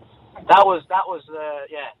 So that was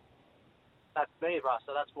that's me, bro.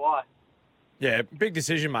 So that's why. Yeah, big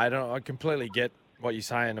decision, mate. I completely get what you're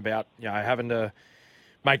saying about having to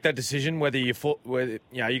make that decision. Whether you got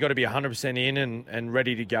to be 100% in and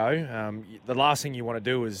ready to go. The last thing you want to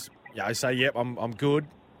do is say, "Yep, I'm good."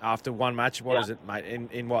 after one match. What is it, mate?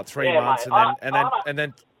 In what, 3 Yeah, months, mate. and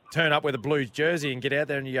then turn up with a Blues jersey and get out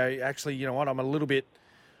there and you go, actually, you know what?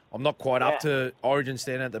 I'm not quite up to Origin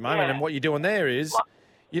standard at the moment. Yeah. And what you're doing there is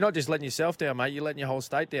you're not just letting yourself down, mate. You're letting your whole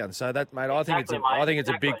state down. So that, mate, I think it's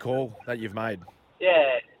a big call that you've made.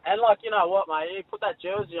 Yeah, and like, you know what, mate, you put that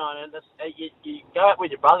jersey on and you go out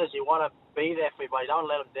with your brothers, you want to be there for everybody, you don't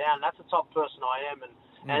let them down. That's the top person I am, and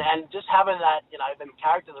just having that, you know, them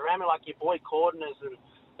characters around me, like your boy Cordoners and,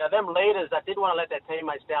 you know, them leaders that didn't want to let their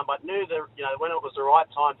teammates down, but knew that, you know, when it was the right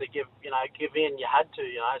time to give in, you had to,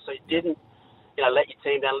 you know, so you didn't, you know, let your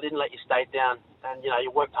team down, didn't let your state down, and, you know,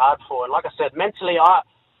 you worked hard for it. And like I said, mentally, I've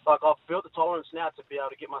built the tolerance now to be able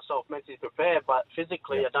to get myself mentally prepared, but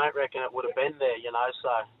physically, I don't reckon it would have been there, you know. So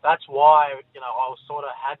that's why, you know, I was sort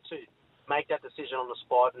of had to make that decision on the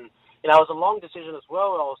spot. And, you know, it was a long decision as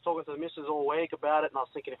well. I was talking to the missus all week about it, and I was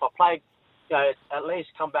thinking if I play, you know, at least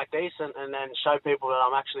come back decent and then show people that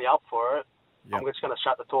I'm actually up for it, I'm just going to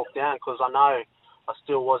shut the talk down because I know I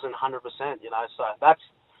still wasn't 100%, you know. So that's,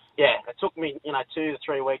 yeah, it took me, you know, 2 to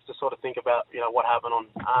 3 weeks to sort of think about, you know, what happened on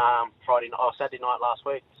Saturday night last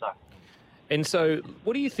week. So. And so,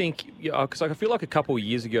 what do you think? Because I feel like a couple of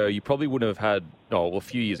years ago, you probably wouldn't have had. A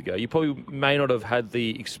few years ago, you probably may not have had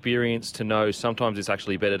the experience to know sometimes it's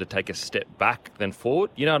actually better to take a step back than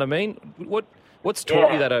forward. You know what I mean? What's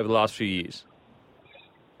taught you that over the last few years?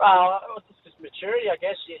 It's just maturity, I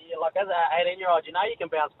guess. You like as an 18-year-old, you know you can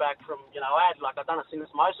bounce back from. You know, I've done a sinus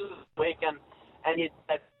most of the week, and you're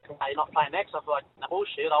not playing next. I feel like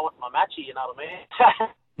bullshit. I want my matchy. You know what I mean?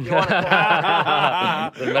 The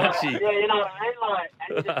matchy. Yeah, you know what I mean? Like, and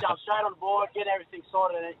you just jump straight on board, get everything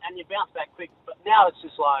sorted, and you bounce back quick. But now it's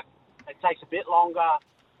just like, it takes a bit longer.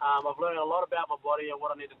 I've learned a lot about my body and what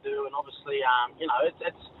I need to do, and obviously, you know,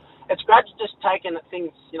 it's gradually just taking things,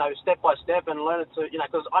 you know, step by step and learning to, you know,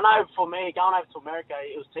 because I know for me, going over to America,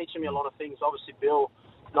 it was teaching me a lot of things. Obviously, Bill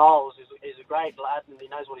Knowles is a great lad, and he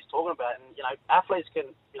knows what he's talking about. And, you know, athletes can,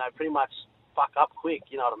 you know, pretty much fuck up quick,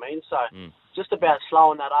 you know what I mean? So just about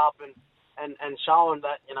slowing that up and showing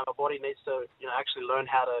that, you know, my body needs to, you know, actually learn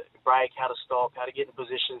how to brake, how to stop, how to get in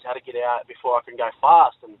positions, how to get out before I can go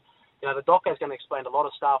fast. And, you know, the doco is going to explain a lot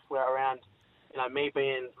of stuff around, you know, me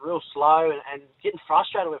being real slow and getting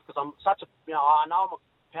frustrated with, because I'm such a, you know, I know I'm a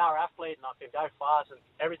power athlete and I can go fast and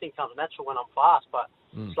everything comes natural when I'm fast, but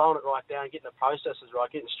slowing it right down, getting the processes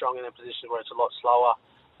right, getting strong in a position where it's a lot slower.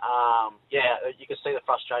 You can see the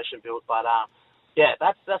frustration built, but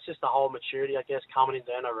that's just the whole maturity, I guess, coming into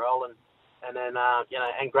NRL and then you know,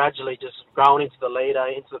 and gradually just growing into the leader,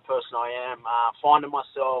 into the person I am, finding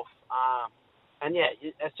myself, and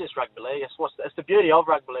it's just rugby league. It's the beauty of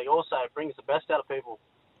rugby league. Also, it brings the best out of people.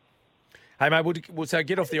 Hey mate, so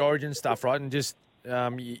get off the Origin stuff, right? And just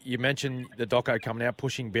you mentioned the doco coming out,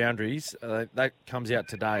 Pushing Boundaries. That comes out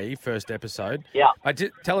today, first episode. Yeah.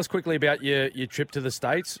 Tell us quickly about your trip to the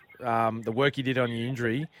States, the work you did on your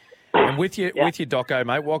injury, and with your doco,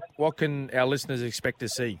 mate. What can our listeners expect to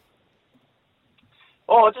see?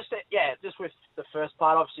 Oh, just with the first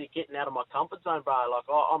part, obviously getting out of my comfort zone, bro. Like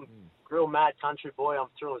I'm a real mad country boy. I'm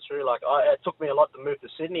through and through. Like it took me a lot to move to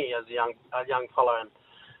Sydney as a young fellow, and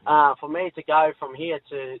for me to go from here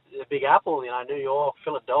to the Big Apple, you know, New York,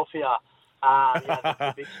 Philadelphia, you know,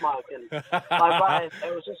 the Big Smoke, and like,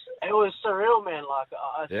 it was surreal, man. Like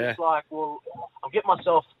it's just like, well, I'm getting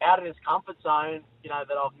myself out of this comfort zone, you know,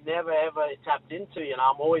 that I've never ever tapped into. You know,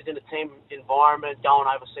 I'm always in a team environment, going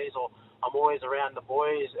overseas, or I'm always around the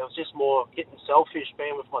boys. It was just more getting selfish,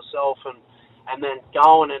 being with myself, and then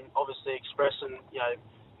going and obviously expressing, you know,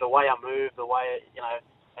 the way I move, the way, you know,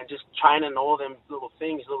 and just training all them little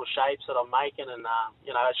things, little shapes that I'm making. And,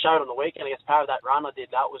 you know, it showed on the weekend. I guess part of that run I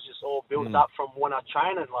did, that was just all built up from when I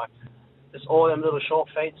trained, and like just all them little short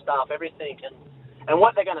feet stuff, everything. And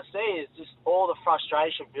what they're going to see is just all the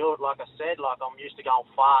frustration built. Like I said, like I'm used to going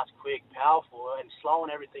fast, quick, powerful, and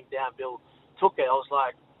slowing everything down. Bill took it. I was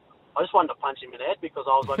like, I just wanted to punch him in the head because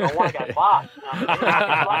I was like, I want to go fast. You know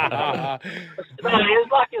what I mean? It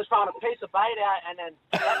was like he was throwing a piece of bait out and then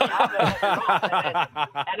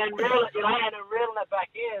and then reeling it, you know, and then reeling it back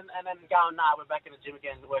in and then going, nah, we're back in the gym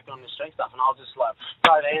again working on the strength stuff. And I was just like,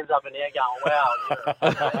 throw the hands up in the air going, wow.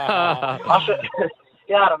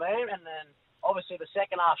 You know what I mean? And then obviously the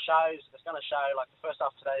second half shows, it's going to show, like the first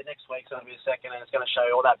half today, next week's going to be the second, and it's going to show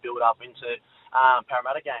all that build up into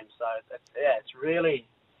Parramatta games. So, it's really...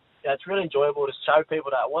 Yeah, it's really enjoyable to show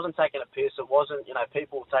people that it wasn't taking a piss. It wasn't, you know,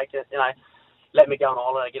 people take it, you know, let me go on a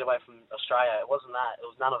holiday, get away from Australia. It wasn't that. It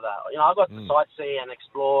was none of that. You know, I got to sightsee and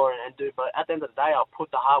explore and do, but at the end of the day, I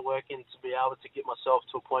put the hard work in to be able to get myself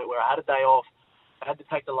to a point where I had a day off. I had to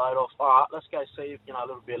take the load off. All right, let's go see, you know, a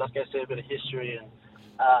little bit. Let's go see a bit of history and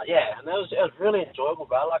and it was really enjoyable,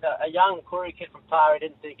 bro. Like a young Koori kid from Tara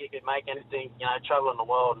didn't think he could make anything, traveling the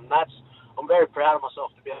world, and I'm very proud of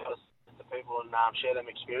myself to be able to sit to people and share them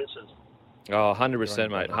experiences. Oh, 100%,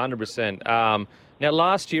 mate, 100%. Now,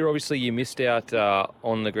 last year, obviously, you missed out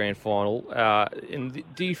on the grand final. And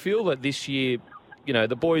do you feel that this year,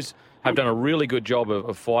 the boys have done a really good job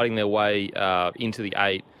of fighting their way into the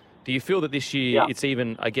 8? Do you feel that this year it's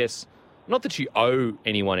even, I guess, not that you owe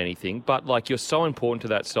anyone anything, but like you're so important to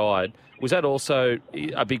that side? Was that also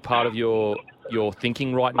a big part of your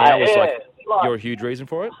thinking right now? You're a huge reason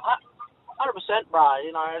for it? 100%, bro.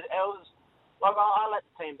 It was like I let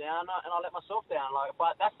the team down and I let myself down.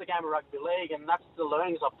 But that's the game of rugby league, and that's the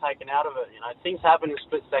learnings I've taken out of it. Things happen in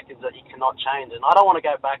split seconds that you cannot change, and I don't want to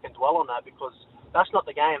go back and dwell on that because that's not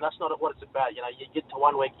the game. That's not what it's about. You get to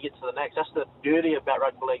 1 week, you get to the next. That's the beauty about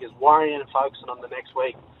rugby league, is worrying and focusing on the next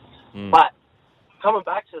week. But coming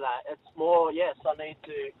back to that, it's more, yes, I need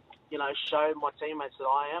to, show my teammates that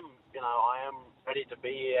I am ready to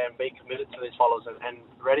be here and be committed to these followers and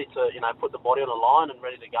ready to, put the body on the line and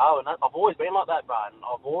ready to go. And I've always been like that, bro. And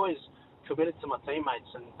I've always committed to my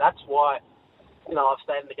teammates. And that's why, I've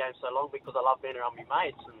stayed in the game so long, because I love being around my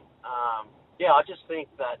mates. And, I just think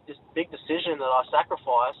that this big decision that I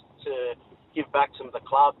sacrificed to give back to the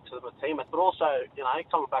club, to my teammates, but also,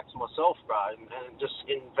 coming back to myself, bro, and just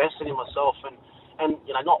investing in myself and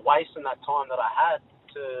not wasting that time that I had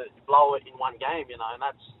to blow it in one game, and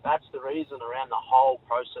that's the reason around the whole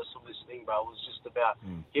process of this thing, bro. It was just about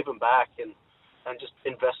giving back and just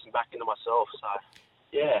investing back into myself. So,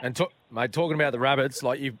 yeah. And mate, talking about the Rabbits,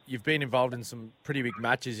 like you've been involved in some pretty big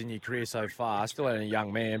matches in your career so far. Still only a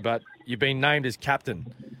young man, but you've been named as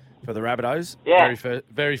captain for the Rabbitohs. Yeah.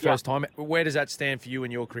 Very first time. Where does that stand for you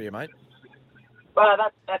in your career, mate? Well,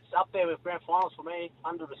 that's up there with grand finals for me,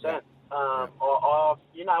 100%. Yeah.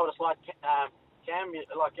 You know what it's like, Cam.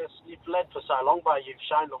 You've led for so long, bro. You've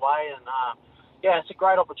shown the way, and it's a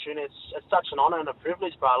great opportunity. It's such an honour and a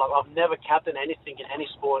privilege, bro. Like, I've never captained anything in any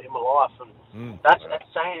sport in my life, and that's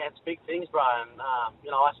saying it's big things, bro. And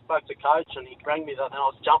I spoke to coach, and he rang me, and I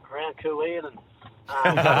was jumping around, cooing, and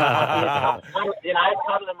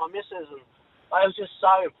cuddling my missus, and it was just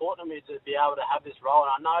so important to me to be able to have this role.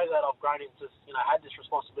 And I know that I've grown into, had this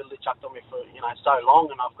responsibility chucked on me for, so long,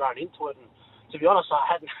 and I've grown into it. And to be honest, I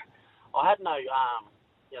had no,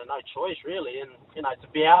 no choice really. And, to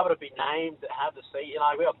be able to be named, to have the seat,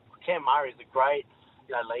 Cam Murray is a great,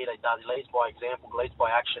 leader. He leads by example, leads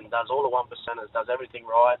by action, does all the 1%ers, does everything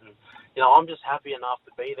right. And, I'm just happy enough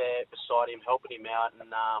to be there beside him, helping him out,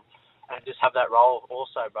 and just have that role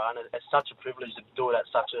also, bro. And it's such a privilege to do it at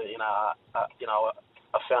such a,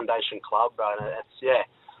 a foundation club, bro. And it's,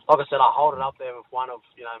 like I said, I hold it up there with one of,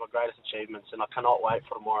 my greatest achievements, and I cannot wait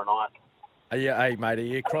for tomorrow night. Hey, mate, are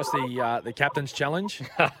you across the captain's challenge? Do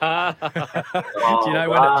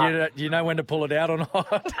you know when to pull it out or not?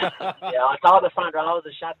 I told the front rowers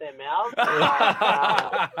to shut their mouths.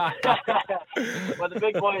 But the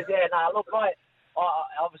big boys, look, mate,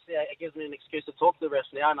 obviously it gives me an excuse to talk to the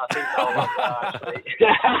refs now, and I think they'll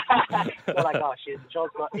actually. They're like, oh shit,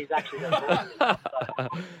 he's actually going to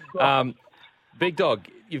talk. Big Dog,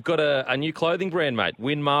 you've got a new clothing brand, mate,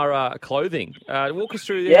 Winmara Clothing. Walk us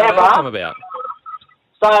through how that come about.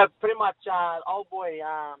 So pretty much, old boy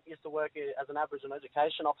used to work as an Aboriginal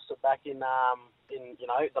education officer back in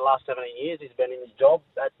the last 17 years. He's been in his job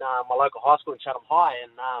at my local high school in Chatham High,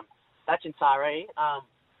 and that's in Taree.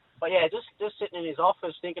 But yeah, just sitting in his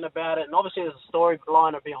office thinking about it, and obviously there's a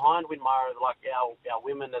storyline behind Winmara, like our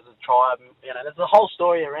women as a tribe. There's a whole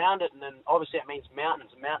story around it, and then obviously it means mountains,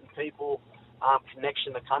 mountain people.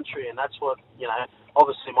 Connection to country, and that's what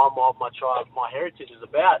obviously my mob, my tribe, my heritage is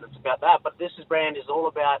about, and it's about that. But this brand is all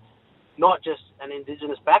about not just an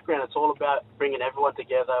Indigenous background, it's all about bringing everyone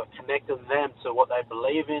together, connecting them to what they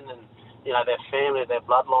believe in, and their family, their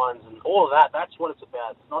bloodlines, and all of that. That's what it's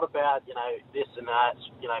about. It's not about this and that,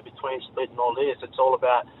 between split and all this. It's all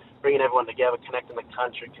about bringing everyone together, connecting the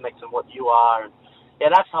country, connecting what you are. And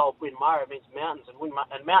that's how Winmara means mountains, and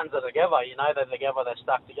mountains are together. They're together, they're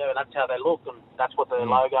stuck together. And that's how they look, and that's what the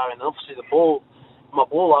logo. And obviously the bull, my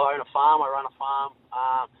bull. I own a farm. I run a farm.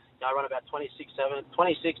 I run about 26 to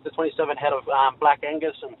 27 head of Black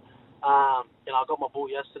Angus, and I got my bull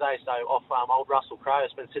yesterday. So off old Russell Crowe.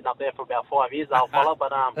 It's been sitting up there for about 5 years. They'll follow, but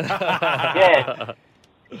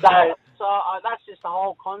So that's just the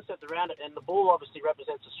whole concept around it. And the bull obviously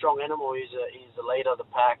represents a strong animal. He's the leader of the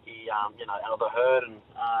pack. He out of the herd, and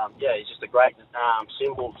he's just a great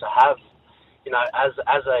symbol to have, as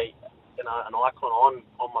a an icon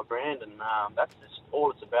on my brand. And that's just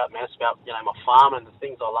all it's about, man. It's about my farm and the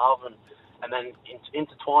things I love, and and then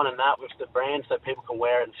intertwining that with the brand so people can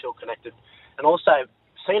wear it and feel connected. And also,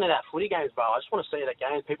 seeing it at footy games, bro, I just want to see it at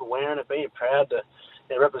games, people wearing it, being proud to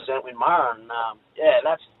represent Winmara. And,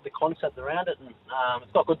 that's the concept around it. And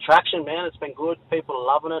it's got good traction, man. It's been good. People are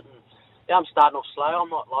loving it. And, I'm starting off slow. I'm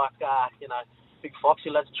not like, Big Foxy,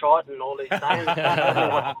 let's try it and all these things.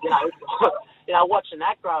 Watching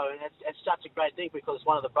that grow, and it's such a great thing because it's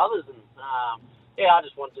one of the brothers. And, I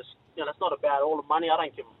just want to it's not about all the money. I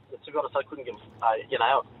don't give, to be honest, I couldn't give,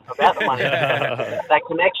 about the money. That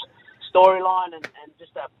connection, storyline, and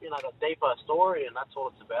just that, the deeper story, and that's all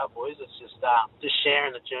it's about, boys. It's just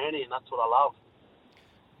sharing the journey, and that's what I love.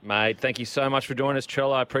 Mate, thank you so much for joining us,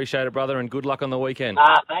 Trell. I appreciate it, brother, and good luck on the weekend.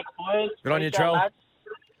 Thanks, boys. Good on you, Trell.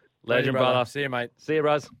 Legend, brother. See you, mate. See you,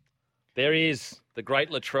 Ruz. There he is, the great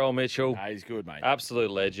Latrell Mitchell. Nah, he's good, mate.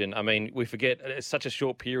 Absolute legend. I mean, we forget, it's such a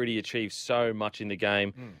short period he achieved so much in the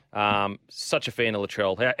game. Such a fan of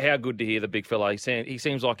Latrell. How good to hear the big fella. He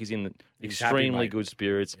seems like he's in extremely good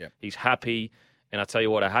spirits. Yep. He's happy. And I tell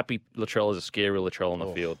you what, a happy Latrell is a scary Latrell on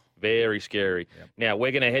the field. Very scary. Yep. Now,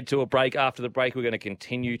 we're going to head to a break. After the break, we're going to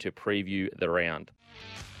continue to preview the round.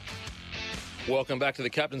 Welcome back to the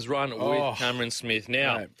Captain's Run with Cameron Smith.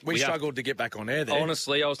 Now, mate, we struggled to get back on air there.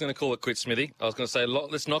 Honestly, I was going to call it quits, Smithy. I was going to say,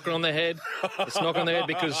 let's knock it on the head. Let's knock it on the head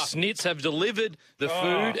because Snits have delivered the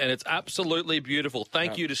food, and it's absolutely beautiful.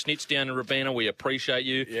 Thank you to Snits down in Robina. We appreciate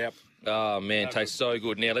you. Yep. Oh, man, tastes so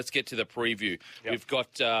good. Now, let's get to the preview. Yep. We've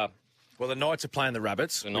got... well, the Knights are playing the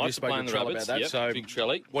Rabbits. The Knights are playing the Rabbits. About that, so Big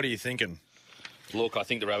Trelly. What are you thinking? Look, I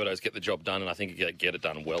think the Rabbitohs get the job done, and I think they get it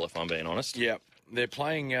done well, if I'm being honest. Yeah, they're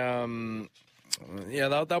playing...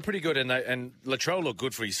 they're pretty good, and Latrell looked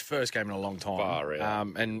good for his first game in a long time. Far out.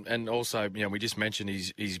 And also, we just mentioned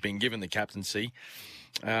he's been given the captaincy.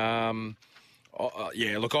 Look,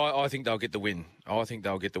 I think they'll get the win.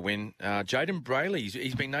 Jaden Brayley,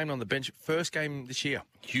 he's been named on the bench first game this year.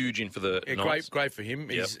 Huge in for the Knights. Great for him.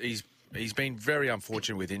 Yep. He's been very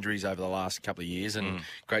unfortunate with injuries over the last couple of years, and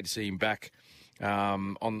great to see him back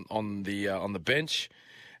on the bench.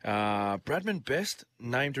 Bradman Best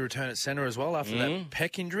named to return at centre as well after that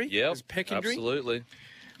pec injury. Yeah, absolutely.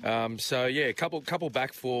 A couple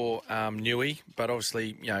back for Newey, but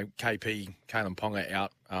obviously KP Kalen Ponga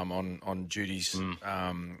out on duties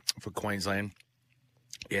for Queensland.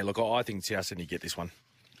 Yeah, look, I think South Sydney get this one.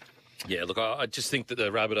 Yeah, look, I just think that the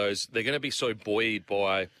Rabbitohs, they're going to be so buoyed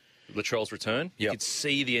by Latrell's return. You could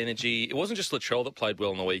see the energy. It wasn't just Latrell that played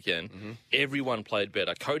well on the weekend. Everyone played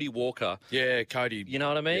better. Cody Walker. Yeah, Cody. You know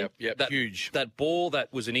what I mean? Yep, huge. That ball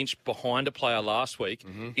that was an inch behind a player last week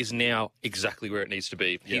is now exactly where it needs to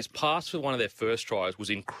be. His pass for one of their first tries was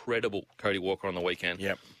incredible, Cody Walker, on the weekend.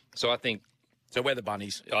 Yep. So I think... So we're the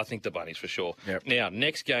Bunnies. I think the Bunnies for sure. Yep. Now,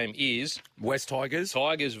 next game is... West Tigers.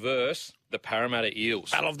 Tigers versus the Parramatta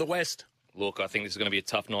Eels. Battle of the West. Look, I think this is going to be a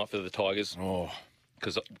tough night for the Tigers. Oh.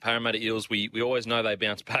 Because Parramatta Eels, we always know they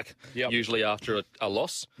bounce back, usually after a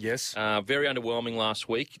loss. Yes. Very underwhelming last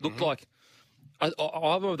week. Looked like... I'm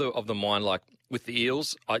of the mind, like, with the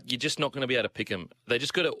Eels, you're just not going to be able to pick them.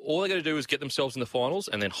 All they got to do is get themselves in the finals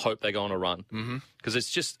and then hope they go on a run. Because it's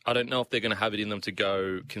just, I don't know if they're going to have it in them to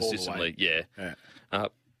go consistently. Yeah.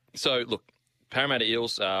 So, look, Parramatta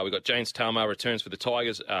Eels, we've got James Talmar returns for the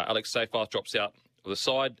Tigers. Alex Seyfarth drops out of the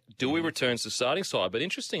side. Dewey returns to the starting side. But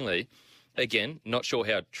interestingly, again, not sure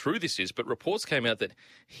how true this is, but reports came out that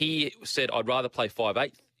he said, I'd rather play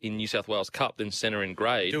 5'8" in New South Wales Cup than centre in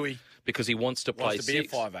grade. Dewey. Because he wants to play 6. Be a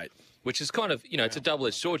 5'8". Which is kind of, it's a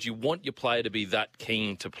double-edged sword. You want your player to be that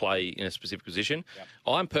keen to play in a specific position. Yep.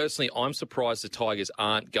 I'm surprised the Tigers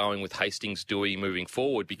aren't going with Hastings Dewey moving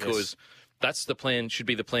forward because that's the plan, should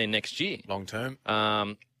be the plan next year. Long term.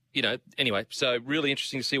 Anyway, so really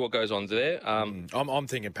interesting to see what goes on there. I'm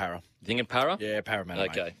thinking Para. Thinking Para? Yeah, Parramatta.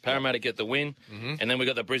 Okay, mate. Parramatta get the win. And then we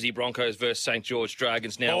got the Brizzy Broncos versus St. George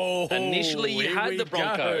Dragons. Now, initially you had the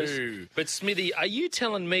Broncos. But Smithy, are you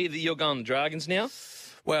telling me that you're going the Dragons now?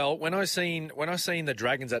 Well, when I seen the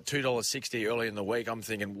Dragons at $2.60 early in the week, I'm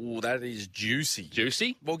thinking, ooh, that is juicy.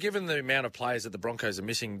 Juicy? Well, given the amount of players that the Broncos are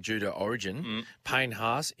missing due to Origin, Payne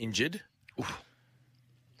Haas injured.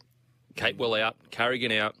 Capewell out,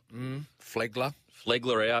 Carrigan out,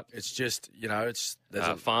 Flegler out. It's just, there's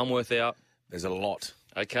Farnworth out. There's a lot.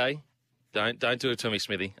 Okay. Don't do it to me,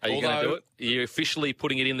 Smithy. Are you going to do it? Are you officially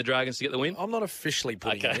putting it in the Dragons to get the win? I'm not officially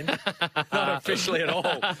putting it in. Not officially at all.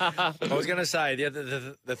 I was going to say,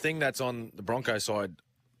 the thing that's on the Broncos side,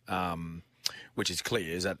 which is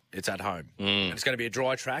clear, is that it's at home. And it's going to be a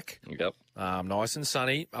dry track. Yep. Nice and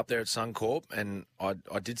sunny up there at Suncorp. And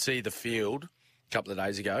I did see the field a couple of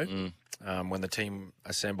days ago when the team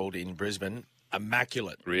assembled in Brisbane.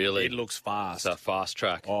 immaculate. Really? It looks fast. It's a fast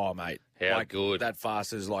track. Oh, mate. How good. That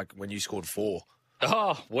fast is like when you scored 4.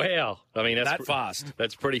 Oh, wow. I mean, that's That fast.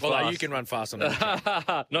 That's pretty Well, fast. you can run fast on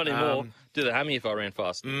that. Not anymore. Do the hammy if I ran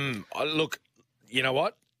fast. Look, you know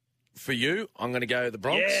what? For you, I'm going to go the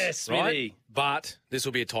Bronx. Yes, right? Smithy. But this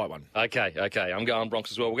will be a tight one. Okay. I'm going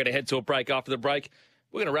Bronx as well. We're going to head to a break. After the break,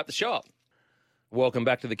 we're going to wrap the show up. Welcome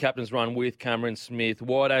back to the Captain's Run with Cameron Smith.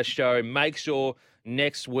 What a show. Make sure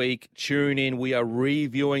next week, tune in. We are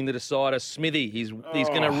reviewing the decider. Smithy, he's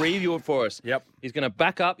going to review it for us. Yep. He's going to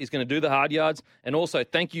back up. He's going to do the hard yards. And also,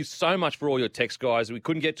 thank you so much for all your texts, guys. We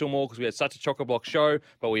couldn't get to them all because we had such a chock-a-block show,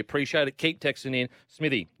 but we appreciate it. Keep texting in.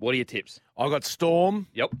 Smithy, what are your tips? I've got Storm.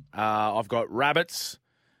 Yep. I've got Rabbits.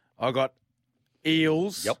 I've got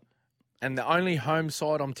Eels. Yep. And the only home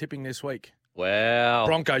side I'm tipping this week. Wow.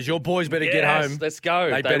 Broncos. Your boys better get home. Let's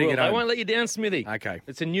go. They better will. get home. They won't let you down, Smithy. Okay.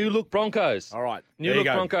 It's a new look Broncos. All right. New There you look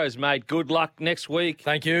go. Broncos, mate. Good luck next week.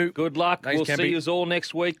 Thank you. Good luck. Thanks, We'll Kempy. see you all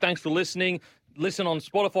next week. Thanks for listening. Listen on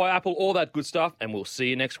Spotify, Apple, all that good stuff, and we'll see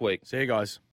you next week. See you guys.